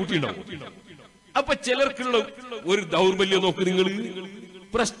മരിച്ചാ കുട്ടി ഉണ്ടാവും. അപ്പൊ ചിലർക്കുള്ള ഒരു ദൗർബല്യം നോക്ക് നിങ്ങൾ.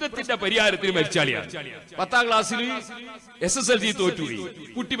 പ്രശ്നത്തിന്റെ പരിഹാരത്തിന് മരിച്ചാളിയാണ്. 10ാം ക്ലാസ്സിൽ SSLC തോറ്റുപോയി,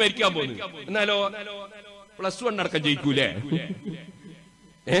 കുട്ടി മരിക്കാൻ പോന്നു. എന്നാലോ +1 അടക്കം ജയിക്കൂലേ?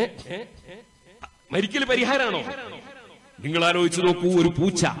 മരിക്കൽ പരിഹാരമാണോ? നിങ്ങൾ ആലോചിച്ച് നോക്കൂ. ഒരു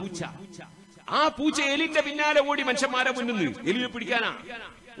പൂച്ച ആ പൂച്ച എലിന്റെ പിന്നാലെ ഓടി മനുഷ്യന്മാരെ മുന്നിൽ എലിയെ പിടിക്കാനാ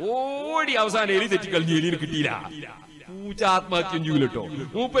ഓടി. അവസാനം എലി തെറ്റിക്കളഞ്ഞ് എലിന് കിട്ടിയില്ല. പൂച്ച ആത്മഹത്യം ചെയ്യൂലട്ടോ.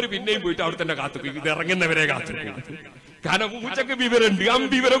 മൂപ്പര് പിന്നെയും പോയിട്ട് അവിടെ തന്നെ കാത്തുക്കും, ഇത് ഇറങ്ങുന്നവരെ കാത്തുക്കും. കാരണം പൂച്ചക്ക്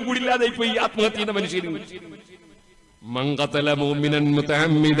വിവരമുണ്ട്, വിവരം കൂടില്ലാതെ ഇപ്പൊ ഈ ആത്മഹത്യ ചെയ്യുന്ന മനുഷ്യന്. من قتل مؤمنا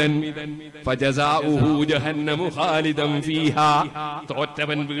متعمدا فجزاؤه جهنم خالدا فيها.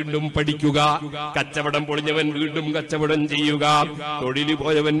 തോറ്റവൻ വീണ്ടും പഠിക്കുക, കച്ചവടം പൊളിഞ്ഞവൻ വീണ്ടും കച്ചവടം ചെയ്യുക, തൊഴിൽ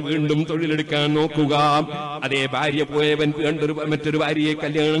പോയവൻ വീണ്ടും തൊഴിലെടുക്കാൻ നോക്കുക, അതേ ഭാര്യ പോയവൻ മറ്റൊരു ഭാര്യയെ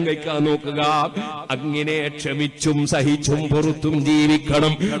കല്യാണം കഴിക്കാൻ നോക്കുക. അങ്ങനെ ക്ഷമിച്ചും സഹിച്ചും പുറത്തും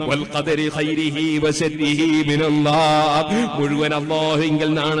ജീവിക്കണം. വൽ ഖദരി ഖൈരിഹി വശരിഹി മിനല്ലാഹ്. മുഴുവൻ അല്ലാഹുവിങ്കൽ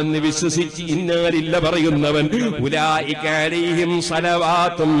നാണെന്ന് വിശ്വസിച്ച് ഇന്നാലില്ല പറയുന്നവൻ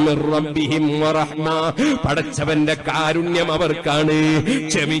പടച്ചവന്റെ കാരുണ്യം അവർക്കാണ്,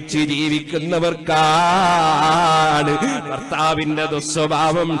 ക്ഷമിച്ച് ജീവിക്കുന്നവർക്കാണ്. ഭർത്താവിന്റെ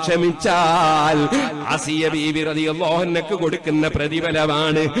ദുസ്വഭാവം ക്ഷമിച്ചാൽ ആസിയ ബീവി റളിയല്ലാഹു അൻഹക്ക് കൊടുക്കുന്ന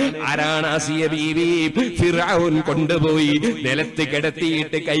പ്രതിഫലമാണ്. ആരാണ് ആസിയ ബീവി? ഫിർഔൻ കൊണ്ടുപോയി നിലത്ത്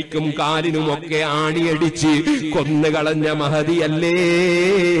കിടത്തിയിട്ട് കൈക്കും കാലിനും ഒക്കെ ആണിയടിച്ച് കൊന്നുകളഞ്ഞ മഹദിയല്ലേ.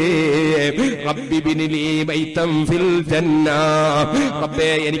 റബ്ബി ബിനിലി ബൈതം ഫിൽ ജന്ന. റബ്ബേ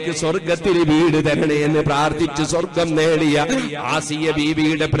എനിക്ക് സ്വർഗ്ഗത്തിൽ വീട് തരണേ എന്ന് പ്രാർത്ഥിച്ച് സ്വർഗം നേടിയ ആസിയ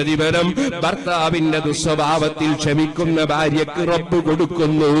ബീവിയുടെ പ്രതിഫലം ഭർത്താവിന്റെ ദുസ്വഭാവത്തിൽ ക്ഷമിക്കുന്ന ഭാര്യക്ക് റബ്ബ്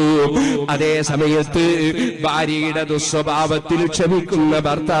കൊടുക്കുന്നു. അതേ സമയത്ത് ഭാര്യയുടെ ദുസ്വഭാവത്തിൽ ക്ഷമിക്കുന്ന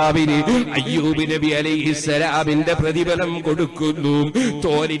ഭർത്താവിന് അയ്യൂബ് നബി അലൈഹിസ്സലാമിന്റെ പ്രതിഫലം കൊടുക്കുന്നു.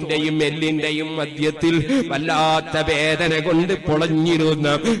 തോലിന്റെയും എല്ലിന്റെയും മധ്യത്തിൽ വല്ലാത്ത വേദന കൊണ്ട് പൊളഞ്ഞിരുന്ന,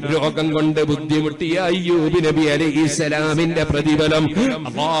 രോഗം കൊണ്ട് ബുദ്ധിമുട്ടിയ അയ്യൂബ് നബി അലൈഹിസ്സലാമിന്റെ പ്രതിഫലം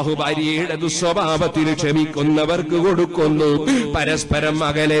അല്ലാഹു ഭാര്യയുടെ ദുസ്വഭാവത്തിൽ ക്ഷമിക്കുന്നവർക്ക് കൊടുക്കുന്നു. പരസ്പരം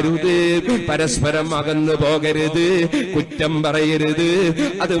അകലരുത്, പരസ്പരം അകന്നു പോകരുത്, കുറ്റം പറയരുത്.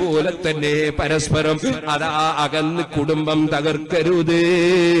 അതുപോലെ തന്നെ പരസ്പരം അതാ അകന്ന് കുടുംബം തകർക്കരുത്.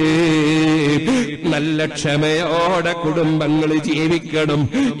 നല്ല ക്ഷമയോടെ കുടുംബങ്ങൾ ജീവിക്കണം.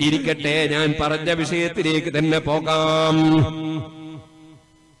 ഇരിക്കട്ടെ, ഞാൻ പറഞ്ഞ വിഷയത്തിലേക്ക് തന്നെ പോകാം.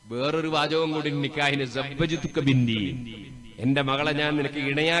 വേറൊരു വാചകം കൂടി നിക്കാഹിന് സബ്ബജിതുക ബിന്നി. എന്റെ മകളെ ഞാൻ നിനക്ക്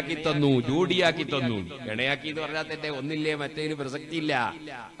ഇണയാക്കി തന്നു, ജോഡിയാക്കി തന്നു. ഇണയാക്കി എന്ന് പറഞ്ഞാൽ തന്നെ ഒന്നില്ലേ മറ്റേതിന് പ്രസക്തിയില്ല.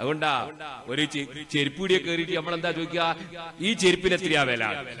 അതുകൊണ്ടാ ഒരു ചെരുപ്പൂടിയെ കയറിയിട്ട് നമ്മളെന്താ ചോദിക്കുക, ഈ ചെരുപ്പിന് എത്രയാ വില?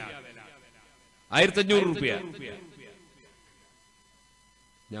 1500 രൂപ.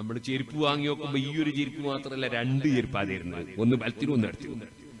 നമ്മൾ ചെരുപ്പ് വാങ്ങി നോക്കുമ്പോ ഈ ഒരു ചെരുപ്പ് മാത്രമല്ല, 2 ചെരുപ്പാ തരുന്നത്. ഒന്ന് ബലത്തിനും ഒന്ന് എടുത്തു.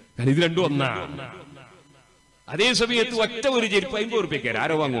 കാരണം ഇത് രണ്ടും ഒന്നാണ്. അതേ സമയത്ത് ഒറ്റ ഒരു ചെരുപ്പ് 50 രൂപയ്ക്ക്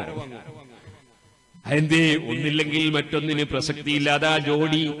ആരോ വാങ്ങുമോ? അതെന്തേ? ഒന്നില്ലെങ്കിൽ മറ്റൊന്നിന് പ്രസക്തിയില്ല. അതാ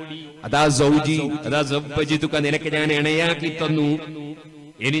ജോഡി, അതാ സൗജി, അതാ സബ്ബജിതുക, നിനക്ക് ഞാൻ ഇണയാക്കി തന്നു.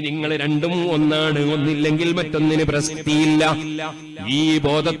 ഇനി നിങ്ങൾ രണ്ടും ഒന്നാണ്, ഒന്നില്ലെങ്കിൽ മറ്റൊന്നിന് പ്രസക്തിയില്ല. ഈ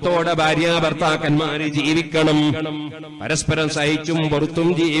ബോധത്തോടെ ഭാര്യ ഭർത്താക്കന്മാര് ജീവിക്കണം. പരസ്പരം സഹിച്ചും പുറത്തും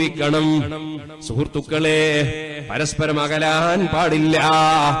ജീവിക്കണം. സുഹൃത്തുക്കളെ, പരസ്പരം അകലാൻ പാടില്ല,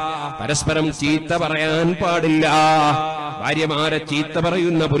 പരസ്പരം ചീത്ത പറയാൻ പാടില്ല. ഭാര്യമാരെ ചീത്ത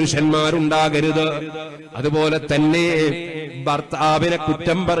പറയുന്ന പുരുഷന്മാരുണ്ടാകരുത്. അതുപോലെ തന്നെ ഭർത്താവിനെ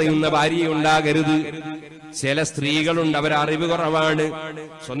കുറ്റം പറയുന്ന ഭാര്യയുണ്ടാകരുത്. ചില സ്ത്രീകളുണ്ട്, അവരറിവ് കുറവാണ്.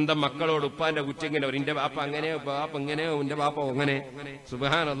 സ്വന്തം മക്കളോട് ഉപ്പാന്റെ കുറ്റെങ്ങനെ, എന്റെ ബാപ്പ അങ്ങനെയോ, ബാപ്പ എങ്ങനെയോ, എന്റെ ബാപ്പ അങ്ങനെ.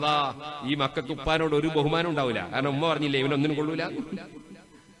 സുബ്ഹാനല്ലാഹ്, ഈ മക്കൾക്ക് ഉപ്പാനോട് ഒരു ബഹുമാനം ഉണ്ടാവില്ല. കാരണം ഉമ്മ പറഞ്ഞില്ലേ ഇവനൊന്നിനും കൊള്ളൂല.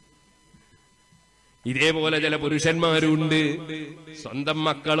 ഇതേപോലെ ചില പുരുഷന്മാരുണ്ട്, സ്വന്തം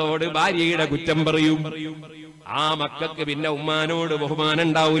മക്കളോട് ഭാര്യയുടെ കുറ്റം പറയും. ആ മക്കൾക്ക് പിന്നെ ഉമ്മാനോട് ബഹുമാനം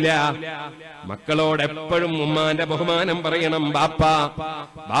ഉണ്ടാവൂല. മക്കളോട് എപ്പോഴും ഉമ്മാന്റെ ബഹുമാനം പറയണം ബാപ്പ,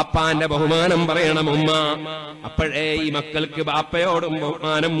 ബാപ്പാന്റെ ബഹുമാനം പറയണം ഉമ്മ. അപ്പോഴേ ഈ മക്കൾക്ക് ബാപ്പയോടും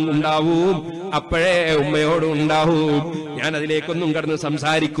ബഹുമാനം ഉണ്ടാവും, അപ്പോഴേ ഉമ്മയോടും ഉണ്ടാവും. ഞാൻ അതിലേക്കൊന്നും കടന്ന്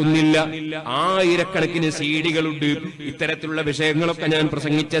സംസാരിക്കുന്നില്ല. ആയിരക്കണക്കിന് സീഡികളുണ്ട് ഇത്തരത്തിലുള്ള വിഷയങ്ങളൊക്കെ ഞാൻ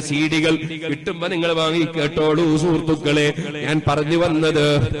പ്രസംഗിച്ച സീഡികൾ. കിട്ടുമ്പോ നിങ്ങൾ വാങ്ങി കേട്ടോളൂ സുഹൃത്തുക്കളെ. ഞാൻ പറഞ്ഞു വന്നത്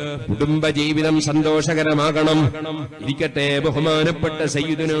കുടുംബജീവിതം സന്തോഷകരമാകണം. ഇരിക്കട്ടെ, ബഹുമാനപ്പെട്ട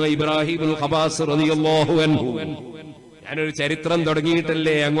സയ്യിദുനാ ഇബ്രാഹിമുൽ ഖബാസ് റളിയല്ലാഹു അൻഹു, ഞാനൊരു ചരിത്രം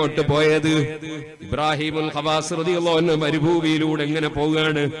തുടങ്ങിയിട്ടല്ലേ അങ്ങോട്ട് പോയത്. ഇബ്രാഹിമുൽ ഖബാസ് റളിയല്ലാഹു അൻഹു മരുഭൂമിയിലൂടെ എങ്ങനെ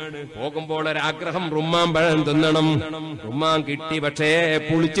പോവുകയാണ്. പോകുമ്പോൾ ഒരാഗ്രഹം, റുമ്മാൻ പഴം തിന്നണം. റുമ്മാൻ കിട്ടി, പക്ഷേ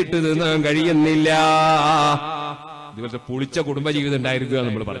പുളിച്ചിട്ട് തിന്നാൻ കഴിയുന്നില്ല. ഇതുപോലത്തെ പുളിച്ച കുടുംബജീവിതം ഉണ്ടായിരിക്കുക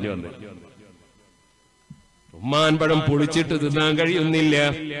നമ്മൾ പറഞ്ഞു വന്നത്. റുമ്മാൻ പഴം പുളിച്ചിട്ട് തിന്നാൻ കഴിയുന്നില്ല.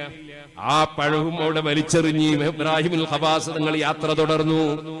 ആ പഴവും അവിടെ വലിച്ചെറിഞ്ഞ് ഇബ്രാഹിമുൽ ഖബാസ് തങ്ങൾ യാത്ര തുടർന്നു.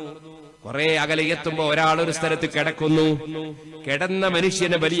 കുറെ അകലെ എത്തുമ്പോ ഒരാളൊരു സ്ഥലത്ത് കിടക്കുന്നു. കിടന്ന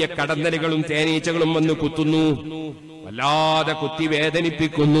മനുഷ്യനെ വലിയ കടന്നലുകളും തേനീച്ചകളും വന്ന് കുത്തുന്നു, വല്ലാതെ കുത്തി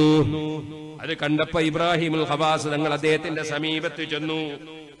വേദനിപ്പിക്കുന്നു. അത് കണ്ടപ്പോ ഇബ്രാഹിമുൽ ഖബാസ് തങ്ങൾ അദ്ദേഹത്തിന്റെ സമീപത്ത് ചെന്നു.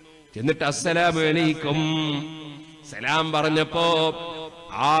 എന്നിട്ട് അസ്സലാമു അലൈക്കും സലാം പറഞ്ഞപ്പോ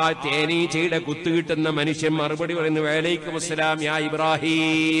ആ തേനീച്ചയുടെ കുത്തു കിട്ടുന്ന മനുഷ്യൻ മറുപടി പറയുന്നു വഅലൈക്കും അസ്സലാം യാ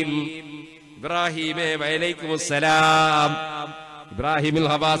ഇബ്രാഹിം. ഇബ്രാഹിമേ വഅലൈക്കും അസ്സലാം. ഇബ്രാഹിമുൽ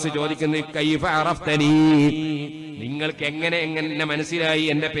ഹവാസ് ചോദിക്കുന്നു കൈഫ അറഫ്തനി, നിങ്ങൾക്ക് എങ്ങനെ മനസ്സിലായി,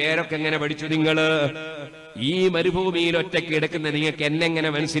 എന്റെ പേരൊക്കെ എങ്ങനെ പഠിച്ചു നിങ്ങള്? ഈ മരുഭൂമിയിൽ ഒറ്റയ്ക്ക് കിടക്കുന്ന നിങ്ങൾക്ക് എന്നെങ്ങനെ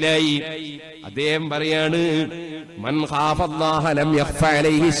മനസ്സിലായി? അദ്ദേഹം പറയാണ് മൻ ഖാഫല്ലാഹ ലം യഖ്ഫ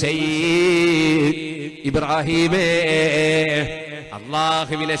അലൈഹി ശൈഅ. ഇബ്രാഹിമേ,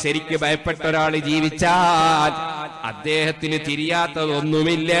 അല്ലാഹുവിനെ ശരിക്ക് ഭയപ്പെട്ട ഒരാൾ ജീവിച്ചാൽ അദ്ദേഹത്തിന്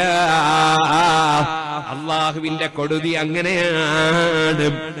തിരിയാത്തതൊന്നുമില്ല. അല്ലാഹുവിന്റെ കൊടുതി അങ്ങനെയാണ്.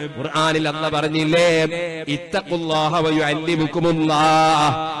 ഖുർആനിൽ അല്ലാഹ് പറഞ്ഞില്ലേ ഇത്തഖുല്ലാഹ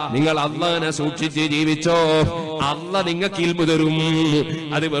വയുഅല്ലിമുകുമുല്ലാഹ്, നിങ്ങൾ അല്ലാഹനെ സൂക്ഷിച്ച് ജീവിച്ചോ, അല്ലാഹ് നിങ്ങൾക്ക് ഇൽമു തരും.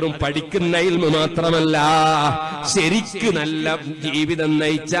 അത് വെറും പഠിക്കുന്ന ഇൽമു മാത്രമല്ല, ശരിക്ക് നല്ല ജീവിതം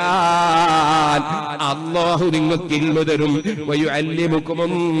നയിച്ചാൽ അല്ലാഹു നിങ്ങൾക്ക് ഇൽമു തരും.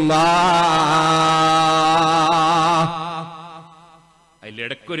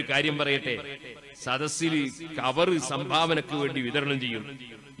 അതിലിടക്കൊരു കാര്യം പറയട്ടെ. സദസ്സിൽ കവർ സംഭാവനക്ക് വേണ്ടി വിതരണം ചെയ്യും.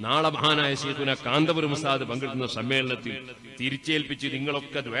 നാളെ മഹാനായ ശൈഖുന കാന്തപുരം ഉസ്താദ് പങ്കെടുക്കുന്ന സമ്മേളനത്തിൽ തിരിച്ചേൽപ്പിച്ച്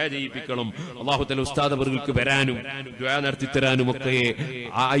നിങ്ങളൊക്കെ ദുആ ചെയ്യിപ്പിക്കണം. അല്ലാഹു തആല ഉസ്താദ് അവർക്ക് വരാനും ദുആ നടത്തിത്തരാനും ഒക്കെ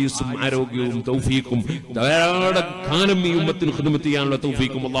ആയുസ്സും ആരോഗ്യവും തൗഫീഖും ധാരാളം കാലം ഈ ഉമ്മത്തിന് ഖിദ്മത്ത് ചെയ്യാനുള്ള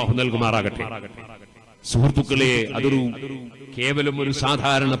തൗഫീഖും അല്ലാഹു നൽകുമാറാകട്ടെ. സുഹൃത്തുക്കളെ, അതൊരു കേവലം ഒരു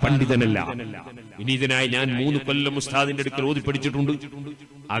സാധാരണ പണ്ഡിതനല്ല. വിനീതനായി ഞാൻ 3 കൊല്ലം ഉസ്താദിന്റെ അടുക്കൽ ഓതി പഠിച്ചിട്ടുണ്ട്.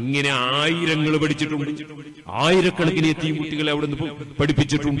 അങ്ങനെ ആയിരങ്ങൾ പഠിച്ചിട്ടുണ്ട്. ആയിരക്കണക്കിന് എത്തിയും കുട്ടികളെ അവിടെ നിന്ന്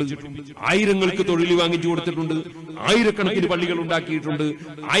പഠിപ്പിച്ചിട്ടുണ്ട്. ആയിരങ്ങൾക്ക് തൊഴിൽ വാങ്ങിച്ചു കൊടുത്തിട്ടുണ്ട്. ആയിരക്കണക്കിന് പള്ളികൾ ഉണ്ടാക്കിയിട്ടുണ്ട്.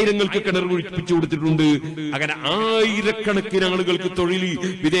 ആയിരങ്ങൾക്ക് കിണർ കുഴിപ്പിച്ചു കൊടുത്തിട്ടുണ്ട്. അങ്ങനെ ആയിരക്കണക്കിന് ആളുകൾക്ക് തൊഴിൽ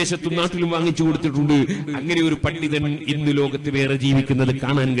വിദേശത്തും നാട്ടിലും വാങ്ങിച്ചു കൊടുത്തിട്ടുണ്ട്. അങ്ങനെ ഒരു പണ്ഡിതൻ ഇന്ന് ലോകത്ത് വേറെ ജീവിക്കുന്നത്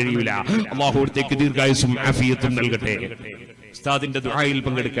കാണാൻ കഴിയില്ല. അല്ലാഹു അവിടത്തേക്ക് ദീർഘായുസ്സും ആഫിയത്തും നൽകട്ടെ. ഉസ്താദിന്റെ ദുആയിൽ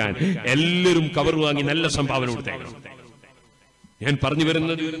പങ്കെടുക്കാൻ എല്ലാവരും കവർ വാങ്ങി നല്ല സംഭാവന കൊടുത്തേക്കണം. ഞാൻ പറഞ്ഞു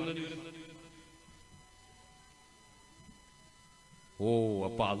വരുന്നത്,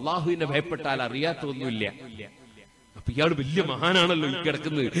 അപ്പൊ അള്ളാഹുവിനെ ഭയപ്പെട്ടാൽ അറിയാത്തൊന്നുമില്ല. അപ്പൊ ഇയാൾ വലിയ മഹാനാണല്ലോ ഈ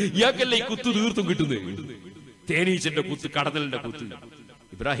കിടക്കുന്നത്. ഇയാൾക്കല്ല ഈ കുത്ത് തീർത്തും കിട്ടുന്നത്. തേനീച്ചന്റെ കുത്ത്, കടന്നലിന്റെ കുത്ത്.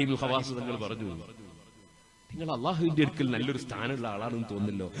 ഇബ്രാഹിം ഹവാസ് തങ്ങൾ പറഞ്ഞു, നിങ്ങൾ അള്ളാഹുവിന്റെ അടുക്കൽ നല്ലൊരു സ്ഥാനമുള്ള ആളാണെന്ന്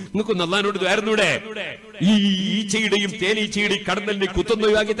തോന്നുന്നല്ലോ. നിങ്ങൾക്കൊന്ന് അള്ളാഹിനോട് ദ്വാരുന്നൂടെ? ഈ ഈച്ചയുടെയും തേനീച്ചയുടെയും കടന്നലിന്റെയും കുത്തൊന്ന്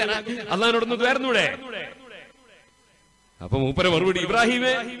ഒഴിവാക്കി തരാൻ അള്ളാഹിനോടൊന്ന് ദ്വാരുന്നൂടെ? അപ്പൊ മൂപ്പര മറുപടി,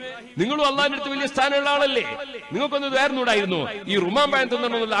 ഇബ്രാഹിമേ, നിങ്ങളും അള്ളാഹിന്റെ അടുത്ത് വലിയ സ്ഥാനമുള്ള ആളല്ലേ, നിങ്ങൾക്കൊന്ന് ദ്വാരുന്നൂടായിരുന്നു? ഈ റുമാൻ പഴം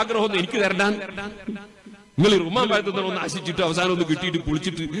തിന്നണമെന്നുള്ള ആഗ്രഹമൊന്നും എനിക്ക് തരണ്ടാൻ. നിങ്ങൾ ഈ റുമാൻ പഴം തിന്നണമെന്ന് ആശിച്ചിട്ട് അവസാനം ഒന്ന് കിട്ടിയിട്ട്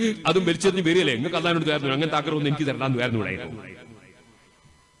കുളിച്ചിട്ട് അതും മരിച്ചതിന് വരികയല്ലേ? നിങ്ങൾക്ക് അള്ളാഹിനോട് ദ്വാരുന്നു, അങ്ങനത്തെ ആഗ്രഹമൊന്നും എനിക്ക് തരണ്ടാൻ ദ്വാരുന്നൂടായിരുന്നു.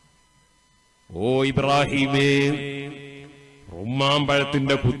 ഓ ഇബ്രാഹിമേ,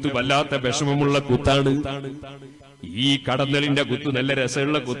 റുമ്മാമ്പഴത്തിന്റെ കുത്ത് വല്ലാത്ത വിഷമമുള്ള കുത്താണ്. ഈ കടന്നലിന്റെ കുത്ത് നല്ല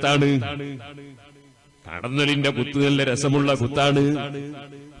രസമുള്ള കുത്താണ്. കടന്നലിന്റെ കുത്ത് നല്ല രസമുള്ള കുത്താണ്.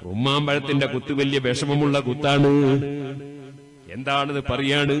 റുമ്മാമ്പഴത്തിന്റെ കുത്ത് വലിയ വിഷമമുള്ള കുത്താണ്. എന്താണെന്ന്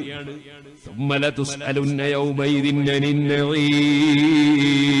പറയാണ്.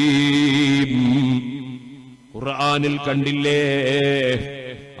 ഖുർആനിൽ കണ്ടില്ലേ,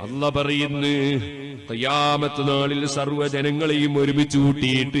 അല്ലാഹ് പറയുന്നു, ഖിയാമത്ത് നാളിൽ സർവ്വജനങ്ങളെയും ഒരുമിച്ച്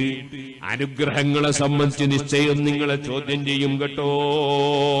കൂട്ടിയിട്ട് അനുഗ്രഹങ്ങളെ സംബന്ധിച്ച് നിശ്ചയം നിങ്ങളെ ചോദ്യം ചെയ്യും കേട്ടോ.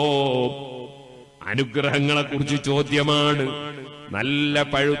 അനുഗ്രഹങ്ങളെ കുറിച്ച് ചോദ്യമാണ്. നല്ല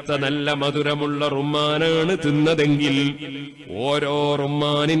പഴുത്ത നല്ല മധുരമുള്ള റുമ്മാനാണ് തിന്നതെങ്കിൽ ഓരോ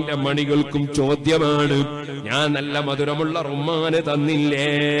റുമ്മാനിന്റെ മണികൾക്കും ചോദ്യമാണ്, ഞാൻ നല്ല മധുരമുള്ള റുമ്മാന് തന്നില്ലേ,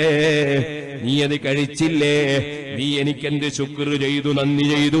 നീ അത് കഴിച്ചില്ലേ, നീ എനിക്കെന്ത് ശുക്ർ ചെയ്തു, നന്ദി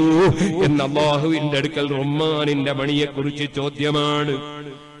ചെയ്തു എന്ന് അല്ലാഹുവിന്റെ അടുക്കൽ റുമ്മാനിന്റെ മണിയെ കുറിച്ച് ചോദ്യമാണ്.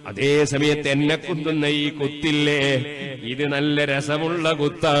 അതേ സമയത്ത് എന്നെ കുത്തുന്ന ഈ കുത്തില്ലേ, ഇത് നല്ല രസമുള്ള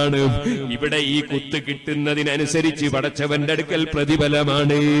കുത്താണ്. ഇവിടെ ഈ കുത്ത് കിട്ടുന്നതിനനുസരിച്ച് പടച്ചവന്റെ അടുക്കൽ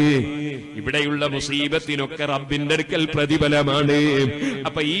പ്രതിഫലമാണ്. ഇവിടെയുള്ള മുസീബത്തിനൊക്കെ റബ്ബിന്റെ അടുക്കൽ പ്രതിഫലമാണ്.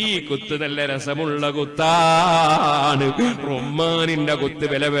 അപ്പൊ ഈ കുത്ത് നല്ല രസമുള്ള കുത്താണ്. റുമ്മാനിന്റെ കുത്ത്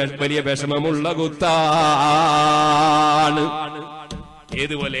വലിയ വിഷമമുള്ള കുത്താണ്.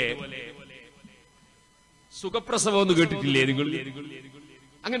 ഏതുപോലെ സുഖപ്രസവം ഒന്ന് കേട്ടിട്ടില്ലേ നിങ്ങൾ?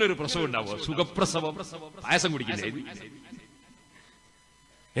 അങ്ങനെ ഒരു പ്രസവം ഉണ്ടാവോ? സുഖപ്രസവം. പായസം കുടിക്കില്ലേ?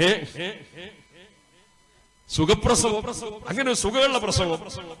 സുഖപ്രസവം, അങ്ങനെ സുഖമുള്ള പ്രസവം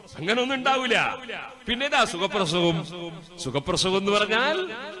അങ്ങനെ ഒന്നും ഉണ്ടാവില്ല. പിന്നെ ഇതാ സുഖപ്രസവം. സുഖപ്രസവം എന്ന് പറഞ്ഞാൽ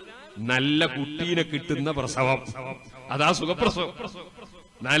നല്ല കുട്ടീനെ കിട്ടുന്ന പ്രസവം, അതാ സുഖപ്രസവം.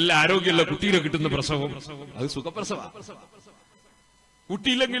 നല്ല ആരോഗ്യമുള്ള കുട്ടീനെ കിട്ടുന്ന പ്രസവം, അത് സുഖപ്രസവ.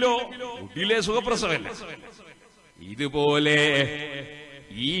 കുട്ടിയില്ലെങ്കിലോ? കുട്ടിയിലെ സുഖപ്രസവമല്ല. ഇതുപോലെ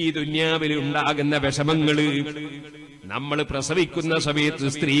ഈ ദുന്യാവിൽ ഉണ്ടാകുന്ന വിഷമങ്ങള്, നമ്മൾ പ്രസവിക്കുന്ന സമയത്ത്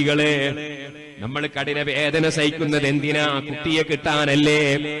സ്ത്രീകളെ നമ്മൾ കഠിന വേദന സഹിക്കുന്നത് എന്തിനാ? കുട്ടിയെ കിട്ടാനല്ലേ.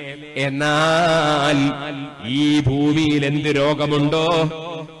 എന്നാൽ ഈ ഭൂമിയിൽ എന്ത് രോഗമുണ്ടോ,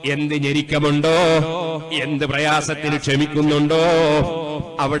 എന്ത് ഞെരുക്കമുണ്ടോ, എന്ത് പ്രയാസത്തിന് ക്ഷമിക്കുന്നുണ്ടോ,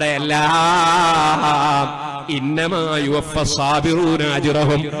 അവിടെയെല്ലാം ഇന്നമാ യുവഫസ്സാബിറൂന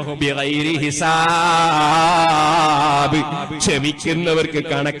അജ്റഹും ബിഗൈരി ഹിസാബ്, ക്ഷമിക്കുന്നവർക്ക്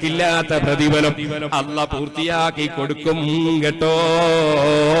കണക്കില്ലാത്ത പ്രതിഫലം അല്ലാഹ് പൂർത്തിയാക്കി കൊടുക്കും കേട്ടോ.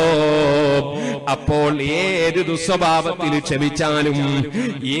 അപ്പോൾ ഏത് ദുസ്വഭാവത്തിൽ ക്ഷമിച്ചാലും,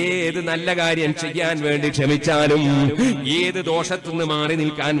 ഏത് നല്ല കാര്യം ചെയ്യാൻ വേണ്ടി ക്ഷമിച്ചാലും, ഏത് ദോഷത്തുനിന്ന് മാറി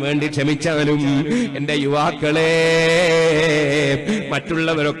നിൽക്കാൻ വേണ്ടി ക്ഷമിച്ചാലും, എന്റെ യുവാക്കളെ,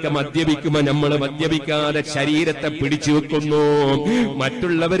 മറ്റുള്ളവരൊക്കെ മദ്യപിക്കുമ്പോൾ നമ്മൾ മദ്യപിക്കാതെ ശരീരത്തെ പിടിച്ചു വെക്കുന്നു.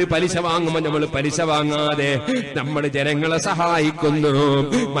 മറ്റുള്ളവർ പലിശ വാങ്ങുമ്പോൾ നമ്മൾ പലിശ വാങ്ങാതെ നമ്മൾ ജനങ്ങളെ സഹായിക്കുന്നു.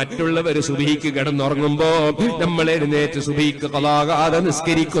 മറ്റുള്ളവർ സുബഹിക്ക് കിടന്നുറങ്ങുമ്പോ നമ്മൾ എഴുന്നേറ്റ് സുബഹിക്ക് ഖളാകാതെ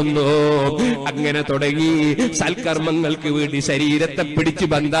നിസ്കരിക്കുന്നു. അങ്ങനെ തുടങ്ങി സൽക്കർമ്മങ്ങൾക്ക് വേണ്ടി ശരീരത്തെ പിടിച്ച്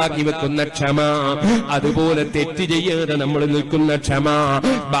ബന്ധാക്കി വെക്കുന്ന ക്ഷമ, അതുപോലെ തെറ്റ് ചെയ്യാതെ നമ്മൾ നിൽക്കുന്ന ക്ഷമ.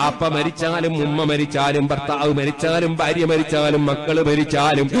 ബാപ്പ മരിച്ചാലും ഉമ്മ മരിച്ചാലും ഭർത്താവ് മരിച്ചാലും ഭാര്യ മരിച്ചാലും മക്കള്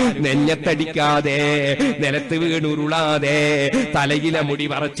മരിച്ചാലും നെഞ്ഞത്തടിക്കാതെ, നിലത്ത് വീണുരുളാതെ, തലയിലെ മുടി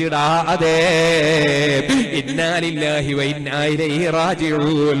പറിച്ചിടാതെ, ഇന്നാ ലില്ലാഹി വ ഇന്നാ ഇലൈഹി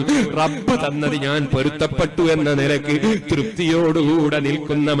റാജിഊൻ, റബ്ബ് തന്നത് ഞാൻ പൊരുത്തപ്പെട്ടു എന്ന നിലക്ക് തൃപ്തിയോടുകൂടെ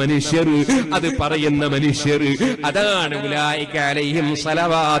നിൽക്കുന്ന മനുഷ്യർ, അത് പറയുന്ന മനുഷ്യർ, അതാണ് ഉലൈക അലൈഹിം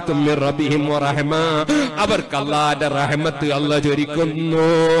സലവാത്തും മിർ റബ്ബിഹിം വറഹ്മ, അവർക്ക് അല്ലാഹുവിന്റെ റഹ്മത്ത് അല്ലാഹു ചൊരിക്കുന്നു,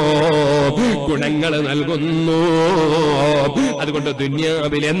 ഗുണങ്ങൾ നൽകുന്നു. അതുകൊണ്ട്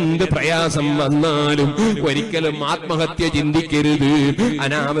ദുനിയാവിൽ എന്ത് പ്രയാസം വന്നാലും ഒരിക്കലും ആത്മഹത്യ ചിന്തിക്കരുത്,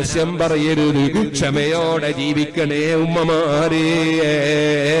 അനാവശ്യം പറയരുത്, ക്ഷമയോടെ ജീവിക്കണേ ഉമ്മമാരേ.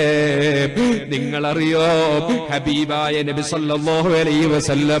 നിങ്ങളറിയോ, ഹബീബായ നബി സല്ലല്ലാഹു അലൈഹി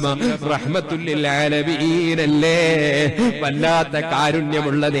വസല്ലമ റഹ്മത്തുൽ ലിൽ ആലമീനല്ലേ, വല്ലാത്ത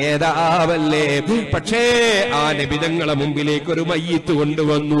കാരുണ്യമുള്ള നേതാവല്ലേ. പക്ഷേ ആ നബി തങ്ങളെ മുമ്പിലേക്ക് ഒരു മയ്യിത്ത്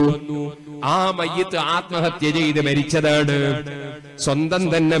കൊണ്ടുവന്നു. ആ മയ്യിത്ത് ആത്മഹത്യ ചെയ്ത് മരിച്ചതാണ്, സ്വന്തം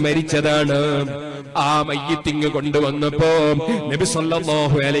തന്നെ മരിച്ചതാണ്. ആ മയ്യിത്തിങ് കൊണ്ടുവന്നപ്പോ നബി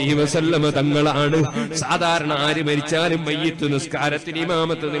സല്ലല്ലാഹു അലൈഹി വസല്ലം തങ്ങളാണ് സാധാരണ ആര് മരിച്ചാലും മയ്യിത്ത് നിസ്കാരത്തിന്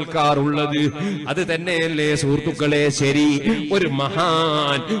ഇമാമത്ത് നിൽക്കാറുള്ളത്. അത് തന്നെയല്ലേ സുഹൃത്തുക്കളെ ശരി. ഒരു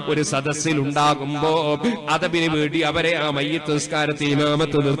മഹാൻ ഒരു സദസ്സിൽ ഉണ്ടാകുമ്പോ അതബിന് വേണ്ടി അവരെ ആ മയ്യിത്ത് നിസ്കാരത്തിന്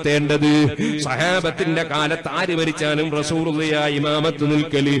ഇമാമത്ത് നിർത്തേണ്ടത്. സഹാബത്തിന്റെ കാലത്ത് ആര് മരിച്ചാലും റസൂലുള്ളാഹി ഇമാമത്ത്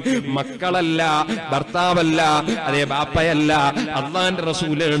നിൽക്കല് മക്കളല്ല, ഭർത്താവല്ല, അതേ ബാപ്പയല്ല, അള്ളാന്റെ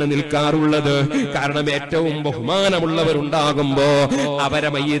റസൂലാണ് നിൽക്കാറുള്ളത്. കാരണം ഏറ്റവും ബഹുമാനമുള്ളവരുണ്ടാകുമ്പോ അവരെ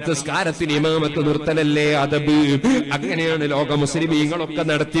മയ്യിത്ത് നിസ്കാരത്തിന് ഇമാമത്ത് നിർത്തലല്ലേ അദബ്. അങ്ങനെയാണ് ലോക മുസ്ലിമീങ്ങളൊക്കെ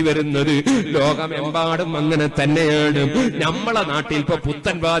നടത്തി വരുന്നത്. ലോകമെമ്പാടും അങ്ങനെ തന്നെയാണ്. നമ്മളെ നാട്ടിൽ ഇപ്പൊ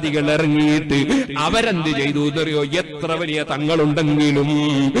പുത്തൻവാദികൾ ഇറങ്ങിയിട്ട് അവരെന്ത് ചെയ്തു എന്നറിയോ? എത്ര വലിയ തങ്ങളുണ്ടെങ്കിലും,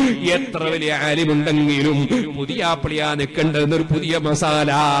 എത്ര വലിയ ആലിമുണ്ടെങ്കിലും പുതിയാപ്പിളിയാ നിൽക്കേണ്ടതെന്നൊരു പുതിയ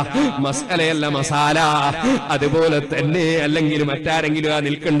മസാലയല്ല മസാല. അതുപോലെ തന്നെ അല്ലെങ്കിൽ മറ്റാരെങ്കിലും ആ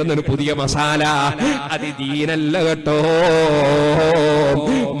നിൽക്കേണ്ടെന്നൊരു പുതിയ മസാല, അത് ദീനല്ല കേട്ടോ.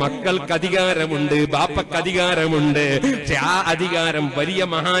 മക്കൾക്ക് അധികാരമുണ്ട്, ബാപ്പക്ക് അധികാരമുണ്ട്. പക്ഷെ ആ അധികാരം വലിയ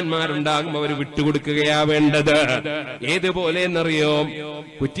മഹാന്മാരുണ്ടാകും അവർ വിട്ടുകൊടുക്കുകയാ വേണ്ടത്. ഏതുപോലെ എന്നറിയോ?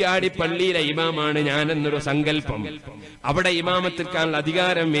 കുറ്റ്യാടി പള്ളിയിലെ ഇമാമാണ് ഞാനെന്നൊരു സങ്കല്പം. അവിടെ ഇമാമത്തിൽക്കാനുള്ള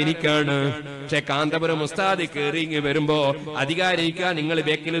അധികാരം എനിക്കാണ്. പക്ഷെ കാന്തപുരം ഉസ്താദ് കേറിങ്ങി വരുമ്പോ അധികാരിക്കാൻ നിങ്ങൾ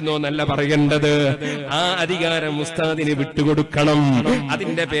ബേക്കിലെന്നോ നല്ല പറയേണ്ടത്. ആ അധികാരം ഉസ്താദിന് വിട്ടുകൊടുക്കണം.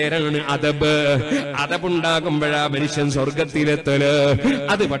 അതിന്റെ പേരാണ് അദബ്. അദബുണ്ടാകുമ്പോഴാ മനുഷ്യൻ സ്വർഗത്തിലെത്തല്.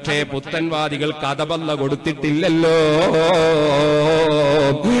 അത് പക്ഷേ പുത്തൻവാദികൾക്ക് അദബല്ല കൊടുത്തിട്ടില്ലല്ലോ.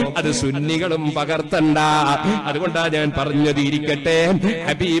 അത് സുന്നികളും പകർത്തണ്ട. അതുകൊണ്ടാ ഞാൻ പറഞ്ഞത്. ഇരിക്കട്ടെ,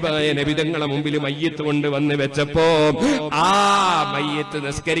 ഹബീബായ നബിതങ്ങളെ മുമ്പിൽ മയ്യിത്ത് കൊണ്ട് വന്ന് വെച്ചപ്പോ ആ മയ്യിത്ത്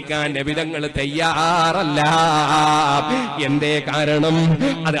നിസ്കരിക്കാൻ നബിതങ്ങൾ തയ്യാറല്ല. എന്തേ കാരണം?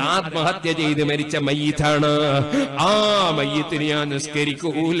 അത് ആത്മഹത്യ ചെയ്ത് മരിച്ച മയ്യിത്താണ്. ആ മയ്യിത്തിന് ഞാൻ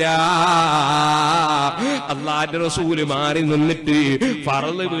നിസ്കരിക്കൂല. അല്ലാഹുവിന്റെ റസൂല് മാറി നിന്നിട്ട്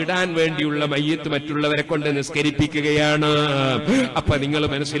ഫർള് വിടാൻ വേണ്ടിയുള്ള മയ്യിത്ത് മറ്റുള്ളവരെ കൊണ്ട് നിസ്കരിപ്പിക്കുകയാണ്. അപ്പൊ നിങ്ങൾ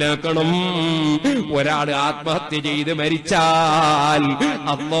മനസ്സിലാക്കി മനസ്സിലാക്കണം. ഒരാൾ ആത്മഹത്യ ചെയ്ത് മരിച്ചാൽ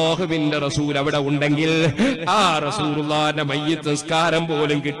അല്ലാഹുവിന്റെ റസൂൽ അവിടെ ഉണ്ടെങ്കിൽ ആ റസൂലുള്ളാഹിന്റെ മയ്യിത്ത് നിസ്കാരം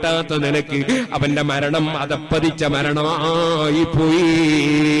പോലും കിട്ടാത്ത നിലക്ക് അവന്റെ മരണം അതപ്പതിച്ച മരണമായി പോയി.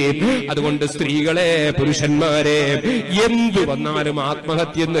 അതുകൊണ്ട് സ്ത്രീകളെ, പുരുഷന്മാരെ, എന്തു വന്നാലും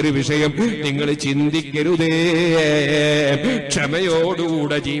ആത്മഹത്യ എന്നൊരു വിഷയം നിങ്ങൾ ചിന്തിക്കരുതേ.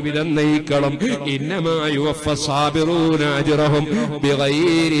 ക്ഷമയോടുകൂടെ ജീവിതം നയിക്കണം. ഇന്നമാ യുവഫ്ഫസ്സാബിറൂന അജ്റഹും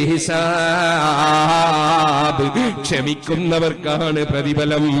ബിഗൈരി ഹിസാബ്. ക്ഷമിക്കുന്നവർക്കാണ്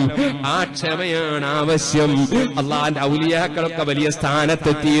പ്രതിഫലം. ആ ക്ഷമയാണ് ആവശ്യം. അല്ലാഹുവിന്റെ ഔലിയാക്കളൊക്കെ വലിയ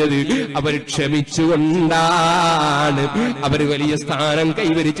സ്ഥാനത്തെത്തിയത് അവർ ക്ഷമിച്ചുകൊണ്ടാണ്. അവർ വലിയ സ്ഥാനം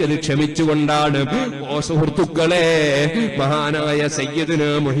കൈവരിച്ചത് ക്ഷമിച്ചുകൊണ്ടാണ്. ഓ സുഹൃത്തുക്കളെ, മഹാനായ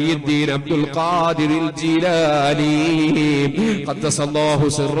സയ്യിദുനാ മുഹീദ്ദീൻ അബ്ദുൽ ഖാദിർ ജീലാനി ഖദ്ദസല്ലാഹു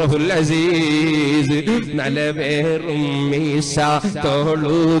സിർറഹുൽ അസീസ് നലവേറും മീശ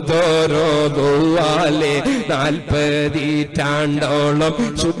തോളുതോരോതുവാലെ 40 ാണ്ടോളം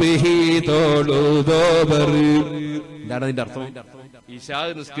സുബ്ഹി തോളുതോവർ. എന്താണ് അതിന്റെ അർത്ഥം? ഇശാ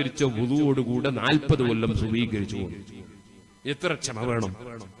നിസ്കരിച്ച വുളുവോടുകൂടെ 40 കൊല്ലം സുബ്ഹി കഴിച്ചു. എത്ര ക്ഷമ വേണം,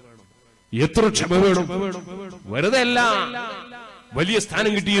 എത്ര ക്ഷമ വേണം. വെറുതെ അല്ല വലിയ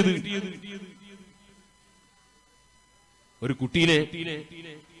സ്ഥാനം കിട്ടിയത്. ഒരു കുട്ടീനെ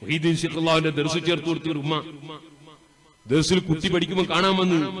മുഹീദ്ദീൻ ശിഖുല്ലാഹിന്റെ ദർസ് ചേർത്ത് കൊടുത്തൊരു ഉമ്മ ദർസിൽ കുട്ടി പഠിക്കുമ്പോൾ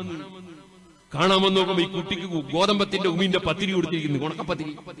കാണാമെന്ന് നോക്കുമ്പോ ഈ കുട്ടിക്ക് ഗോതമ്പത്തിന്റെ ഉമ്മിന്റെ പത്തിരി കൊടുത്തിരിക്കുന്നു,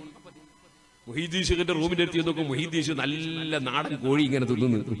 ഉണക്കപ്പത്തിരി. മുഹീദ്ദീൻ ശിഖിന്റെ റൂമിന്റെ അടുത്ത് നോക്കും, മുഹീദ്ദീൻ ശിഖ് നല്ല നാടൻ കോഴി ഇങ്ങനെ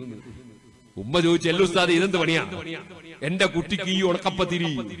തിന്നുന്നു. ഉമ്മ ചോദിച്ചു, എല്ലോ ഉസ്താദ് ഇതെന്ത് പണിയാ? എന്റെ കുട്ടിക്ക് ഈ ഉണക്കപ്പത്തിരി,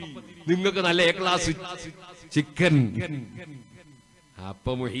 നിങ്ങൾക്ക് നല്ല എ ക്ലാസ് ചിക്കൻ.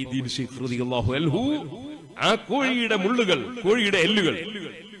 അപ്പൊ മുഹീദ്ദീൻ ശിഖ് റളിയല്ലാഹു അൻഹു ആ കോഴിയുടെ മുള്ളുകൾ, കോഴിയുടെ എല്ലുകൾ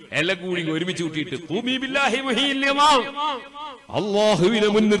എല്ലാം കൂടി ഒരുമിച്ച് കൂട്ടിയിട്ട് ഖൂമി ബില്ലാഹി മുഹീല്യമാ, അല്ലാഹുവിനെ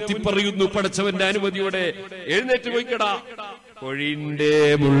മുൻനിർത്തി പറയുന്നു, പടച്ചവന്റെ അനുമതിയോടെ എഴുന്നേറ്റ് പോയിക്കടാ. കോഴിന്റെ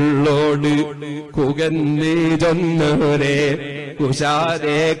മുള്ളോട് കുകന്ന് ചൊന്നോരെ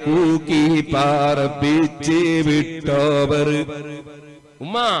കുശാരെ കൂക്കി പാർപ്പിച്ച് വിട്ടോവർ.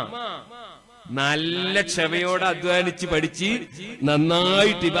 ഉമ്മ നല്ല ക്ഷമയോടെ അധ്വാനിച്ച് പഠിച്ച്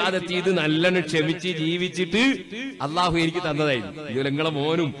നന്നായിട്ട് ഇബാദത്ത് ചെയ്ത് നല്ലോണം ക്ഷമിച്ച് ജീവിച്ചിട്ട് അള്ളാഹു എനിക്ക് തന്നതായിരുന്നു. നിങ്ങളെ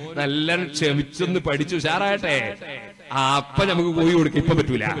മോനും നല്ലോണം ക്ഷമിച്ചൊന്ന് പഠിച്ചു ഉഷാറാകട്ടെ. അപ്പൊ നമുക്ക് കോഴി കൊടുക്ക. ഇപ്പൊ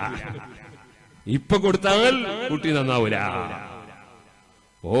പറ്റൂല, ഇപ്പൊ കൊടുത്താൽ കുട്ടി നന്നാവൂല.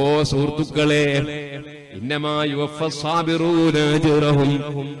 ഓ സുഹൃത്തുക്കളെ, ഇന്നമാ യുവഫ്ഫസ്സാബിറൂന അജ്റഹും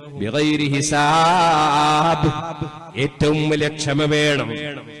ബിഗൈരി ഹിസാബ്. ഏറ്റവും വലിയ ക്ഷമ വേണം.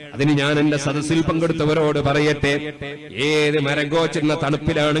 അതിന് ഞാൻ എന്റെ സദസ്സിൽ പങ്കെടുത്തവരോട് പറയട്ടെ, ഏത് മരങ്കോച്ചെന്ന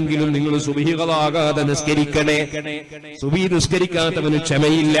തണുപ്പിലാണെങ്കിലും നിങ്ങൾ സുബ്ഹികളാകാതെ നിസ്കരിക്കണേ. സുബ്ഹി നിസ്കരിക്കാത്തവന്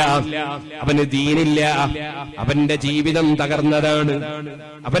ക്ഷമയില്ല, അവന് ദീനില്ല, അവന്റെ ജീവിതം തകർന്നതാണ്,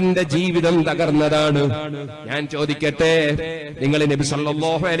 അവന്റെ ജീവിതം തകർന്നതാണ്. ഞാൻ ചോദിക്കട്ടെ, നിങ്ങൾ നബി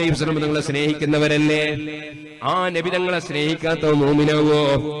സല്ലല്ലാഹു അലൈഹി വസല്ലം നിങ്ങളെ സ്നേഹിക്കുന്നവരല്ലേ? ആ നബി തങ്ങളെ സ്നേഹിക്കാത്ത മോമിനാവോ?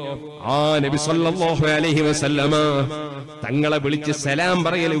 ആ നബി സല്ലല്ലാഹു അലൈഹി വസല്ലമ തങ്ങളെ വിളിച്ച് സലാം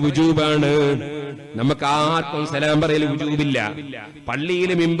പറയൽ വുജൂബാണ്. നമുക്ക് ആർക്കും സലാം പറയൽ വുജൂബില്ല.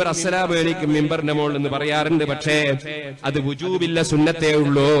 പള്ളിയിൽ മിമ്പർ അസ്സലാമു അലൈക്കും മിമ്പറിന്റെ മോൾ എന്ന് പറയാറുണ്ട്, പക്ഷേ അത് വുജൂബില്ല, സുന്നത്തേ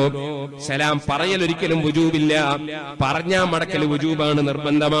ഉള്ളൂ. സലാം പറയൽ ഒരിക്കലും വുജൂബില്ല. പറഞ്ഞാ മടക്കൽ വുജൂബാണ്,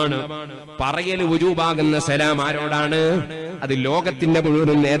 നിർബന്ധമാണ്. പറയൽ വുജൂബാകുന്ന സലാം ആരോടാണ്? അത് ലോകത്തിന്റെ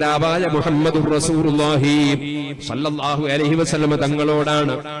മുഴുവൻ നേതാവായ മുഹമ്മദുർ റസൂലുള്ളാഹി സ്വല്ലല്ലാഹു അലൈഹി വസല്ലം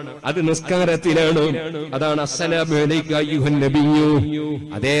തങ്ങളോടാണ്. അത് നിസ്കാരത്തിലാണ്. അതാണ് അസ്സലാമു അലൈക അയ്യുഹൻ നബിയ്യു.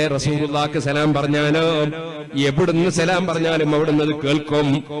 അതേ റസൂലുള്ളാഹിക്ക് സലാം പറഞ്ഞാലോ, എവിടുന്ന് സലാം പറഞ്ഞാലും അവിടുന്ന് അത് കേൾക്കും,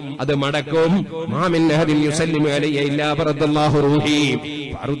 അത് മടക്കും. മാ മിൻ അഹദിൻ യുസല്ലിമു അലയ്യ ഇല്ലാ ബറദല്ലാഹു റൂഹി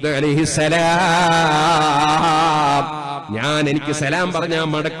ഫറുദ് അലൈഹി സലാം. ഞാൻ എനിക്ക് സലാം പറഞ്ഞാൽ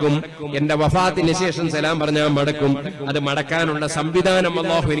മടക്കും, എന്റെ വഫാത്തിന് ശേഷം സലാം പറഞ്ഞാൽ മടക്കും. അത് മടക്കാനുള്ള സംവിധാനം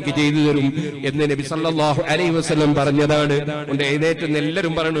അല്ലാഹു എനിക്ക് ചെയ്തു തരും എന്ന് നബി സല്ലല്ലാഹു അലൈഹി വസല്ലം പറഞ്ഞതാണ്. എഴുന്നേറ്റ്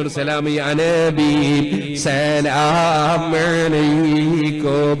എല്ലാവരും പറയുന്ന ഒരു സലാം, യാ നബി സലാം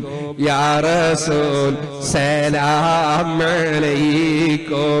അലൈക്കും, യാ റസൂൽ സലാം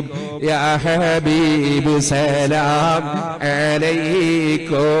അലൈക്കും, യാ ഹബീബ് സലാം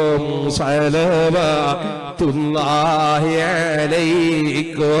അലൈക്കും, സ്വലവാത്തുല്ലാഹി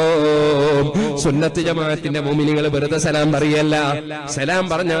അലൈക്കും. സുന്നത്ത് ജമാഅത്തിന്റെ മുഅ്മിനീങ്ങൾ വെറുതെ സലാം പറയല്ല. സലാം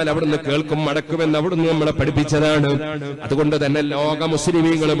പറഞ്ഞാൽ അവിടുന്ന് കേൾക്കും, മടക്കുമെന്ന് അവിടുന്ന് നമ്മളെ പഠിപ്പിച്ചതാണ്. അതുകൊണ്ട് തന്നെ ലോക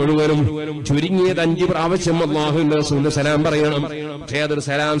മുസ്ലിമീങ്ങൾ മുഴുവനും ചുരുങ്ങിയത് 5 പ്രാവശ്യം അല്ലാഹുവിന്റെ റസൂലിന് സലാം പറയണം. പക്ഷേ അതൊരു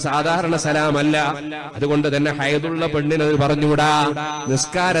സലാം സാധാരണ സലാം അല്ല. അതുകൊണ്ട് തന്നെ ഹൈദുള്ള പെണ്ണിന് അത് പറഞ്ഞുകൂടാ.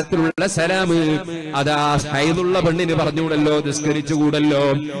 നിസ്കാരത്തിലുള്ള സലാം അതാ ഹൈദുള്ള പെണ്ണിന് പറഞ്ഞുകൂടല്ലോ, നിസ്കരിച്ചുകൂടല്ലോ.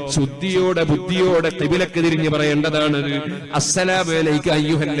 ശുദ്ധിയോടെ ബുദ്ധിയോടെ ഖിബിലക്ക് തിരിഞ്ഞ് പറയേണ്ടതാണ്. പറഞ്ഞതാണത്. അസ്സലാമു അലൈക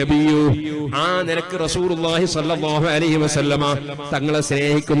അയ്യുഹൻ നബിയു. ആ നിനക്ക് റസൂലുള്ളാഹി സ്വല്ലല്ലാഹു അലൈഹി വസല്ലമ തങ്ങളെ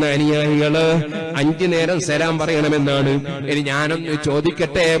സ്നേഹിക്കുന്ന അനുയായികള് 5 നേരം സലാം പറയണമെന്നാണ്. ഇനി ഞാനൊന്ന്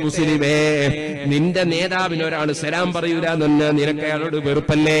ചോദിക്കട്ടെ മുസ്ലിമേ, നിന്റെ നേതാവിന് ഒരാൾ സലാം പറയൂല എന്ന് പറഞ്ഞാൽ നിനക്ക് അയാളോട്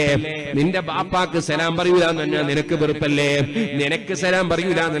വെറുപ്പല്ലേ? നിന്റെ ബാപ്പാക്ക് സലാം പറയൂല എന്ന് പറഞ്ഞാൽ നിനക്ക് വെറുപ്പല്ലേ? നിനക്ക് സലാം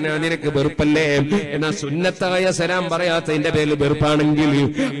പറയൂല എന്ന് പറഞ്ഞാൽ നിനക്ക് വെറുപ്പല്ലേ? എന്നാൽ സുന്നത്തായ സലാം പറയാത്തതിന്റെ പേരിൽ വെറുപ്പാണെങ്കിൽ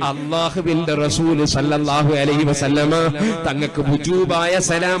അള്ളാഹുവിന്റെ റസൂല് സല്ലല്ലാഹു അലൈഹി വസല്ലമ തങ്ങൾക്ക് വുജൂബായ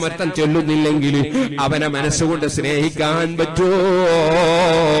സലാം അർത്ഥം ചൊല്ലുന്നില്ലെങ്കിൽ അവനെ മനസ്സുകൊണ്ട് സ്നേഹിക്കാൻ പറ്റുമോ?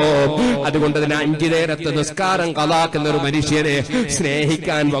 അതുകൊണ്ട് തന്നെ 5 നേരത്തെ നിസ്കാരം ഖളാക്കുന്ന ഒരു മനുഷ്യനെ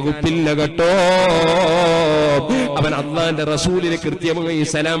സ്നേഹിക്കാൻ വകുപ്പില്ല കേട്ടോ. അവൻ അള്ളാന്റെ റസൂലിനെ കൃത്യമായി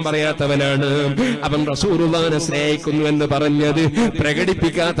സലാം പറയാത്തവനാണ്. അവൻ റസൂലുള്ളാഹിനെ സ്നേഹിക്കുന്നു എന്ന് പറഞ്ഞത്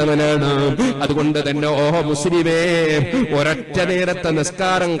പ്രകടിപ്പിക്കാത്തവനാണ്. അതുകൊണ്ട് തന്നെ മുസ്ലിമേ, ഒരൊറ്റ നേരത്തെ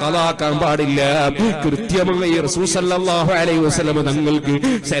നിസ്കാരം ഖളാക്കാൻ പാടില്ല. കൃത്യമായി റസൂൽ സല്ലല്ലാഹു അലൈഹി വസല്ലം തങ്ങൾക്ക്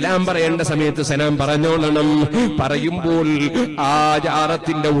സലാം പറയേണ്ട സമയത്ത് സലാം പറഞ്ഞോളണം. പറയുമ്പോൾ ആ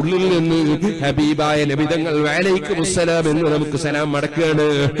ജാറത്തിന്റെ ഉള്ളിൽ നിന്ന് ഹബീബായ നബി തങ്ങൾ വഅലൈക്കുമുസ്സലാം എന്ന് നമുക്ക് സലാം മടക്കുകയാണ്.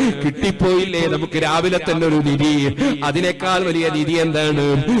 കിട്ടിപ്പോയില്ലേ നമുക്ക് രാവിലെ തന്നെ ഒരു നിധി? അതിനേക്കാൾ വലിയ നിധി എന്താണ്?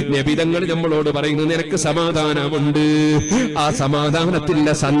 നബി തങ്ങൾ നമ്മളോട് പറയുന്നു, നിനക്ക് സമാധാനമുണ്ട്. ആ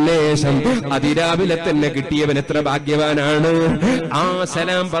സമാധാനത്തിന്റെ സന്ദേശം അതിരാവിലെ തന്നെ കിട്ടിയവൻ എത്ര ഭാഗ്യവാനാണ്. ആ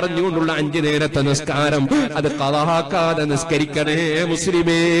സലാം പറഞ്ഞുകൊണ്ടുള്ള 5 നേരത്തെ നിസ്കാരം അത് ഖളാക്കാതെ നിസ്കരിക്കണേ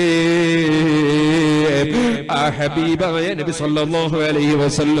മുസ്ലിമേ. ആ ഹബീബായ നബി സല്ലല്ലാഹു അലൈഹി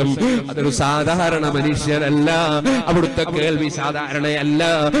വസല്ലം അതൊരു സാധാരണ മനുഷ്യനല്ല. അവിടുത്തെ കേൾവി സാധാരണയല്ല,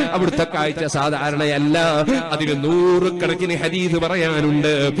 അവിടുത്തെ കാഴ്ച സാധാരണയല്ല. അതിന് 100 കണക്കിന് ഹദീസ്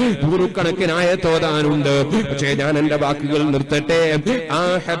പറയാനുണ്ട്, 100 കണക്കിന് ആയത്തോതാനുണ്ട്. പക്ഷേ ഞാൻ എന്റെ വാക്കുകൾ നിർത്തട്ടെ. ആ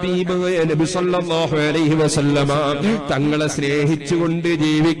ഹബീബായ നബി സല്ലല്ലാഹു അലൈഹി വസല്ലമ തങ്ങളെ സ്നേഹിച്ചുകൊണ്ട്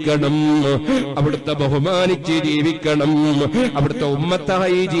ജീവിക്കണം, അവിടുത്തെ ബഹുമാനിച്ച് ജീവിക്കണം, അവിടുത്തെ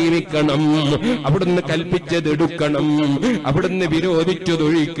ഉമ്മത്തായി ജീവിക്കണം, അവിടുന്ന് കൽപ്പിച്ചത് എടുക്കണം, അവിടുന്ന്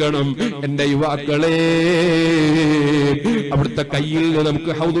വിരോധിച്ചതൊഴിക്കണം. എന്റെ യുവാക്കളെ, അവിടുത്തെ കയ്യിൽ നിന്ന്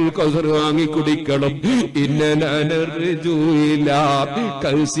നമുക്ക് ഹൗദുൽ കൗസർ വാങ്ങി കുടിക്കണം.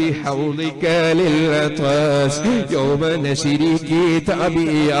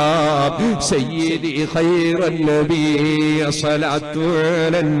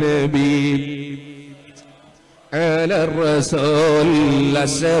 على الرسول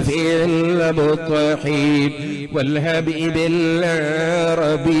الشفيع المطحب والحبيب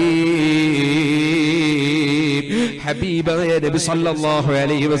العربي ഹബീബായ നബി സല്ലല്ലാഹു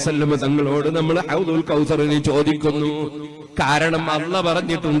അലൈഹി വസല്ലം തങ്ങളോട് നമ്മൾ ഹൗദുൽ കൗസറിനെ ചോദിക്കുന്നു. കാരണം അല്ലാഹ്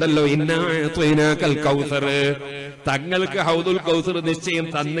പറഞ്ഞിട്ടുണ്ടല്ലോ, ഇന്നാ അഅ്തൈനാകൽ കൗസർ. തങ്ങൾക്ക് ഹൗദുൽ കൗസർ നിശ്ചയം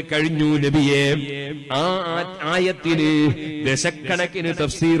തന്നു കഴിഞ്ഞു നബിയെ. ആ ആയത്തിന് ദശക്കണക്കിന്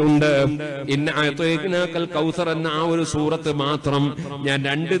തഫ്സീറുണ്ട്. ഇന്നാ അഅ്തൈനാകൽ കൗസർ എന്ന ആ ഒരു സൂറത്ത് മാത്രം ഞാൻ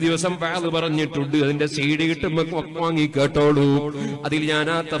 2 ദിവസം പറഞ്ഞിട്ടുണ്ട്. അതിന്റെ CD കിട്ടുമ്പോൾ വാങ്ങി കേട്ടോളൂ. അതിൽ ഞാൻ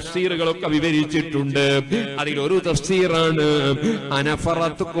ആ തഫ്സീറുകളൊക്കെ വിവരിച്ചിട്ടുണ്ട്. അതിലൊരു തഫ്സീറാണ്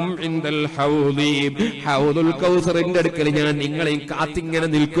അനഫറത്തുക്കും ഇൻദൽ ഹൗദി, ഹൗദുൽ കൗസറിന്റെ അടുക്കൽ ഞാൻ നിങ്ങളെയും കാത്തിങ്ങനെ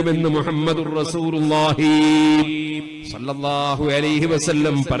നിൽക്കുമെന്ന് മുഹമ്മദുർ റസൂലുള്ളാഹി സല്ലല്ലാഹു അലൈഹി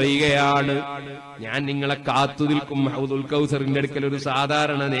വസല്ലം പറയുകയാണ്. ഞാൻ നിങ്ങളെ കാത്തു നിൽക്കും. ഹൗദുൽ കൗസറിന്റെ അടുക്കൽ ഒരു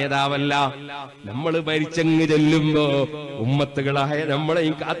സാധാരണ നേതാവല്ല. നമ്മൾ മരിച്ചങ്ങ് ചെല്ലുമ്പോ ഉമ്മത്തുകളായ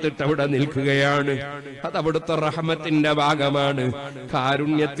നമ്മളെയും കാത്തിട്ട് അവിടെ നിൽക്കുകയാണ്. അത് അവിടുത്തെ റഹ്മത്തിന്റെ ഭാഗമാണ്,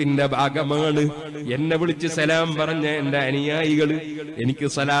 കാരുണ്യത്തിന്റെ ഭാഗമാണ്. എന്നെ വിളിച്ച് സലാം പറഞ്ഞ എന്റെ അനുയായികള്, എനിക്ക്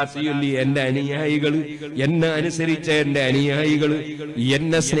സലാത്ത് ചൊല്ലി എന്റെ അനുയായികള്, എന്നെ അനുസരിച്ച എന്റെ അനുയായികള്,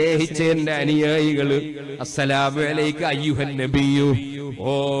 എന്നെ സ്നേഹിച്ച എന്റെ അനുയായികള്, അസ്സലാമു അലൈക അയ്യുഹൻ നബിയു,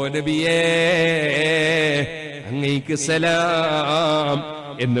 ഓ നബിയേ അങ്ങേക്ക് സലാം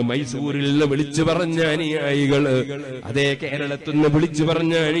എന്ന് മൈസൂരിൽ നിന്ന് വിളിച്ചു പറഞ്ഞ അനുയായികള്, അതേ കേരളത്തിൽ നിന്ന് വിളിച്ചു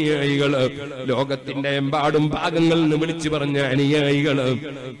പറഞ്ഞ അനുയായികള്, ലോകത്തിന്റെ എമ്പാടും ഭാഗങ്ങളിൽ നിന്ന് വിളിച്ചു പറഞ്ഞ അനുയായികള്,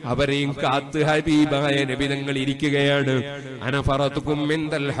 അവരെയും കാത്ത് ഹബീബായ നബി തങ്ങൾ ഇരിക്കുകയാണ്. അനഫറത്തുക്കും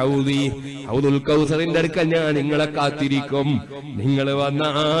മിൻദൽ ഹൗദി, ഹൗദുൽ കൗസറിന്റെ അടുക്കൽ ഞാൻ നിങ്ങളെ കാത്തിരിക്കും. നിങ്ങൾ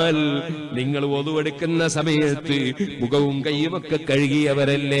വന്നാൽ നിങ്ങൾ ഒതുവെടുക്കുന്ന സമയത്ത് മുഖവും കൈയുമൊക്കെ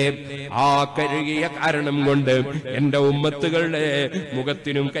കഴുകിയവരല്ലേ? ആ കഴുകിയ കാരണം കൊണ്ട് എന്റെ ഉമ്മത്തുകളുടെ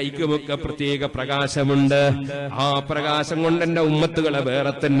മുഖത്തിനും കൈക്കുമൊക്കെ പ്രത്യേക പ്രകാശമുണ്ട്. ആ പ്രകാശം കൊണ്ട് എന്റെ ഉമ്മത്തുകളെ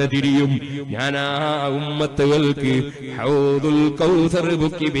വേറെ തന്നെ തിരിയും. ഞാൻ ആ ഉമ്മത്തുകൾക്ക് ഹൗദുൽ കൗസർ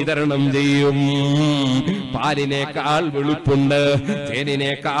മുക്കി വിതരണം ചെയ്യും. പാലിനേക്കാൾ വെളുപ്പുണ്ട്,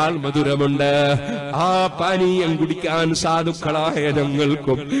 തേനിനേക്കാൾ മധുരമുണ്ട്. ആ പാനീയം കുടിക്കാൻ സാധുക്കളായ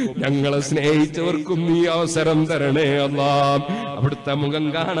ഞങ്ങൾക്കും ഞങ്ങളെ സ്നേഹിച്ചവർക്കും നീ അവസരം തരണേ അല്ലാ. അവിടുത്തെ മുഖം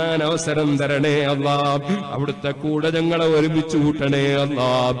കാണാൻ അവസരം തരണേ അല്ലാ. അവിടുത്തെ കൂടെ ഞങ്ങളെ ഒരുമിച്ച് കൂട്ടണേ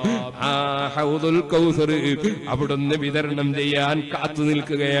അല്ലാ. ആ ഹൗദുൽ കൗസർ അവിടുന്ന് വിതരണം ചെയ്യാൻ കാത്തു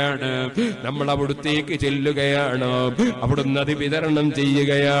നിൽക്കുകയാണ്. നമ്മൾ അവിടുത്തേക്ക് ചെല്ലുകയാണ്. അവിടുന്ന് അത് വിതരണം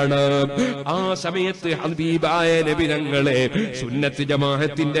ചെയ്യുകയാണ്. ആ സമയത്ത് ഹബീബായ നബി തങ്ങളെ സുന്നത്ത്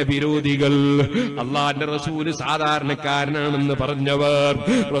ജമാഅത്തിന്റെ വിരോധികൾ, അല്ലാഹുവിന്റെ റസൂൽ സാധാരണക്കാരനാണെന്ന് പറഞ്ഞവർ,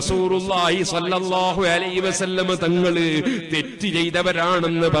 റസൂലുള്ളാഹി സ്വല്ലല്ലാഹു അലൈഹി വസല്ലം തങ്ങള് തെറ്റ്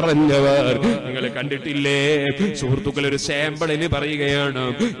ചെയ്തവരാണെന്ന് പറഞ്ഞവർ നിങ്ങൾ കണ്ടിട്ടില്ലേ? സുഹൃത്തുക്കൾ, ഒരു സാമ്പിളിന് പറയുകയാണ്.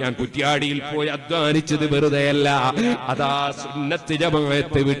 ഞാൻ കുറ്റ്യാടിയിൽ പോയി അധ്വാനിച്ചത് വെറുതെയല്ല. അതാ സുന്നത്ത്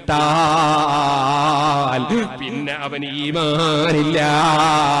ജമാഅത്ത് വിട്ടാൽ പിന്നെ അവൻ ഈമാനില്ല.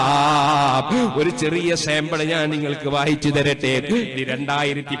 ഒരു ചെറിയ സാമ്പിൾ ഞാൻ നിങ്ങൾക്ക് വായിച്ചു തരട്ടെ.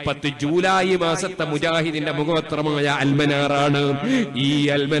 2010 ജൂലൈ മാസത്തെ മുജാഹിദിന്റെ മുഖപത്രമായ അൽമനാറാണ്. ഈ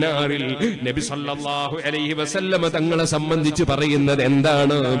അൽമനാറിൽ നബി സല്ലല്ലാഹു അലൈഹി വസല്ലം തങ്ങളെ സംബന്ധിച്ച് പറയുന്നത്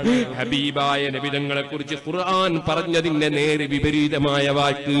എന്താണ്? ഹബീബായ നബി തങ്ങളെ കുറിച്ച് ഖുർആൻ പറഞ്ഞതിന്റെ നേരെ വിപരീതമായ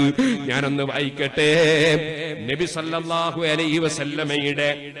വാക്ക് ഞാനൊന്ന് വായിക്കട്ടെ. നബി സല്ലല്ലാഹു അലൈഹി വസല്ലമയുടെ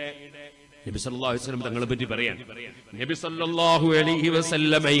നബി സല്ലല്ലാഹു അലൈഹി വസല്ലം തങ്ങളെ പറ്റി പറയാൻ, നബി സല്ലല്ലാഹു അലൈഹി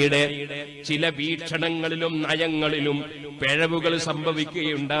വസല്ലമയുടെ ചില വീക്ഷണങ്ങളിലും നയങ്ങളിലും പിഴവുകൾ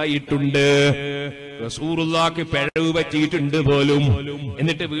സംഭവിക്കുകയുണ്ടായിട്ടുണ്ട്. റസൂലുള്ളാഹിക്ക് പിഴവ് പറ്റിയിട്ടുണ്ട് പോലും.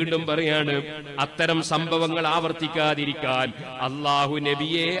 എന്നിട്ട് വീണ്ടും പറയാണ്, അത്തരം സംഭവങ്ങൾ ആവർത്തിക്കാതിരിക്കാൻ അല്ലാഹു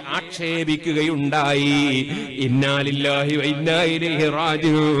നബിയെ ആക്ഷേപിക്കുകയുണ്ടായി. ഇന്നാ ലില്ലാഹി വ ഇന്നാ ഇലൈഹി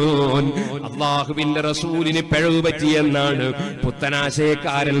റാജിഊൻ. അല്ലാഹുവിന്റെ റസൂലിന് പിഴവ് പറ്റിയെന്നാണ്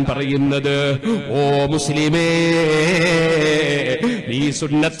പുത്തനാശയക്കാരൻ പറയുന്നത്. ഓ മുസ്ലിമേ, നീ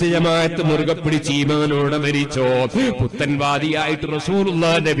സുന്നത്ത് ജമാഅത്ത് മുറുകെ പിടിച്ച് ഈമാനോടെ മരിച്ചോ. പുത്തൻവാദിയായിട്ട്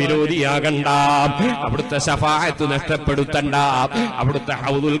റസൂലുള്ളാഹിന്റെ വിരോധിയാകണ്ട. അവിടുത്തെ ശഫാഅത്ത് നഷ്ടപ്പെടുത്തണ്ട. അവിടുത്തെ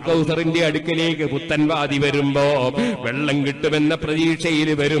ഹൗദുൽ കൗസറിന്റെ അടുക്കലേക്ക് പുത്തൻവാദി വരുമ്പോ, വെള്ളം കിട്ടുമെന്ന പ്രതീക്ഷയിൽ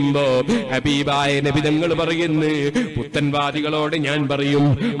വരുമ്പോ ഹബീബായ നബി തങ്ങൾ പറയുന്നു, പുത്തൻവാദികളോട് ഞാൻ പറയും,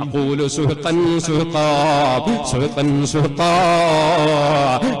 അഖൂലു സുഹ്ഖൻ സുഹ്ഖാ സുഹ്ഖൻ സുഹ്ഖാ,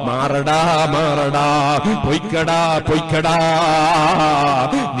 മാറടാ മാറടാ, പൊയ്ക്കടാ പൊയ്ക്കടാ.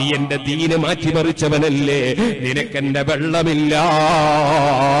 നീ എന്റെ ദീന് മാറ്റിമറിച്ചവനല്ലേ, നിനക്കെന്റെ വെള്ളമില്ല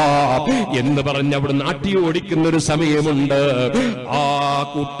എന്ന് പറഞ്ഞ് അവിടെ നാട്ടി ഓടിക്കുന്ന ഒരു സമയമുണ്ട്. ആ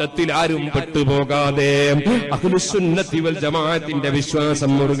കൂട്ടത്തിൽ ആരും പെട്ടുപോകാതെ അഹ്ലുസുന്നത്തി വൽ ജമാഅത്തിന്റെ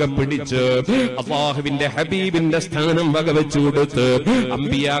വിശ്വാസം മുറുകെ പിടിച്ച് അല്ലാഹുവിന്റെ ഹബീബിന്റെ സ്ഥാനം വകവെച്ചു കൊടുത്ത്,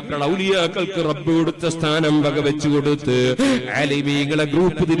 അമ്പിയാക്കൾ ഔലിയാക്കൾക്ക് റബ്ബ് കൊടുത്ത സ്ഥാനം വകവെച്ചു കൊടുത്ത്, ആലിമീങ്ങളെ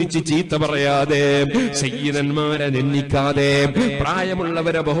ഗ്രൂപ്പ് തിരിച്ച് ചീത്ത പറയാതെ, സയ്യിദന്മാരെ നിന്ദിക്കാതെ,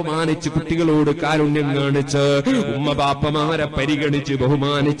 പ്രായമുള്ളവരെ ബഹുമാനിച്ച് കുട്ടികളോട് കാരുണ്യം കാണിച്ച്, ഉമ്മ ബാപ്പമാരെ പരിഗണിച്ച്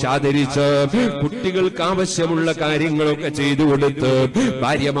ബഹുമാനിച്ച് ആദരിച്ച്, കുട്ടികൾക്ക് ആവശ്യമുള്ള കാര്യങ്ങളൊക്കെ ചെയ്തു കൊടുത്ത്,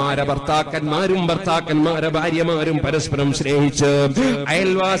 ഭാര്യമാരെ ഭർത്താക്കന്മാരും ഭർത്താക്കന്മാരെ ഭാര്യമാരും പരസ്പരം സ്നേഹിച്ച്,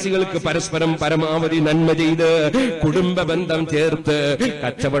 അയൽവാസികൾക്ക് പരസ്പരം പരമാവധി നന്മ ചെയ്ത്, കുടുംബ ബന്ധം ചേർത്ത്,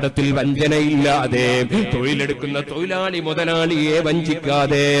 കച്ചവടത്തിൽ വഞ്ചനയില്ലാതെ, തൊഴിലെടുക്കുന്ന തൊഴിലാളി മുതലാളിയെ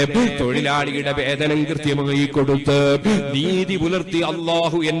വഞ്ചിക്കാതെ, തൊഴിലാളിയുടെ വേതനം കൃത്യമായി കൊടുത്ത്, നീതി പുലർത്തി,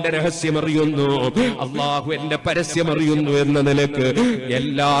 അല്ലാഹു എന്റെ രഹസ്യമറിയുന്നു, അല്ലാഹു എന്റെ പരസ്യമറിയുന്നു എന്ന നിലക്ക്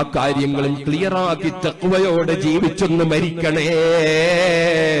എല്ലാ കാര്യങ്ങളും ക്ലിയറാക്കി തഖ്വയോടെ ജീവിച്ചൊന്ന് മരിക്കണേ.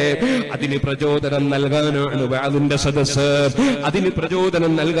 അതിന് പ്രചോദനം നൽകാനാണ് വഅദിന്റെ സദസ്സ്. അതിന്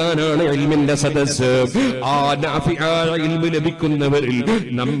പ്രചോദനം നൽകാനാണ് ഇൽമിന്റെ സദസ്സ്. ആ നാഫിആയ ഇൽമു ലഭിക്കുന്നവരിൽ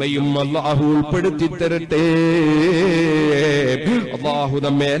നമ്മയും അല്ലാഹു ഉൾപ്പെടുത്തി തരട്ടെ. അല്ലാഹു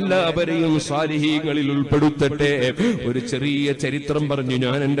നമ്മെ എല്ലാവരെയും സാലിഹീങ്ങളിൽ ഉൾപ്പെടുത്തട്ടെ. ഒരു ചെറിയ ചരിത്രം പറഞ്ഞു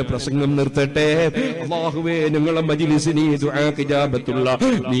ഞാൻ എന്റെ പ്രസംഗം നിർത്തട്ടെ. അല്ലാഹുവേ, ഞങ്ങളെ മജ്ലിസിനെ ദുആക്ക് ഇജാബത്തുള്ള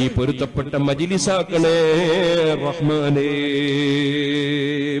നീ പൊരുത്തപ്പെട്ട മജ്ലിസാക്കണേ റഹ്മാനേ.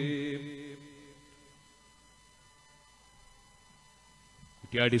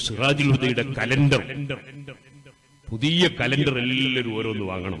 കുറ്റ്യാടി സിറാജുൽ ഹുദയുടെ കലണ്ടർ, പുതിയ കലണ്ടർ എല്ലാവരും ഓരോന്ന്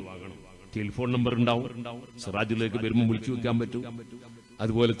വാങ്ങണം. ടെലിഫോൺ നമ്പർ ഉണ്ടാവും, സിറാജിലേക്ക് വരുമ്പോൾ വിളിച്ചു വെക്കാൻ പറ്റും.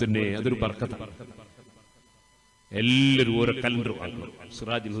 അതുപോലെ തന്നെ അതൊരു ബർക്കത്താണ്. എല്ലാവരും ഓരോ കലണ്ടർ വാങ്ങണം,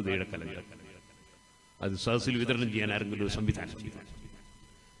 സിറാജുൽ ഹുദയുടെ കലണ്ടർ. അത് സദസ്സിൽ വിതരണം ചെയ്യാൻ ആരെങ്കിലും ഒരു സംവിധാനം ചെയ്തു.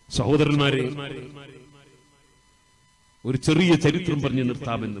 സഹോദരന്മാരെ, ഒരു ചെറിയ ചരിത്രം പറഞ്ഞു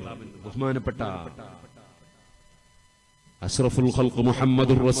നിർത്താമെന്ന് ബഹുമാനപ്പെട്ട അഷ്റഫുൽ ഖൽഖ്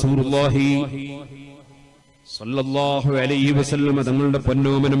മുഹമ്മദുർ റസൂലുള്ളാഹി സല്ലല്ലാഹു അലൈഹി വസല്ലം തങ്ങളുടെ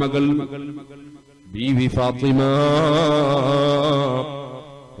പൊന്നോമന മകൾ ബീവി ഫാത്തിമ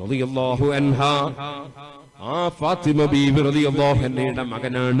റളിയല്ലാഹു അൻഹാ, ആ ഫാത്തിമ ബീവി റളിയല്ലാഹു അൻഹയുടെ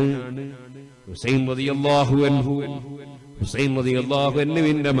മകനാണ് ഹുസൈൻ റളിയല്ലാഹു അൻഹു. ഹുസൈൻ റളിയല്ലാഹു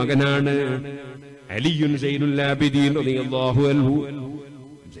അൻഹുവിന്റെ മകനാണ് അലിയുൻ സൈനുൽ ആബിദീൻ റളിയല്ലാഹു അൻഹു,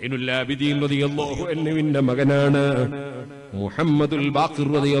 സൈനുൽ ആബിദീൻ റളിയല്ലാഹു അൻഹുവിന്റെ മകനാണ്. മുഹമ്മദുൽ ബാഖിർ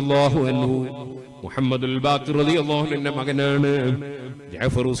റളിയല്ലാഹു അൻഹു, മുഹമ്മദുൽ ബാഖിർ റളിയല്ലാഹു അൻഹുവിന്റെ മകനാണ്.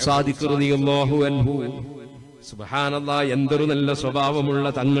 ജഅഫറുസ് സാദിഖ് റളിയല്ലാഹു അൻഹു. സുബ്ഹാനല്ലാഹ്, എന്തൊരു നല്ല സ്വഭാവമുള്ള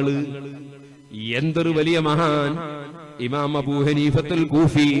തങ്ങള്, എന്തൊരു വലിയ മഹാൻ. ഇമാം അബൂ ഹനീഫത്തുൽ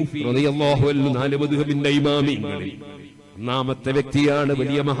കൂഫി റളിയല്ലാഹു അൻഹു 4 മദ്ഹബിന്റെ ഇമാമിങ്ങളിൽ ഒന്നാമത്തെ വ്യക്തിയാണ്,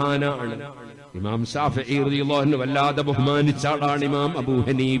 വലിയ മഹാനാണ്. ഇമാം ശാഫിഈ റളിയല്ലാഹു അൻഹു വല്ലാതെ ബഹുമാനിച്ച ആളാണ് ഇമാം അബൂ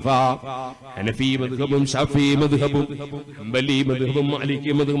ഹനീഫ. ഹനഫി മദ്ഹബും ശാഫിഈ മദ്ഹബും ഹംബലി മദ്ഹബും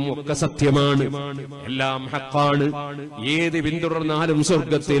മാലികി മദ്ഹബും ഒക്കെ സത്യമാണ്, എല്ലാം ഹഖാണ്. ഏത് പിന്തുടർന്നാലും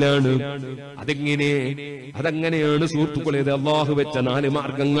സ്വർഗത്തിലാണ്. അതെങ്ങനെയാണ് സുഹൃത്തുക്കളെ? അല്ലാഹു വെച്ച 4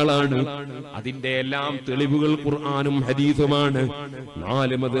 മാർഗങ്ങളാണ്. അതിന്റെ എല്ലാം തെളിവുകൾ ഖുർആനും ഹദീസുമാണ്.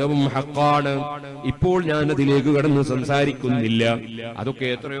 4 മദ്ഹബും ഹഖാണ്. ഇപ്പോൾ ഞാൻ അതിലേക്ക് കടന്ന് സംസാരിക്കുന്നില്ല, അതൊക്കെ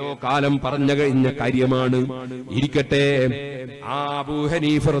എത്രയോ കാലം പറഞ്ഞ കഴിഞ്ഞ കാര്യമാണ്. ഇരിക്കട്ടെ, ആ അബൂ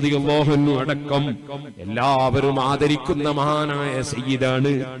ഹനീഫ റളിയല്ലാഹു അൻഹു അടക്കം എല്ലാവരും ആദരിക്കുന്ന മഹാനായ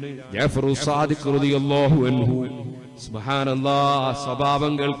സയ്യിദാണ് ജഅഫറുസ് സാദിഖ് റളിയല്ലാഹു അൻഹു. സുബ്ഹാനല്ലാഹ്,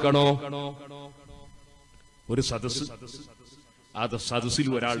 സ്വഭാവം കേൾക്കണോ? ഒരു സദസ്, അത് സദസ്സിൽ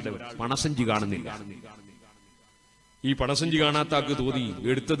ഒരാളുടെ പണസഞ്ചി കാണുന്നില്ല. ഈ പണസഞ്ചി കാണാത്ത ആൾക്ക് തോന്നി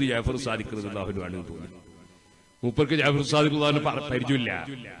എടുത്തത് ജഅഫറുസ് സാദിഖ് റളിയല്ലാഹു അൻഹു ആണെന്ന് തോന്നി. മൂപ്പർക്ക് ജഅഫറുസ് സാദിഖ് റളിയല്ലാഹു അൻഹു പരിചയമില്ല,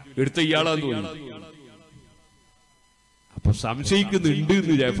 എടുത്ത ഇയാളാന്ന് തോന്നി. അപ്പൊ സംശയിക്കുന്നുണ്ട്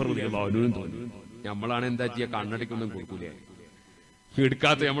എന്ന് ജഅഫർ റളിയല്ലാഹു അൻഹു തോന്നി. നമ്മളാണ് എന്താ ചെയ്യാ, കണ്ണടയ്ക്കൊന്നും കൊടുക്കൂലേ,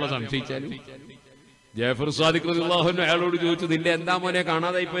 എടുക്കാത്ത നമ്മളെ സംശയിച്ചാലും. ജഅഫറുസ് സാദിഖ് റളിയല്ലാഹു അൻഹു അയാളോട് ചോദിച്ചു, നിന്റെ എന്താ മോനെ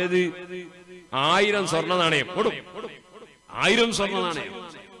കാണാതായി പോയത്? 1000 സ്വർണ്ണ നാണയം കൊടും, 1000 സ്വർണ്ണ നാണയം.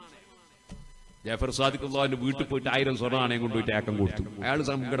 ജഅഫറുസ് സാദിഖ് റളിയല്ലാഹു അൻഹു വീട്ടിൽ പോയിട്ട് 1000 സ്വർണ്ണ നാണയം കൊണ്ടുപോയിട്ട് ഏക്കം കൊടുത്തു. അയാൾ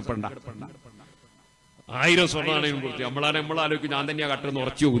സങ്കടപ്പെടണ്ട, 1000 സ്വർണ്ണ നാണയം കൊടുത്തു. നമ്മളാലോചിക്കും ഞാൻ തന്നെയാ കട്ടെന്ന്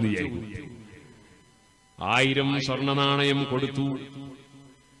ഉറച്ചു പോകുന്നു വിചാരിക്കും. 1000 സ്വർണ്ണ നാണയം കൊടുത്തു,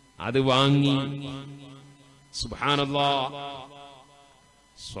 അത് വാങ്ങി. സുബ്ഹാനല്ലാഹ്,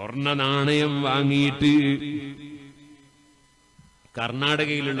 സ്വർണ്ണ നാണയം വാങ്ങിയിട്ട്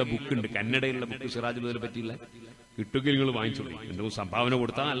കർണാടകയിലുള്ള ബുക്കുണ്ട്, കന്നഡയിലുള്ള ബുക്ക് സിറാജുൽ ഹുദയെ പറ്റിയില്ല, കിട്ടുമെങ്കിൽ നിങ്ങൾ വാങ്ങിച്ചോളൂ. എന്റെ സംഭാവന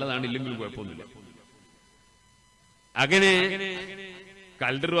കൊടുത്താൽ നല്ലതാണ്, ഇല്ലെങ്കിൽ കുഴപ്പമൊന്നുമില്ല. അങ്ങനെ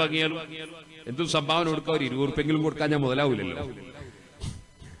കലണ്ടർ വാങ്ങിയാലും എന്തും സംഭാവന കൊടുക്കാൻ ഒരു 20 ഉറുപ്പെങ്കിലും കൊടുക്കാൻ ഞാൻ മുതലാവൂലല്ലോ.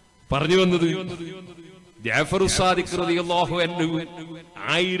 പറഞ്ഞു വന്നത്, ജഅഫറുസ് സാദിഖ് റളിയല്ലാഹു അൻഹു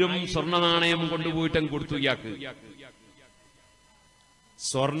 1000 സ്വർണ്ണ നാണയം കൊണ്ടുപോയിട്ട് കൊടുത്തു ഇയാൾക്ക്.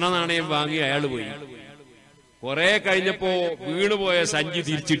 സ്വർണ്ണ നാണയം വാങ്ങി അയാൾ പോയി. കുറെ കഴിഞ്ഞപ്പോ വീണുപോയ സഞ്ചി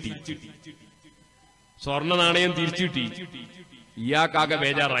തിരിച്ചിട്ടി, സ്വർണ്ണ നാണയം തിരിച്ചിട്ടി. ഇയാൾക്കാകെ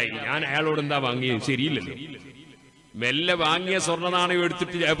ബേജാറായി, ഞാൻ അയാളോട് എന്താ വാങ്ങിയത്, ശരിയില്ലല്ലോ. മെല്ലെ വാങ്ങിയ സ്വർണ്ണ നാണയം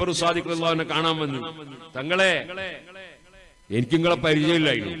എടുത്തിട്ട് ജഅഫറുസ് സാദിഖ് റളിയല്ലാഹു അൻഹു കാണാൻ വന്നു. തങ്ങളെ, എനിക്ക് നിങ്ങളെ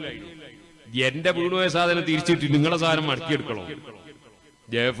പരിചയമില്ലായിരുന്നു, എന്റെ വീണുപോയ സാധനം തിരിച്ചിട്ട് നിങ്ങളെ സാധനം മടക്കിയെടുക്കണോ?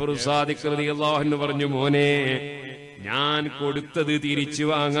 ജഅഫറുസ് സാദിഖ് റളിയല്ലാഹു അൻഹു പറഞ്ഞു, മോനെ, ഞാൻ കൊടുത്തത് തിരിച്ചു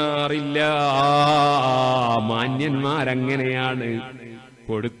വാങ്ങാറില്ല. മാന്യന്മാരങ്ങനെയാണ്,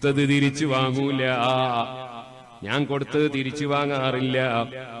 കൊടുത്തത് തിരിച്ചു വാങ്ങൂല. ഞാൻ കൊടുത്തത് തിരിച്ചു വാങ്ങാറില്ല.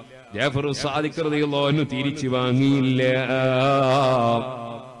 ജഅഫറുസ് സാദിഖ് റളിയല്ലാഹു അൻഹു തിരിച്ചു വാങ്ങിയില്ല.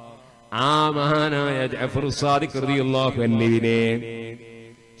 ആ മഹാനായ ജഅഫറുസ് സാദിഖ് റളിയല്ലാഹു അൻഹുവിനെ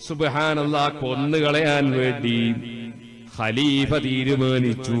സുബ്ഹാനല്ലാഹ് കൊന്നുകളയാൻ വേണ്ടി ഖലീഫ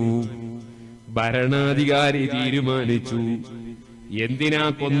തീരുമാനിച്ചു, ഭരണാധികാരി തീരുമാനിച്ചു. എന്തിനാ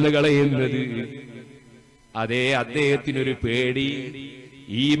കൊന്നുകളയുന്നത്? അതേ, അദ്ദേഹത്തിനൊരു പേടി,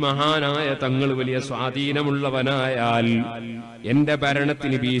 ഈ മഹാനായ തങ്ങൾ വലിയ സ്വാധീനമുള്ളവനായാൽ എന്റെ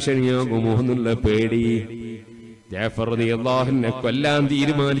ഭരണത്തിന് ഭീഷണിയാകുമോ എന്നുള്ള പേടി. ജഅഫർ റളിയല്ലാഹു അൻഹു കൊല്ലാൻ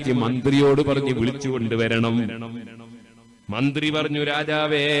തീരുമാനിച്ച് മന്ത്രിയോട് പറഞ്ഞ് വിളിച്ചു കൊണ്ടുവരണം. മന്ത്രി പറഞ്ഞു,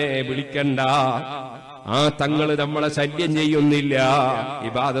 രാജാവേ വിളിക്കണ്ട, ആ തങ്ങള് നമ്മളെ ശല്യം ചെയ്യുന്നില്ല,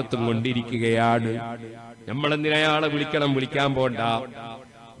 ഇബാദത്തും കൊണ്ടിരിക്കുകയാണ്, നമ്മളെന്തിനാ അയാളെ വിളിക്കണം, വിളിക്കാൻ പോണ്ട.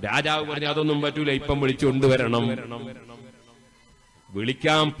 രാജാവ് പറഞ്ഞു, അതൊന്നും പറ്റൂല, ഇപ്പം വിളിച്ചു കൊണ്ടുവരണം.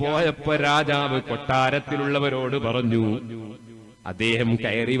 വിളിക്കാൻ പോയപ്പോ രാജാവ് കൊട്ടാരത്തിലുള്ളവരോട് പറഞ്ഞു, അദ്ദേഹം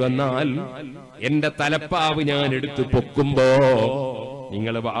കയറി വന്നാൽ എന്റെ തലപ്പാവ് ഞാൻ എടുത്ത് പൊക്കുമ്പോ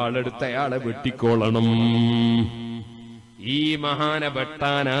നിങ്ങൾ വാളെടുത്ത് അയാളെ വെട്ടിക്കോളണം. ഈ മഹാനെ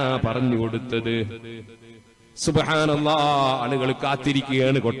വെട്ടാനാ പറഞ്ഞു കൊടുത്തത്. സുബ്ഹാനല്ലാഹ്, ആളുകൾ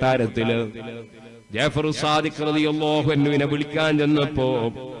കാത്തിരിക്കുകയാണ് കൊട്ടാരത്തില്. ജഅഫറുസ് സാദിഖ് റളിയല്ലാഹു അൻഹുവിനെ വിളിക്കാൻ ചെന്നപ്പോ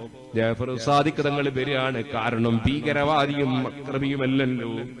ജഅഫറുസ് സാദിഖ് തങ്ങൾ വരികയാണ്. കാരണം ഭീകരവാദിയും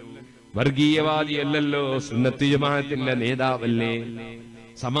അക്രമിയുമല്ലല്ലോ, വർഗീയവാദിയല്ലല്ലോ, സുന്നത്ത് ജമാഅത്തിന്റെ നേതാവല്ലേ,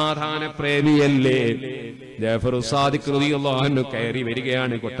 സമാധാന പ്രേമിയല്ലേ. ജഅഫറുസ് സാദിഖ് റളിയല്ലാഹു അൻഹു കയറി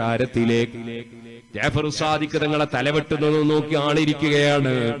വരികയാണ് കൊട്ടാരത്തിലേക്ക്. ജഅഫറുസ് സാദിഖ് തങ്ങളെ തലവെട്ടുന്നത് നോക്കി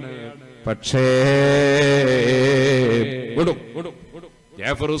ആളിരിക്കുകയാണ്. പക്ഷേ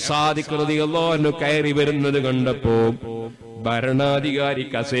ജഅഫർ സാദിഖ് റളിയല്ലാഹു അൻഹു കയറി വരുന്നത് കണ്ടപ്പോ ഭരണാധികാരി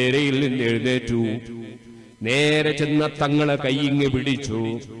കസേരയിൽ നിന്ന് എഴുന്നേറ്റു. നേരെ ചെന്ന തങ്ങളെ കൈയിങ്ങ് പിടിച്ചു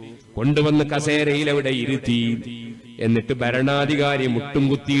കൊണ്ടുവന്ന് കസേരയിൽ അവിടെ ഇരുത്തി. എന്നിട്ട് ഭരണാധികാരി മുട്ടും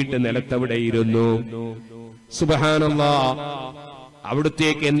കുത്തിയിട്ട് നിലത്തവിടെ ഇരുന്നു. സുബ്ഹാനല്ലാഹ്,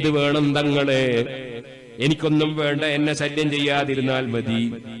 അവിടുത്തേക്ക് എന്ത് വേണം തങ്ങളെ? എനിക്കൊന്നും വേണ്ട, എന്നെ ശല്യം ചെയ്യാതിരുന്നാൽ മതി.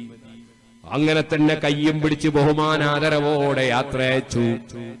 അങ്ങനെ തന്നെ കയ്യും പിടിച്ച് ബഹുമാനാദരവോടെ യാത്ര അയച്ചു.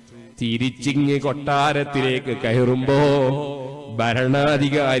 തിരിച്ചിങ്ങ് കൊട്ടാരത്തിലേക്ക് കയറുമ്പോ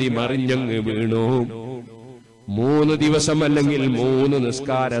ഭരണാധികാരി മറിഞ്ഞങ്ങ് വീണു. 3 ദിവസം അല്ലെങ്കിൽ 3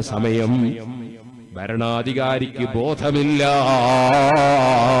 നിസ്കാര സമയം ഭരണാധികാരിക്ക് ബോധമില്ല.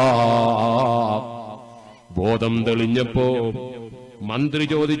 ബോധം തെളിഞ്ഞപ്പോ മന്ത്രി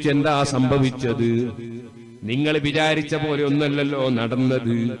ചോദിച്ചു, എന്താ സംഭവിച്ചത്? നിങ്ങൾ വിചാരിച്ച പോലെ ഒന്നല്ലല്ലോ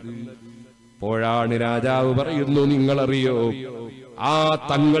നടന്നത്. അപ്പോഴാണ് രാജാവ് പറയുന്നു, നിങ്ങളറിയോ, ആ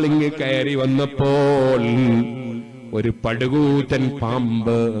തങ്ങളിങ്ങ് കയറി വന്നപ്പോൾ ഒരു പടുകൂറ്റൻ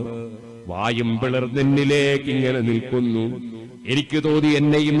പാമ്പ് വായും പിളർന്നെന്നിലേക്ക് ഇങ്ങനെ നിൽക്കുന്നു. എനിക്ക് തോന്നി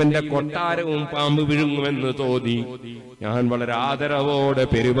എന്നെയും എന്റെ കൊട്ടാരവും പാമ്പ് വിഴുങ്ങുമെന്ന് തോന്നി. ഞാൻ വളരെ ആദരവോടെ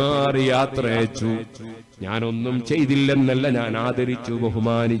പെരുമാറി യാത്ര അയച്ചു. ഞാനൊന്നും ചെയ്തില്ലെന്നല്ല, ഞാൻ ആദരിച്ചു,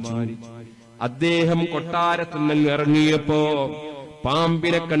 ബഹുമാനിച്ചു. അദ്ദേഹം കൊട്ടാരത്തിൽ നിന്ന് ഇറങ്ങിയപ്പോ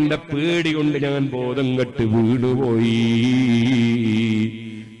പാമ്പിനെ കണ്ട പേടി കൊണ്ട് ഞാൻ ബോധം കെട്ട് വീണുപോയി.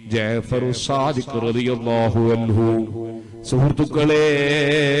 ജഅഫർ സാദിഖ് റളിയല്ലാഹു അൻഹു. സുഹൃത്തുക്കളെ,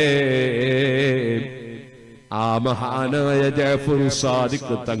 ആ മഹാനായ ജഅഫർ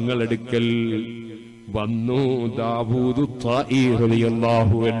സാദിഖ് തങ്ങളെടുക്കൽ വന്നു ദാവൂദ് ത്വാഇ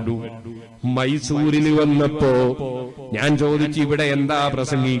റളിയല്ലാഹു അൻഹു. മൈസൂരിൽ വന്നപ്പോ ഞാൻ ചോദിച്ചു, ഇവിടെ എന്താ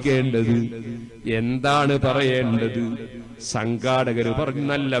പ്രസംഗിക്കേണ്ടത്, എന്താണ് പറയേണ്ടത്? സംഘാടകര് പറഞ്ഞു,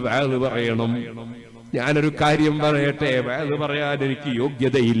 നല്ല വഅദ് പറയണം. ഞാനൊരു കാര്യം പറയട്ടെ, വഅദ് പറയാൻ എനിക്ക്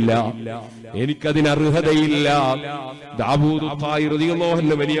യോഗ്യതയില്ല, എനിക്കതിന് അർഹതയില്ല. ദാവൂദ് ത്വാഇ റളിയല്ലാഹു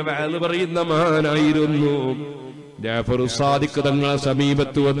അൻഹു വലിയ വഅദ് പറയുന്ന മഹാനായിരുന്നു. ജഅഫർ സാദിഖ് തങ്ങളെ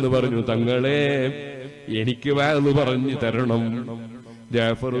സമീപത്ത് വന്ന് പറഞ്ഞു, തങ്ങളെ എനിക്ക് വഅദ് പറഞ്ഞു തരണം.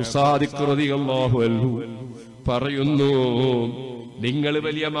 ജഅഫർ സാദിഖ് റളിയല്ലാഹു അൻഹു പറയുന്നു, നിങ്ങൾ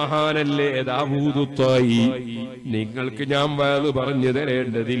വലിയ മഹാനല്ലേ ദാവൂദ് ത്വാഇ, നിങ്ങൾക്ക് ഞാൻ വഅദ് പറഞ്ഞു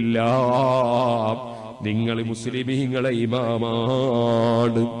തരേണ്ടതില്ല. നിങ്ങൾ മുസ്ലിമീങ്ങളെ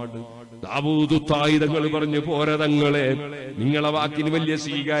ഇമാമാണ്. ദാവൂദ് ത്വാഇ തങ്ങൾ പറഞ്ഞു, പോരാ തങ്ങളെ, നിങ്ങളെ വാക്കിന് വലിയ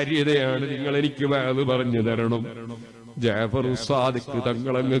സ്വീകാര്യതയാണ്, നിങ്ങൾ എനിക്ക് വഅദ് പറഞ്ഞു തരണം. ജഅഫർ സാദിഖ്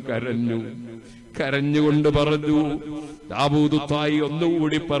തങ്ങളങ്ങ് കരഞ്ഞു. കരഞ്ഞുകൊണ്ട് പറഞ്ഞു, ദാവൂദ് ത്വാഇ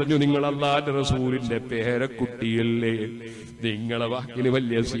ഒന്നുകൂടി പറഞ്ഞു, നിങ്ങൾ അല്ലാഹുവിന്റെ റസൂലിന്റെ പേരക്കുട്ടിയല്ലേ, നിങ്ങളെ വാക്കിന്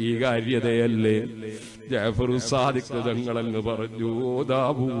വലിയ സ്വീകാര്യതയല്ലേ? ജഅഫർ സാദിഖ് തങ്ങളങ്ങ് പറഞ്ഞു, ഓ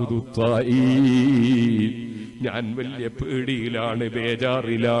ദാവൂദ് ത്വാഇ, ഞാൻ വലിയ പേടിയിലാണ്,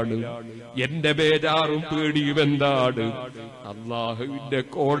 ബേജാറിലാണ്. എന്റെ ബേജാറും പേടിയും എന്താണ്? അള്ളാഹുവിന്റെ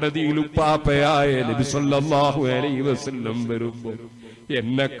കോടതിയിൽ ഉപ്പാപ്പയായ നബി സല്ലല്ലാഹു അലൈഹി വസല്ലം വരുമ്പോ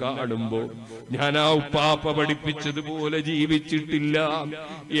എന്നെ കാണുമ്പോ ഞാൻ ആ ഉപ്പാപ്പ പഠിപ്പിച്ചതുപോലെ ജീവിച്ചിട്ടില്ല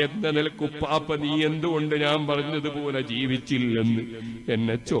എന്ന നിലക്ക് ഉപ്പാപ്പ നീ എന്തുകൊണ്ട് ഞാൻ പറഞ്ഞതുപോലെ ജീവിച്ചില്ലെന്ന്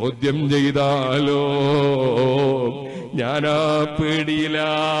എന്നെ ചോദ്യം ചെയ്താലോ? ഞാനാ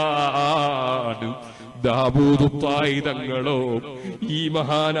പേടിയിലാണ്. ദാവൂദ് ത്വാഇ തങ്ങളോ ഈ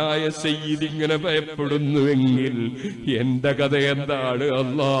മഹാനായ സയ്യിദ് ഇങ്ങനെ ഭയപ്പെടുന്നുവെങ്കിൽ എന്റെ കഥ എന്താണ്?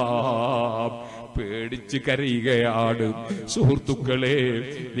 അല്ലാഹ് പേടിച്ച് കരയുകയാണ്. സുഹൃത്തുക്കളെ,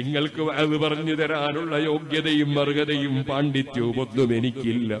 നിങ്ങൾക്ക് അത് പറഞ്ഞു തരാനുള്ള യോഗ്യതയും അർഹതയും പാണ്ഡിത്യവും ഒന്നും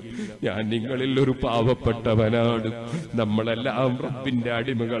എനിക്കില്ല. ഞാൻ നിങ്ങളിൽ ഒരു പാവപ്പെട്ടവനാണ്. നമ്മളെല്ലാം റബ്ബിന്റെ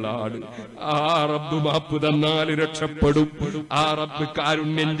അടിമകളാണ്. ആ റബ്ബ് മാപ്പ് തന്നാൽ രക്ഷപ്പെടും, ആ റബ്ബ്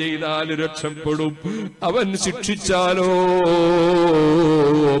കാരുണ്യം ചെയ്താൽ രക്ഷപ്പെടും. അവൻ ശിക്ഷിച്ചാലോ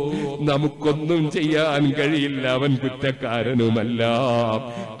നമുക്കൊന്നും ചെയ്യാൻ കഴിയില്ല, അവൻ കുറ്റക്കാരനുമല്ല.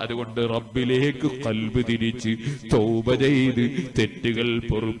 അതുകൊണ്ട് റബ്ബിലേക്ക് ഖൽബ് തിരിച്ച് തൗബ ചെയ്ത് തെറ്റുകൾ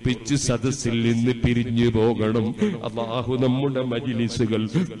പൊറുപ്പിച്ച് സദസ്സിൽ നിന്ന് പിരിഞ്ഞു പോകണം. അല്ലാഹു നമ്മുടെ മജ്ലിസുകൾ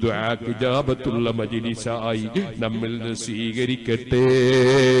ദുആക്ക് ഇജാബത്തുള്ള മജ്ലിസായി നമ്മിൽ നിന്ന് സ്വീകരിക്കട്ടെ.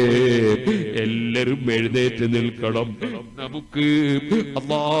 എല്ലാവരും എഴുന്നേറ്റ് നിൽക്കണം. നമുക്ക്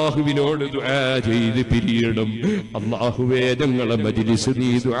അല്ലാഹുവിനോട് ദുആ ചെയ്ത് പിരിയണം. അല്ലാഹുവേ, ഞങ്ങളെ മജ്ലിസ്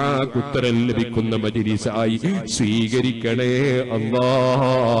നീ ദുആക്ക് ഉത്തരം ലഭിക്കുന്ന മജ്ലിസായി സ്വീകരിക്കണേ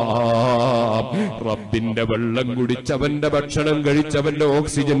അല്ലാഹ്. റബ്ബിന്റെ വെള്ളം കുടിച്ചവന്റെ ഭക്ഷണം കഴിച്ചവന്റെ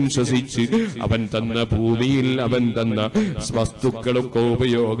ഓക്സിജൻ ശ്വസിച്ച് അവൻ തന്ന ഭൂമിയിൽ അവൻ തന്ന വസ്തുക്കളൊക്കെ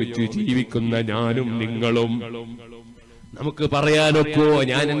ഉപയോഗിച്ച് ജീവിക്കുന്ന ഞാനും നിങ്ങളും നമുക്ക് പറയാനൊക്കോ?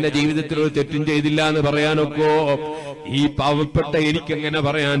 ഞാൻ എന്റെ ജീവിതത്തിൽ ഒരു തെറ്റും ചെയ്തില്ല എന്ന് പറയാനൊക്കോ? ഈ പാവപ്പെട്ട എനിക്കെങ്ങനെ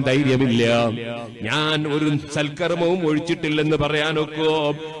പറയാൻ ധൈര്യമില്ല? ഞാൻ ഒരു സൽക്കർമ്മവും ഒഴിച്ചിട്ടില്ലെന്ന് പറയാനൊക്കോ?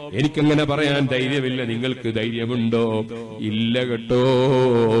 എനിക്കെങ്ങനെ പറയാൻ ധൈര്യമില്ല. നിങ്ങൾക്ക് ധൈര്യമുണ്ടോ? ഇല്ല കേട്ടോ.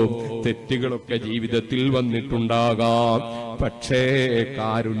 തെറ്റുകളൊക്കെ ജീവിതത്തിൽ വന്നിട്ടുണ്ടാകാം. പക്ഷേ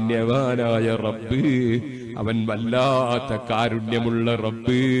കാരുണ്യവാനായ റബ്ബ്, അവൻ വല്ലാത്ത കാരുണ്യമുള്ള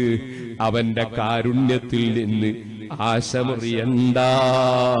റബ്ബ്, അവന്റെ കാരുണ്യത്തിൽ നിന്ന് ആശമുറിയണ്ട,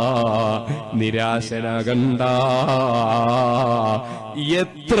 നിരാശനാകണ്ട.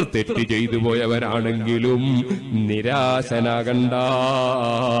 എത്ര തെറ്റ് ചെയ്തു പോയവരാണെങ്കിലും നിരാശനാകണ്ട.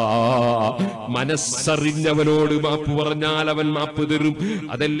 മനസ്സറിഞ്ഞവനോട് മാപ്പ് പറഞ്ഞാൽ അവൻ മാപ്പ് തരും.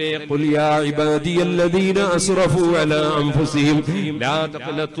 അതല്ലേ ഖുൽ യാ ഇബാദിയല്ലദീന അസ്റഫു അലാ അൻഫുസിഹിം ലാ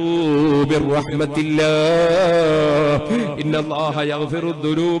തഖ്നതൂ ബിർറഹ്മത്തില്ലാഹ് ഇന്നല്ലാഹ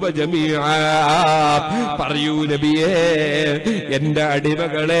യഗ്ഫിറുദ്ദുനൂബ ജമീഅ. പറയൂ നബിയേ, എന്റെ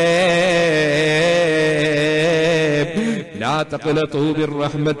അടിമകളെ, ലാ തഖ്നതൂ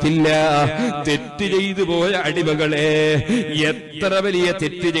ബിർറഹ്മത്തില്ലാഹ്, തെറ്റ് ചെയ്തു പോയ അടിമകളെ, എത്ര വലിയ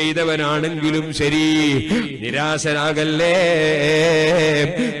തെറ്റ് ചെയ്തവനാണെങ്കിലും ശരി നിരാശനാകല്ലേ.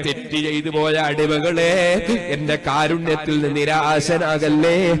 തെറ്റ് ചെയ്തു പോയ അടിമകളെ, എന്റെ കാരുണ്യത്തിൽ നിന്ന്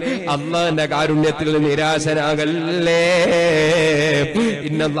നിരാശനാകല്ലേ, അല്ലാഹുവിന്റെ കാരുണ്യത്തിൽ നിന്ന് നിരാശനാകല്ലേ.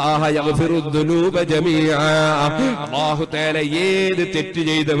 ഇന്നല്ലാഹ യഗ്ഫിറുദ്ദുനൂബ ജമീഅ. അല്ലാഹു തആല ഏത് തെറ്റ്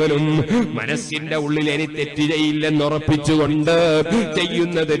ചെയ്തവനും മനസ്സിന്റെ ഉള്ളിൽ ഇനി തെറ്റ് ചെയ്യില്ലെന്നുറപ്പിച്ചുകൊണ്ട്,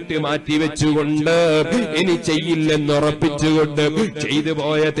 ചെയ്യുന്ന തെറ്റ് മാറ്റിവെച്ചുകൊണ്ട്, ഇനി ചെയ്യില്ലെന്നുറപ്പിച്ചുകൊണ്ട്, ചെയ്തു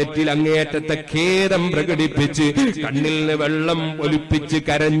പോയ തെറ്റിൽ അങ്ങേയറ്റത്തെ ഖേദം പ്രകടിപ്പിച്ച് കണ്ണിൽ നിന്ന് വെള്ളം ഒലിപ്പിച്ച്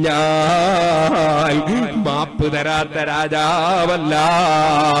കരഞ്ഞാൽ മാപ്പ് തരാത്ത രാജാവല്ല,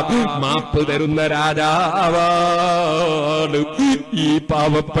 മാപ്പ് തരുന്ന രാജാവാണ്. ഈ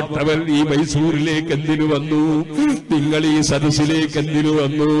പാവപ്പെട്ടവൻ ഈ മൈസൂരിലേക്ക് എന്തിനു വന്നു? നിങ്ങൾ ഈ സദസ്സിലേക്ക് എന്തിനു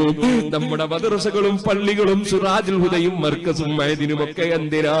വന്നു? നമ്മുടെ മദ്രസകളും പള്ളികളും സിറാജുൽ ഹുദയും മർക്കസും മഅദിനുമൊക്കെ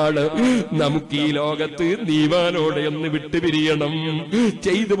എന്തിനാണ്? നമുക്ക് ഈ ലോകത്ത് നീവാനോടെ ഒന്ന് വിട്ടുപിരിയണം.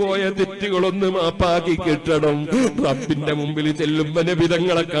 ചെയ്തു പോയ തെറ്റുകളൊന്ന് മാപ്പാക്കി കിട്ടണം. റബ്ബിന്റെ മുമ്പിൽ ചെല്ലുമ്പോ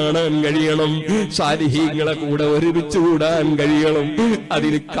നബിതങ്ങളെ കാണാൻ കഴിയണം. സാലിഹീങ്ങളെ കൂടെ ഒരുമിച്ച് കൂടാൻ കഴിയണം.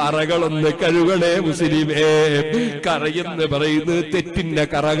 അതിന് കറകളൊന്ന് കഴുകണേ മുസ്ലിമേ. കറയെന്ന് പറയുന്നത് തെറ്റിന്റെ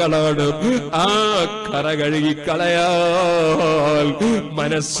കറകളാണ്. ആ കറ കഴുകി കളയാൽ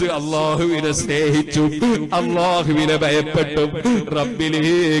മനസ്സ് അള്ളാഹുവിനെ സ്നേഹിച്ചു, അള്ളാഹുവിനെ ഭയപ്പെട്ടു,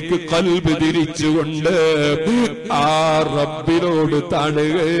 റബ്ബിലേക്ക് ഖൽബ് തിരിച്ചുകൊണ്ട് ആ റബ്ബിനോട്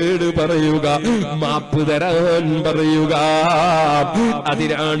താണുകേട് പറയുക, മാപ്പ് തരാൻ പറയുക.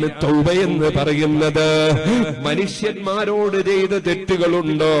 അതിനാണ് തൗബ എന്ന് പറയുന്നത്. മനുഷ്യന്മാരോട് ചെയ്ത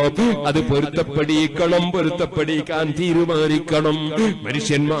തെറ്റുകളുണ്ടോ അത് പൊരുത്തപ്പെടിക്കണം, പൊരുത്തപ്പെടിക്കാൻ തീരുമാനിക്കണം.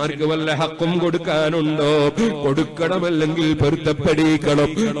 മനുഷ്യന്മാർക്ക് വല്ല ഹക്കും കൊടുക്കാനുണ്ടോ കൊടുക്കണമല്ലെങ്കിൽ പൊരുത്തപ്പെടിക്കണം.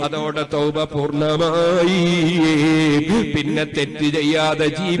 അതോടെ തൗബ പൂർണ്ണമായി. പിന്നെ തെറ്റ് ചെയ്യാതെ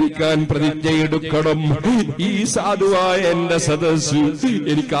ജീവിക്കാൻ പ്രതിജ്ഞയെടുക്കണം. ഈ സാധുവായ എന്റെ സദസ്സ്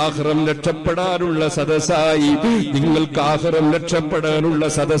എനിക്ക് ആഖിറം രക്ഷപ്പെടാനുള്ള സദസ്സായി, നിങ്ങൾക്ക് ആഖിറം രക്ഷപ്പെടാനുള്ള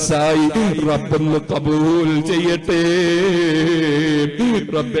സദസ്സായി റബ്ബൊന്ന് ഖബൂൽ ചെയ്യട്ടെ.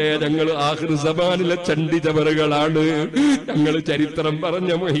 റബ്ബേ, ഞങ്ങൾ ആഖിർ സമാനിലെ ചണ്ടി ചവറുകളാണ്. ഞങ്ങൾ ചരിത്രം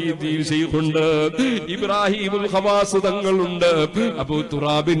പറഞ്ഞ മുഹീദ്ദീൻ ശൈഖുണ്ട്, ഇബ്രാഹിമുൽ ഖവാസ് തങ്ങളുണ്ട്, അബൂ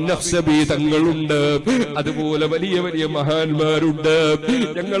തുറാബിൻ നഖ്ശബി തങ്ങളുണ്ട്, അതുപോലെ വലിയ വലിയ മഹാന്മാരുണ്ട്.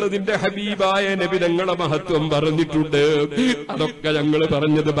 ഞങ്ങൾ നിന്റെ ഹബീബായ നബി ഞങ്ങളെ മഹത്വം പറഞ്ഞിട്ടുണ്ട്. അതൊക്കെ ഞങ്ങൾ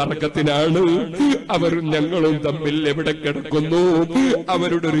പറഞ്ഞത് ബറക്കത്തിനാണ്. അവരും ഞങ്ങളും തമ്മിൽ എവിടെ കിടക്കുന്നു?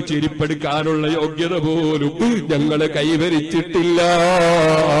 അവരുടെ ഒരു ചെരിപ്പെടുക്കാനുള്ള യോഗ്യത പോലും ഞങ്ങളെ കൈവരിച്ചിട്ടില്ല.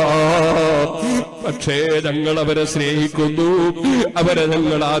 പക്ഷേ ഞങ്ങൾ അവരെ സ്നേഹിക്കുന്നു, അവരെ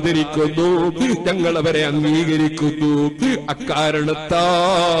ഞങ്ങൾ ആദരിക്കുന്നു, ഞങ്ങൾ അവരെ അംഗീകരിക്കുന്നു.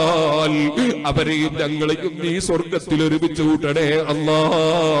 അക്കാരണത്താൽ അവരെയും ഞങ്ങളെയും നീ സ്വർഗത്തിൽ ഒരുമിച്ച് കൂട്ടണേ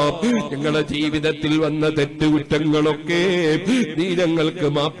അല്ലാഹ്. ഞങ്ങളുടെ ജീവിതത്തിൽ വന്ന തെറ്റുകുറ്റങ്ങളൊക്കെ നീ ഞങ്ങൾക്ക്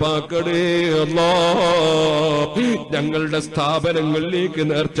മാപ്പാക്കണേ അല്ലാഹ്. ഞങ്ങളുടെ സ്ഥാപനങ്ങളിലേക്ക്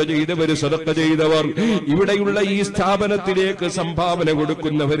നേർച്ച ചെയ്തവർ, സദഖ ചെയ്തവർ, ഇവിടെയുള്ള ഈ സ്ഥാപനത്തിലേക്ക് സംഭാവന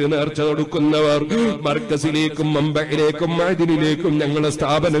കൊടുക്കുന്നവർ, നേർച്ച കൊടുക്കുന്നവർ, മർക്കസിലേക്കും മമ്പയിലേക്കും മഅദിനിലേക്കും ഞങ്ങളുടെ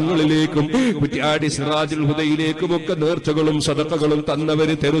സ്ഥാപനങ്ങളിലേക്കും കുറ്റ്യാടി സിറാജുൽ ഹുദയിലേക്കും ഒക്കെ നേർച്ചകളും സദഖകളും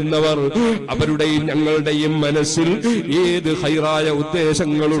തന്നവര്, തരുന്നവർ, അവരുടെയും ഞങ്ങളുടെയും മനസ്സിൽ ഏത് ഖൈറായ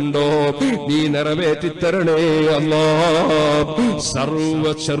ഉദ്ദേശങ്ങളുണ്ടോ നീ നിറവേറ്റിത്തരണേ അല്ലാഹ്. സർവ്വ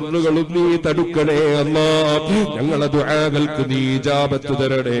ശർറുകളും നീ തടുക്കണേ അല്ലാഹ്. ഞങ്ങളെ ദുആകൾക്ക് നീ ഇജാബത്ത്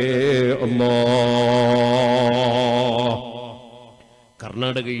തരണേ അല്ലാഹ്.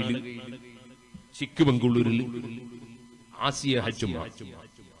 കർണാടകയിൽ ചിക്കുമംഗളൂരിൽ ആസിയ ഹജ്ജുമ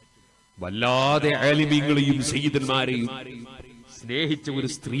വല്ലാതെ ആലിമീങ്ങളെയും സയ്യിദന്മാരെയും സ്നേഹിച്ച ഒരു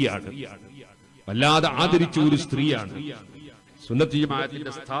സ്ത്രീയാണ്, വല്ലാതെ ആദരിച്ച ഒരു സ്ത്രീയാണ്. സുന്നത്ത്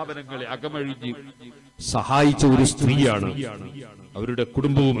ജമാഅത്തിന്റെ സ്ഥാപനങ്ങളെ അകമഴിഞ്ഞ് സഹായിച്ച ഒരു സ്ത്രീയാണ്. അവരുടെ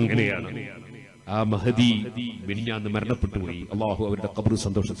കുടുംബവും അങ്ങനെയാണ്. ആ മഹദി മിനിഞ്ഞാന്ന് മരണപ്പെട്ടുപോയി. അള്ളാഹു അവരുടെ ഖബർ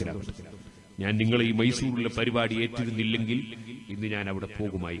സന്തോഷത്തിലാകട്ടെ. ഞാൻ നിങ്ങളെ ഈ മൈസൂരിലെ പരിപാടി ഏറ്റിരുന്നില്ലെങ്കിൽ ഇന്ന് ഞാൻ അവിടെ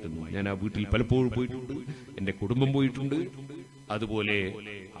പോകുമായിരുന്നു. ഞാൻ ആ വീട്ടിൽ പലപ്പോഴും പോയിട്ടുണ്ട്, എന്റെ കുടുംബം പോയിട്ടുണ്ട്. അതുപോലെ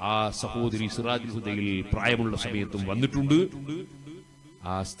ആ സഹോദരി സിറാജുൽ ഹുദയിൽ പ്രായമുള്ള സമയത്തും വന്നിട്ടുണ്ട്.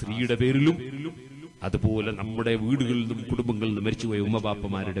 ആ സ്ത്രീയുടെ പേരിലും അതുപോലെ നമ്മുടെ വീടുകളിൽ നിന്നും കുടുംബങ്ങളിൽ നിന്നും മരിച്ചുപോയ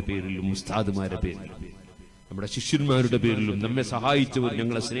ഉമ്മബാപ്പമാരുടെ പേരിലും ഉസ്താദുമാരുടെ പേരിലും നമ്മുടെ ശിഷ്യന്മാരുടെ പേരിലും നമ്മെ സഹായിച്ചവർ,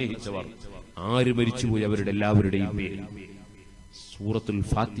 ഞങ്ങളെ സ്നേഹിച്ചവർ ആര് മരിച്ചുപോയി അവരുടെ എല്ലാവരുടെയും പേരിൽ സൂറത്തുൽ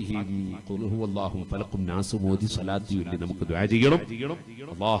ഫാത്തിഹയും ഖുൽ ഹുവല്ലാഹും ഫലഖും നാസും ഓതി സ്വലാത്ത് ചൊല്ലി നമുക്ക് ദുആ ചെയ്യണം.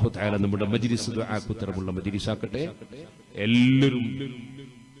 അല്ലാഹു തആല നമ്മുടെ മജ്ലിസ് ദുആക്ക് ഉത്തരമുള്ള മജ്ലിസാക്കട്ടെ. എല്ലാവരും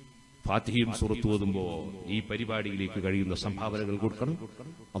ഫാത്തിഹയും സൂറത്ത് ഓതുമ്പോ ഈ പരിപാടിയിലേക്ക് കഴിയുന്ന സംഭാവനകൾ കൊടുക്കണം.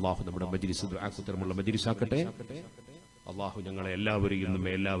 അല്ലാഹു നമ്മുടെ മജ്ലിസ് ദുആക്ക് ഉത്തരമുള്ള മജ്ലിസാക്കട്ടെ. അല്ലാഹു ഞങ്ങളെ എല്ലാവരെയും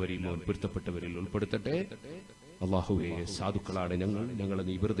നമ്മെ എല്ലാവരെയും അവൻ പൊരുത്തപ്പെട്ടവരിൽ ഉൾപ്പെടുത്തട്ടെ. അല്ലാഹുവേ, സാധുക്കളാണ് ഞങ്ങളെ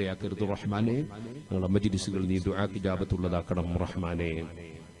നീ വെറുതെയാക്കരുത് റഹ്മാനെ. ഞങ്ങളെ മജ്ലിസുകൾ നീ ദുആക്ക് ഇജാബത്തുള്ളതാക്കണം റഹ്മാനെ.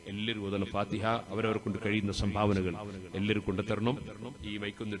 എല്ലാവരും ഓതണം ഫാത്തിഹ. അവരവരെ കൊണ്ട് കഴിയുന്ന സംഭാവനകൾ എല്ലാവരും കൊണ്ട് തരണം. ഈ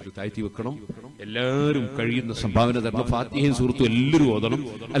മൈക്കൊന്നെടുത്ത് താഴ്ത്തി വെക്കണം. എല്ലാവരും കഴിയുന്ന സംഭാവന തരണം. ഫാത്തിഹയും സൂറത്തും എല്ലാവരും ഓതണം.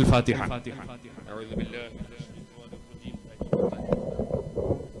 അൽ ഫാത്തിഹ.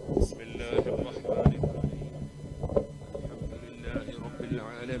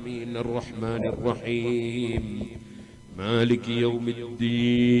 الرحمن الرحيم مالك يوم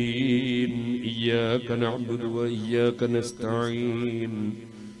الدين إياك نعبد وإياك نستعين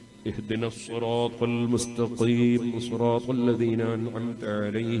اهدنا الصراط المستقيم صراط الذين أنعمت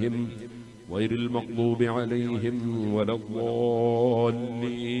عليهم غير المغضوب عليهم ولا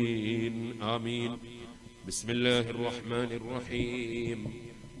الضالين آمين. بسم الله الرحمن الرحيم.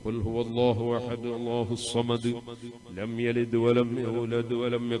 قل هو الله أحد الله الصمد لم يلد ولم يولد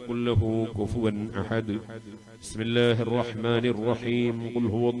ولم يكن له كفوا أحد. بسم الله الرحمن الرحيم. قل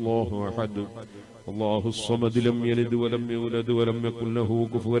هو الله أحد الله الصمد لم يلد ولم يولد ولم يكن له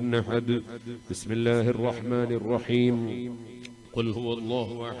كفوا أحد. بسم الله الرحمن الرحيم. قل هو الله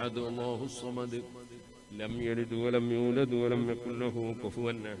أحد الله الصمد لم يلد ولم يولد ولم يكن له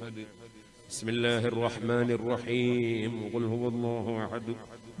كفوا أحد. بسم الله الرحمن الرحيم. قل هو الله أحد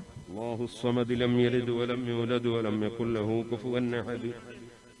الله الصمد لم يلد ولم يولد ولم يكن له كفوا أحد.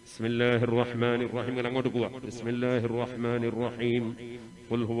 بسم الله الرحمن الرحيم. بسم الله الرحمن الرحيم.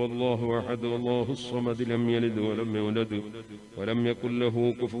 قل هو الله أحد الله الصمد لم يلد ولم يولد ولم يكن له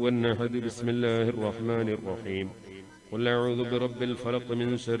كفوا أحد. بسم الله الرحمن الرحيم. قل أعوذ برب الفلق من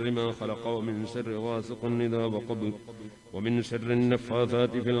شر ما خلق ومن شر غاسق إذا وقب ومن شر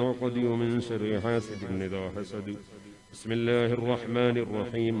النفاثات في العقد ومن شر حاسد إذا حسد. بسم الله الرحمن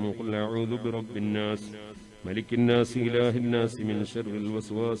الرحيم. قل أعوذ برب الناس ملك الناس إله الناس من شر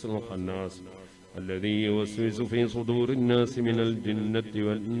الوسواس الخناس الذي يوسوس في صدور الناس من الجنة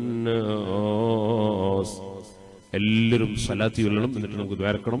والناس. എല്ലാവരും സലാത്ത് ചൊല്ലണം. എന്നിട്ട് നമുക്ക്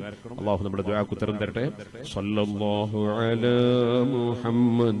ദ്വാരക്കണം. അല്ലാഹു നമ്മുടെ ദുആക്ക് ഉത്തരം തരട്ടെ. സല്ലല്ലാഹു അലാ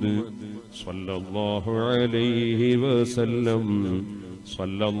മുഹമ്മദ് സല്ലല്ലാഹു അലൈഹി വസല്ലം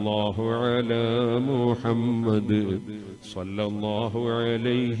സല്ലല്ലാഹു അലാ മുഹമ്മദ് സല്ലല്ലാഹു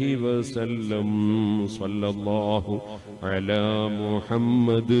അലൈഹി വസല്ലം സല്ലല്ലാഹു അലാ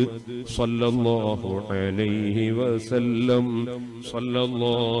മുഹമ്മദ് സല്ലല്ലാഹു അലൈഹി വസല്ലം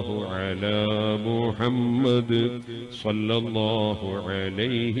സല്ലല്ലാഹു അലാ മുഹമ്മദ് സല്ലല്ലാഹു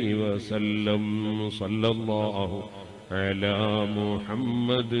അലൈഹി വസല്ലം സല്ലല്ലാഹു അലാ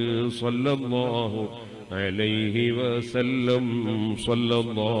മുഹമ്മദ് സല്ലല്ലാഹു അലൈഹി വസല്ലം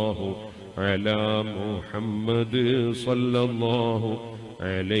സല്ലല്ലാഹു അലാ മുഹമ്മദ് സല്ലല്ലാഹു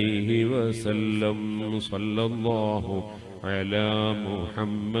അലൈഹി വസല്ലം സല്ലല്ലാഹു അലാ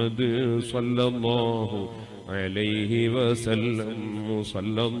മുഹമ്മദ് സല്ലല്ലാഹു അലൈഹി വസല്ലം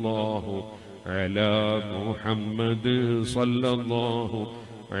സല്ലല്ലാഹു അലാ മുഹമ്മദ് സല്ലല്ലാഹു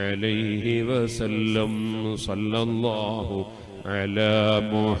അലൈഹി വസല്ലം സല്ലല്ലാഹു അലാ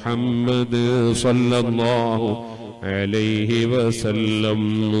മുഹമ്മദ് സല്ലല്ലാഹു അലൈഹി വസല്ലം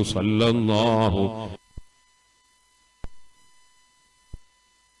സല്ലല്ലാഹു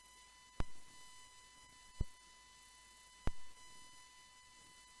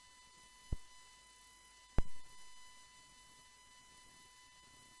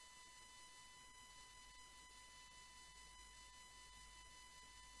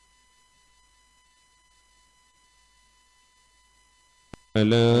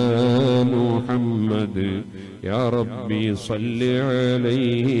على محمد يا ربي صل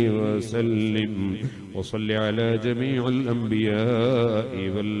عليه وسلم وصل على جميع الأنبياء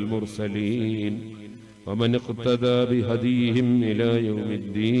والمرسلين ومن اقتدى بهديهم إلى يوم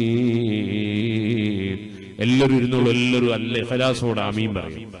الدين. എല്ലാവരും ഇരുന്നോളൂ, എല്ലാവരും അല്ലേ ഖലാസോടെ ആമീൻ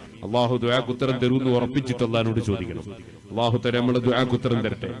പറയും. അള്ളാഹു ദുആക്ക് ഉത്തരം തരുമെന്ന് ഉറപ്പിച്ചിട്ട് അള്ളാഹിനോട് ചോദിക്കണം. അള്ളാഹു തരാൻ നമ്മളെ ദുആക്ക് ഉത്തരം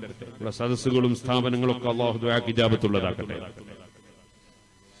തരട്ടെ. നമ്മുടെ സദസ്സുകളും സ്ഥാപനങ്ങളും ഒക്കെ അള്ളാഹു ദുആക്ക് ഇജാബത്തുള്ളതാക്കട്ടെ.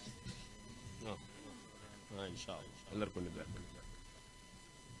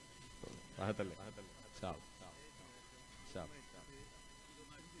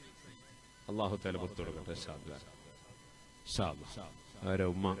 അള്ളാഹു തആല പുറത്തു കൊടുക്കട്ടെ. ആരെ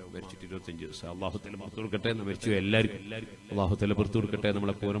ഉമ്മ മരിച്ചിട്ട് 25 ദിവസം. അള്ളാഹു തആല പുറത്തു കൊടുക്കട്ടെ. മരിച്ചു എല്ലാവർക്കും അള്ളാഹു തആല പുറത്തു കൊടുക്കട്ടെ.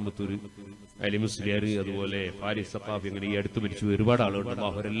 നമ്മളെ കോരമ്പത്തൂർ അലിമുസ്ലിയാർ, അതുപോലെ ഫാരിസ് സഖാഫി, അങ്ങനെ ഈ അടുത്ത് മരിച്ചു ഒരുപാട് ആളുകളുണ്ട്.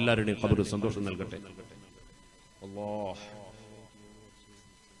 അള്ളാഹു എല്ലാവരുടെയും ഖബറിൽ സന്തോഷം നൽകട്ടെ. അല്ലാഹ്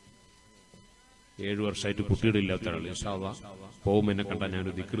 7 വർഷമായിട്ട് കുട്ടിയുടെ ഇല്ലാത്ത ആൾ ഇൻഷാ അല്ലാഹ് പോവും. എന്നെ കണ്ടാൽ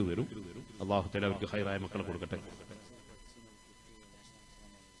ഞാനൊരു ദിക്ർ തരും. അള്ളാഹു തആല അവർക്ക് ഖൈറായ മക്കളെ കൊടുക്കട്ടെ.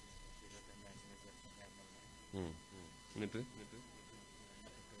 എന്നിട്ട്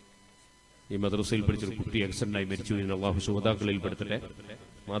ഈ മദ്രസയിൽ പഠിച്ചൊരു കുട്ടി ആക്സിഡന്റായി മരിച്ചു. അള്ളാഹു ശുഹദാക്കളിൽ പെടുത്തട്ടെ.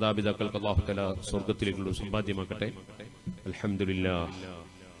 മാതാപിതാക്കൾക്ക് അള്ളാഹു തആല സ്വർഗ്ഗത്തിലേക്കുള്ള സമ്പാദ്യമാക്കട്ടെ. അൽഹംദുലില്ലാഹ്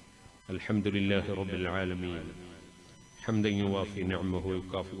അൽഹംദുലില്ലാഹി റബ്ബിൽ ആലമീൻ ഹംദൻ യുവാഫി നിഅമഹു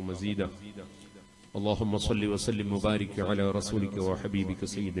വയുകാഫി മസീദ. اللهم صل وسلم وبارك على رسولك وحبيبك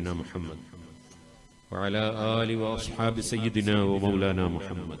سيدنا محمد وعلى آله وأصحاب سيدنا ومولانا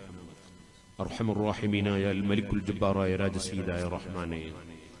محمد. أرحم الراحمين يا الملك الجبار يا راج سيدا يا رحمن.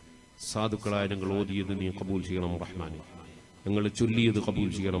 സാധുക്കളായ ഞങ്ങൾ ഓതിയത് നീ കബൂൽ ചെയ്യണം റഹ്മാനെ. ഞങ്ങൾ ചൊല്ലിയത് കബൂൽ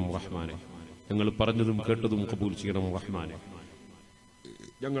ചെയ്യണം റഹ്മാനെ. ഞങ്ങൾ പറഞ്ഞതും കേട്ടതും കബൂൽ ചെയ്യണം റഹ്മാനെ.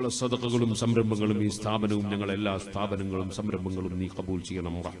 ഞങ്ങളെ സദഖകളും സംരംഭങ്ങളും ഈ സ്ഥാപനവും ഞങ്ങളെല്ലാ സ്ഥാപനങ്ങളും സംരംഭങ്ങളും നീ കബൂൽ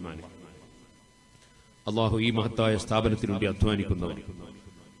ചെയ്യണം റഹ്മാനെ. അള്ളാഹു ഈ മഹത്തായ സ്ഥാപനത്തിനു വേണ്ടി അധ്വാനിക്കുന്നവർ,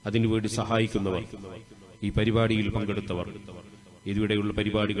 അതിനുവേണ്ടി സഹായിക്കുന്നവർ, ഈ പരിപാടിയിൽ പങ്കെടുത്തവർ, ഇതുവരെയുള്ള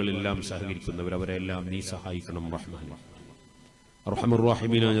പരിപാടികളെല്ലാം സഹകരിക്കുന്നവർ, അവരെല്ലാം നീ സഹായിക്കണം റഹ്മാനെ. അർഹമർ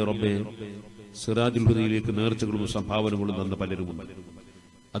റഹീമീനായ റബ്ബേ, സിറാജുൽ ഹുദയിലേക്ക് നേർച്ചകളും സംഭാവനകളും തന്ന പലരുമുണ്ട്.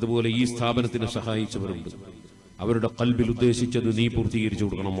 അതുപോലെ ഈ സ്ഥാപനത്തിനെ സഹായിച്ചവരുണ്ട്. അവരുടെ ഖൽബിൽ ഉദ്ദേശിച്ചത് നീ പൂർത്തീകരിച്ചു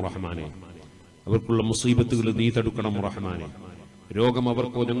കൊടുക്കണം റഹ്മാനെ. അവർക്കുള്ള മുസീബത്തുകൾ നീ തടുക്കണം റഹ്മാനെ. രോഗം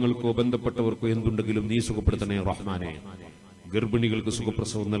അവർക്കോ ഞങ്ങൾക്കോ ബന്ധപ്പെട്ടവർക്കോ എന്തുണ്ടെങ്കിലും നീ സുഖപ്പെടുത്തണേ റഹ്മാനെ. ഗർഭിണികൾക്ക്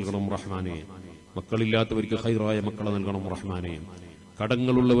സുഖപ്രസവം നൽകണം റഹ്മാനെ. മക്കളില്ലാത്തവർക്ക് ഖൈറായ മക്കളെ നൽകണം റഹ്മാനെ.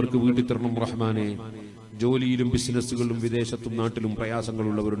 കടങ്ങളുള്ളവർക്ക് വീട്ടിൽ തരണം റഹ്മാനെ. ജോലിയിലും ബിസിനസ്സുകളിലും വിദേശത്തും നാട്ടിലും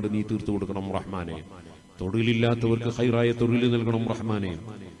പ്രയാസങ്ങളുള്ളവരുണ്ട്, നീ തീർത്തു കൊടുക്കണം റഹ്മാനെ. തൊഴിലില്ലാത്തവർക്ക് ഖൈറായ തൊഴിൽ നൽകണം റഹ്മാനെ.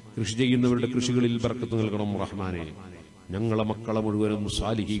 കൃഷി ചെയ്യുന്നവരുടെ കൃഷികളിൽ ബർക്കത്ത് നൽകണം റഹ്മാനെ. ഞങ്ങളെ മക്കളെ മുഴുവനും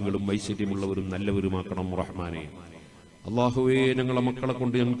സാലിഹീങ്ങളും ഐശ്വര്യമുള്ളവരും നല്ലവരുമാക്കണം റഹ്മാനെ. അല്ലാഹുവേ, ഞങ്ങളെ മക്കളെ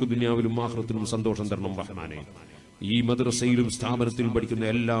കൊണ്ട് ഞങ്ങൾക്ക് ദുനിയാവിലും ആഖിറത്തിലും സന്തോഷം തരണം റഹ്മാനെ. ഈ മദ്രസയിലും സ്ഥാപനത്തിലും പഠിക്കുന്ന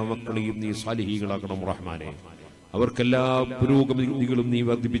എല്ലാ മക്കളെയും നീ സാലിഹീകളാക്കണം റഹ്മാനെ. അവർക്കെല്ലാ പുരോഗതികളും നീ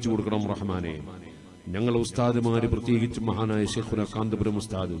വർദ്ധിപ്പിച്ചു കൊടുക്കണം റഹ്മാനെ. ഞങ്ങളെ ഉസ്താദുമാര്, പ്രത്യേകിച്ച് മഹാനായ ശൈഖുന കാന്തപുരം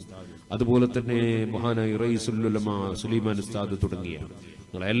ഉസ്താദ്, അതുപോലെ തന്നെ മഹാനായ റഈസുൽ ഉലമ സുലൈമാൻ ഉസ്താദ് തുടങ്ങിയ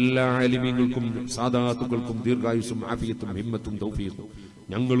ഞങ്ങളെല്ലാ ആലിമീങ്ങൾക്കും സാദാത്തുക്കൾക്കും ദീർഘായുസ്സും ആഫിയത്തും ഹിമ്മത്തും തൗഫീഖും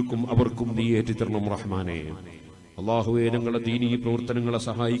ഞങ്ങൾക്കും അവർക്കും നീ ഏറ്റിത്തരണം റഹ്മാനെ. അല്ലാഹുവേ, ഞങ്ങളുടെ ദീനീ പ്രവർത്തനങ്ങളെ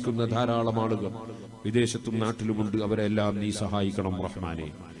സഹായിക്കുന്ന ധാരാളം ആളുകൾ വിദേശത്തും നാട്ടിലുമുണ്ട്. അവരെല്ലാം നീ സഹായിക്കണം റഹ്മാനെ.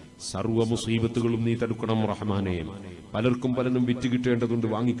 സർവ്വ മുസീബത്തുകളും നീ തടുക്കണം റഹ്മാനെ. പലർക്കും പലതും വിറ്റ് കിട്ടേണ്ടതുണ്ട്,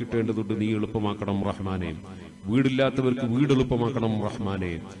 വാങ്ങിക്കിട്ടേണ്ടതുണ്ട്, നീ എളുപ്പമാക്കണം റഹ്മാനെ. വീടില്ലാത്തവർക്ക് വീട് എളുപ്പമാക്കണം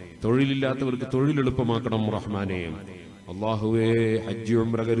റഹ്മാനെ. തൊഴിലില്ലാത്തവർക്ക് തൊഴിൽ എളുപ്പമാക്കണം റഹ്മാനെ. അല്ലാഹുവേ, ഹജ്ജ്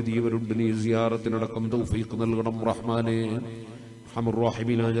ഉംറ കരുതിയവരുണ്ട്, നീ സിയാറത്തിനടക്കം തൗഫീഖ് നൽകണം റഹ്മാനെ.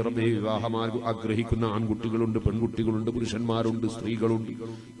 വിവാഹം ആഗ്രഹിക്കുന്ന ആൺകുട്ടികളുണ്ട്, പെൺകുട്ടികളുണ്ട്, പുരുഷന്മാരുണ്ട്, സ്ത്രീകളുണ്ട്.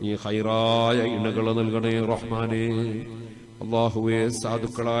 നീ ഖൈറായ ഇണകളെ നൽകണേ റഹ്മാനെ. അല്ലാഹുവേ,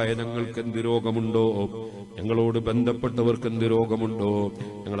 സാധുക്കളായ ഞങ്ങൾക്ക് എന്ത് രോഗമുണ്ടോ, ഞങ്ങളോട് ബന്ധപ്പെട്ടവർക്ക് എന്ത് രോഗമുണ്ടോ,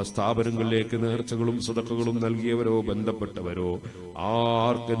 ഞങ്ങളുടെ സ്ഥാപനങ്ങളിലേക്ക് നേർച്ചകളും സദഖകളും നൽകിയവരോ ബന്ധപ്പെട്ടവരോ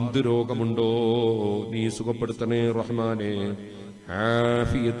ആർക്കെന്ത് രോഗമുണ്ടോ നീ സുഖപ്പെടുത്തണേ റഹ്മാനെ.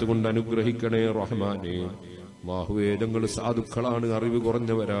 ആഫിയത്ത് കൊണ്ട് അനുഗ്രഹിക്കണേ റഹ്മാനെ. അല്ലാഹുവേ, ഞങ്ങൾ സാധുക്കളാണ്, അറിവ്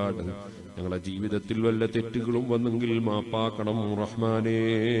കുറഞ്ഞവരാണ്. ഞങ്ങളുടെ ജീവിതത്തിൽ വല്ല തെറ്റുകളും വന്നെങ്കിൽ മാപ്പാക്കണം റഹ്മാനെ.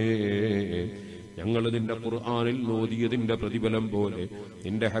 ഞങ്ങൾ നിന്റെ ഖുർആനിൽ ഓതിയതിന്റെ പ്രതിഫലം പോലെ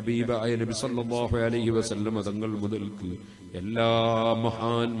നിന്റെ ഹബീബായ നബി സല്ലല്ലാഹു അലൈഹി വസല്ലം തങ്ങൾ മുതൽക്ക് എല്ലാ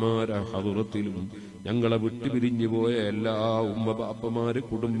മഹാന്മാരെ ഹദറത്തിലും ഞങ്ങളെ വിട്ടുപിരിഞ്ഞു പോയ എല്ലാ ഉമ്മ ബാപ്പമാര്,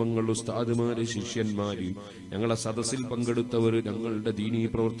 കുടുംബങ്ങൾ, ഉസ്താദുമാര്, ശിഷ്യന്മാര്, ഞങ്ങളെ സദസ്സിൽ പങ്കെടുത്തവർ, ഞങ്ങളുടെ ദീനീ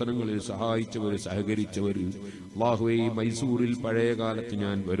പ്രവർത്തനങ്ങളിൽ സഹായിച്ചവർ, സഹകരിച്ചവർ, അല്ലാഹുവേ, മൈസൂരിൽ പഴയ കാലത്ത്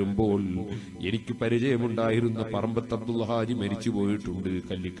ഞാൻ വരുമ്പോൾ എനിക്ക് പരിചയമുണ്ടായിരുന്ന പറമ്പത്ത് അബ്ദുൽ ഹാജി മരിച്ചു പോയിട്ടുണ്ട്,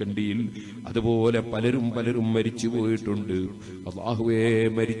 കല്ലിക്കണ്ടിയിൽ. അതുപോലെ പലരും മരിച്ചു പോയിട്ടുണ്ട്. അല്ലാഹുവേ,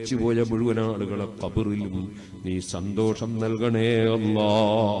 മരിച്ചുപോയ മുഴുവൻ ആളുകളെ ഖബറിലും നീ സന്തോഷം നൽകണേ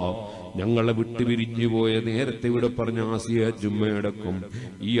അല്ലാഹ്. ഞങ്ങളെ വിട്ടുപിരിഞ്ഞുപോയ, നേരത്തെ ഇവിടെ പറഞ്ഞ ആസിയ ജുമ്മയടക്കം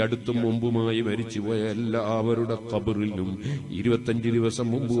ഈ അടുത്തും മുമ്പുമായി മരിച്ചുപോയ എല്ലാവരുടെ ഖബറിലും 25 ദിവസം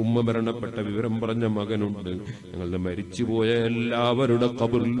മുമ്പ് ഉമ്മ മരണപ്പെട്ട വിവരം പറഞ്ഞ മകനുണ്ട്. ഞങ്ങളുടെ മരിച്ചുപോയ എല്ലാവരുടെ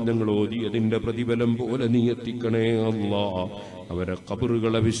ഖബറിൽ ഞങ്ങൾ ഓതിയതിന്റെ പ്രതിഫലം പോലെ നീ എത്തിക്കണേ അല്ലാഹ്. അവരെ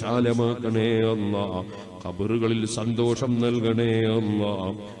ഖബറുകളെ വിശാലമാക്കണേ അല്ലാഹ്. ഖബറുകളിൽ സന്തോഷം നൽകണേ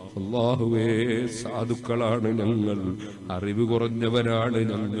അല്ലാഹ്. അല്ലാഹുവേ, സാധുക്കളാണ് ഞങ്ങൾ, അറിവ് കുറഞ്ഞവരാണ്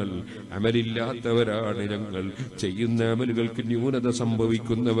ഞങ്ങൾ, അമലില്ലാത്തവരാണ് ഞങ്ങൾ, ചെയ്യുന്ന അമലുകൾക്ക് ന്യൂനത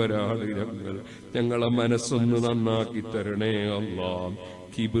സംഭവിക്കുന്നവരാണ് ഞങ്ങൾ. ഞങ്ങളെ മനസ്സൊന്ന് നന്നാക്കി തരണേ അല്ലാഹ്.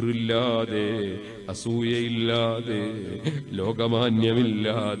 കിബിറില്ലാതെ, അസൂയയില്ലാതെ,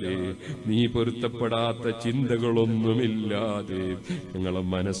 ലോകമാന്യമില്ലാതെ, നീ പൊരുത്തപ്പെടാത്ത ചിന്തകളൊന്നുമില്ലാതെ ഞങ്ങളെ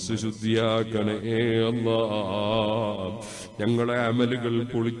മനസ്സ് ശുദ്ധിയാക്കണേ അല്ലാഹ്. ഞങ്ങളെ അമലുകൾ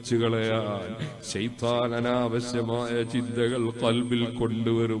പൊളിച്ചു കളയാൻ ശൈത്താൻ അനാവശ്യമായ ചിന്തകൾ ഖൽബിൽ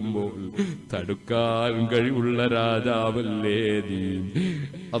കൊണ്ടുവരുമ്പോൾ തടുക്കാൻ കഴിവുള്ള രാജാവല്ലേ നീ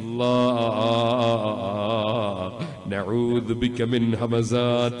അല്ലാഹ്. നഊദു ബിക മിൻ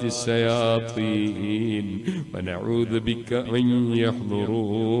ഹമസാത്തി ശയാത്തീൻ വനഊദു ബിക അൻ യഹ്ദുറൂൻ.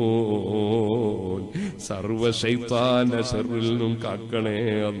 സർവ ശൈത്താന ശർറിൽ നിന്നും കാക്കണേ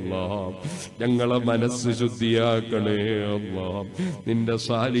അല്ലാഹ്. ഞങ്ങളെ മനസ്സ് ശുദ്ധിയാക്കണേ അല്ലാഹ്. നിന്റെ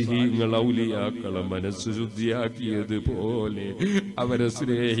സാലിഹീങ്ങൾ ഔലിയാക്കളെ മനസ്സ് ശുദ്ധിയാക്കിയതുപോലെ അവരെ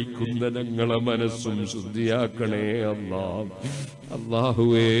സ്നേഹിക്കുന്ന ഞങ്ങളെ മനസ്സും ശുദ്ധിയാക്കണേ അല്ലാഹ്.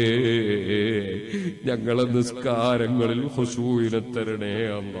 അല്ലാഹുവേ, ഞങ്ങളെ നിസ്കാരങ്ങളിൽ ഖുശൂഇനെ തരണേ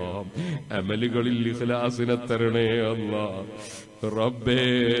അല്ലാഹ്. അമലുകളിൽ ഇഖ്ലാസിനെ തരണേ അല്ലാഹ്. റബ്ബേ,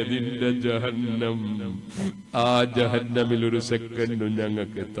 നിന്റെ ജഹന്നം, ആ ജഹന്നമിൽ ഒരു സെക്കൻഡും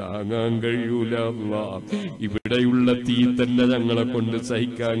ഞങ്ങൾക്ക് താങ്ങാൻ കഴിയൂല അല്ലാഹ്. ഇവിടെയുള്ള തീ തന്നെ ഞങ്ങളെ കൊണ്ട്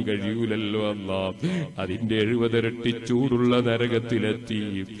സഹിക്കാൻ കഴിയൂലല്ലോ അല്ലാഹ്. അതിന്റെ 70 ഇരട്ടി ചൂടുള്ള നരകത്തിലെത്തി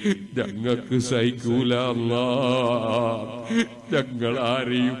ഞങ്ങൾക്ക് സഹിക്കൂല അല്ലാഹ്.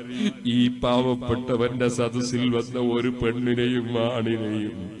 ഞങ്ങളാരെയും, ഈ പാവപ്പെട്ടവന്റെ സദസ്സിൽ വന്ന ഒരു പെണ്ണിനെയും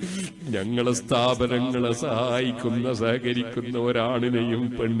ആണിനെയും, ഞങ്ങളെ സ്ഥാപനങ്ങളെ സഹായിക്കുന്ന, സഹകരിക്കുന്ന ഒരാണിനെയും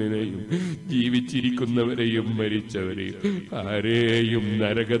പെണ്ണിനെയും, ജീവിച്ചിരിക്കുന്നവരെയും മരിച്ചവരെയും ആരെയും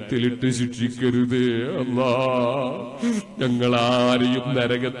നരകത്തിലിട്ട് ശിക്ഷിക്കരുത് അല്ലാഹ്. ഞങ്ങളാരെയും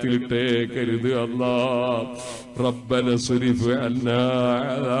നരകത്തിലിട്ടേക്കരുത് അല്ലാഹ്. ربنا صرف عنا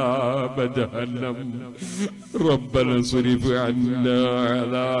عذاب جهنم ربنا صرف عنا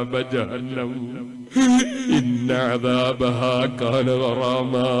عذاب جهنم إن عذابها كان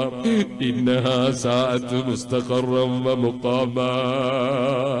غراما إنها ساءت مستقرا ومقاما.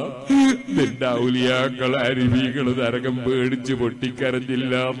 നിന്റെ ഔലിയാക്കൾ, അരിവികൾ നരകം പേടിച്ച്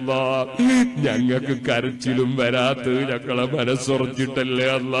പൊട്ടിക്കരഞ്ഞില്ല അല്ലാഹ്. ഞങ്ങൾക്ക് കരച്ചിലും വരാത്തത് ഞങ്ങളെ മനസ്സുറച്ചിട്ടല്ലേ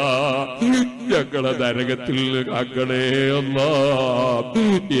അല്ലാഹ്. ഞങ്ങളെ നരകത്തിൽ കാക്കണേ അല്ലാഹ്.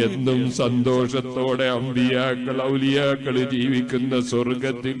 എന്നും സന്തോഷത്തോടെ അമ്പിയാക്കൾ, ഔലിയാക്കൾ ജീവിക്കുന്ന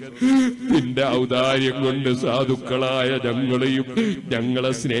സ്വർഗത്തിൽ നിന്റെ ഔദാര്യം കൊണ്ട് സാധുക്കളായ ഞങ്ങളെയും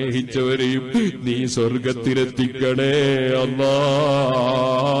ഞങ്ങളെ സ്നേഹിച്ചവരെയും നീ സ്വർഗത്തിലെത്തിക്കണേ അല്ലാഹ്.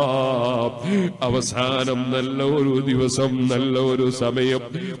 അവസാനം നല്ല ഒരു ദിവസം, നല്ല ഒരു സമയം,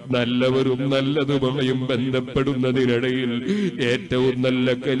 നല്ലവരും നല്ലതുമായും ബന്ധപ്പെടുന്നതിനിടയിൽ ഏറ്റവും നല്ല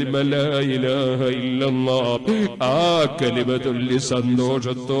കലിമ ലാ ഇലാഹ ഇല്ലല്ലാഹ്, ആ കലിമ ചൊല്ലി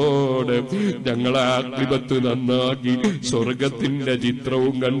സന്തോഷത്തോടെ ഞങ്ങളെ ആഖിബത്ത് നന്നാക്കി സ്വർഗത്തിന്റെ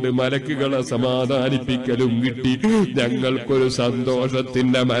ചിത്രവും കണ്ട് മലക്കുകളെ സമാധാനിപ്പിക്കലും കിട്ടി ഞങ്ങൾക്കൊരു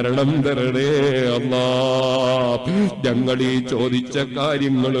സന്തോഷത്തിന്റെ മരണം തരണേ അല്ലാഹ്. ഞങ്ങൾ ഈ ചോദിച്ച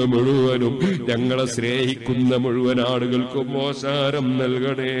കാര്യങ്ങൾ മുഴുവനും ഞങ്ങളെ സ്നേഹിക്കുന്ന മുഴുവൻ ആളുകൾക്കും മോശാരം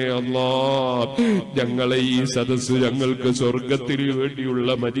നൽകണേ അല്ലാഹ്. ഞങ്ങളെ ഈ സദസ്സ് ഞങ്ങൾക്ക് സ്വർഗത്തിന് വേണ്ടിയുള്ള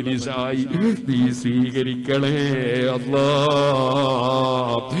മജ്ലിസായി നീ സ്വീകരിക്കണേ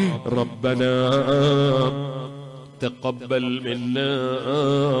അല്ലാഹ്. റബ്ബനാ تقبل منا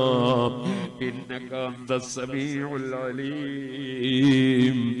إنك أنت السميع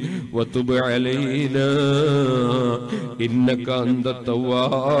العليم وتب علينا إنك أنت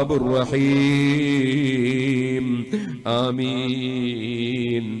التواب الرحيم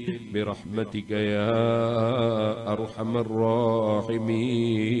آمين برحمتك يا أرحم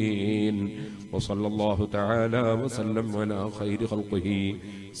الراحمين. وصلى الله تعالى وسلم على خير خلقه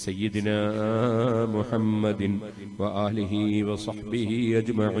سيدنا محمد وآله وصحبه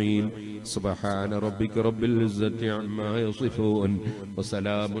أجمعين. سبحان ربك رب العزة عما يصفون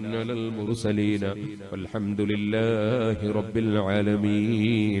وسلام على المرسلين والحمد لله رب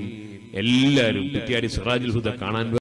العالمين. എല്ലാവരും കുറ്റിയാടി സിറാജുൽ ഹുദ കാണാൻ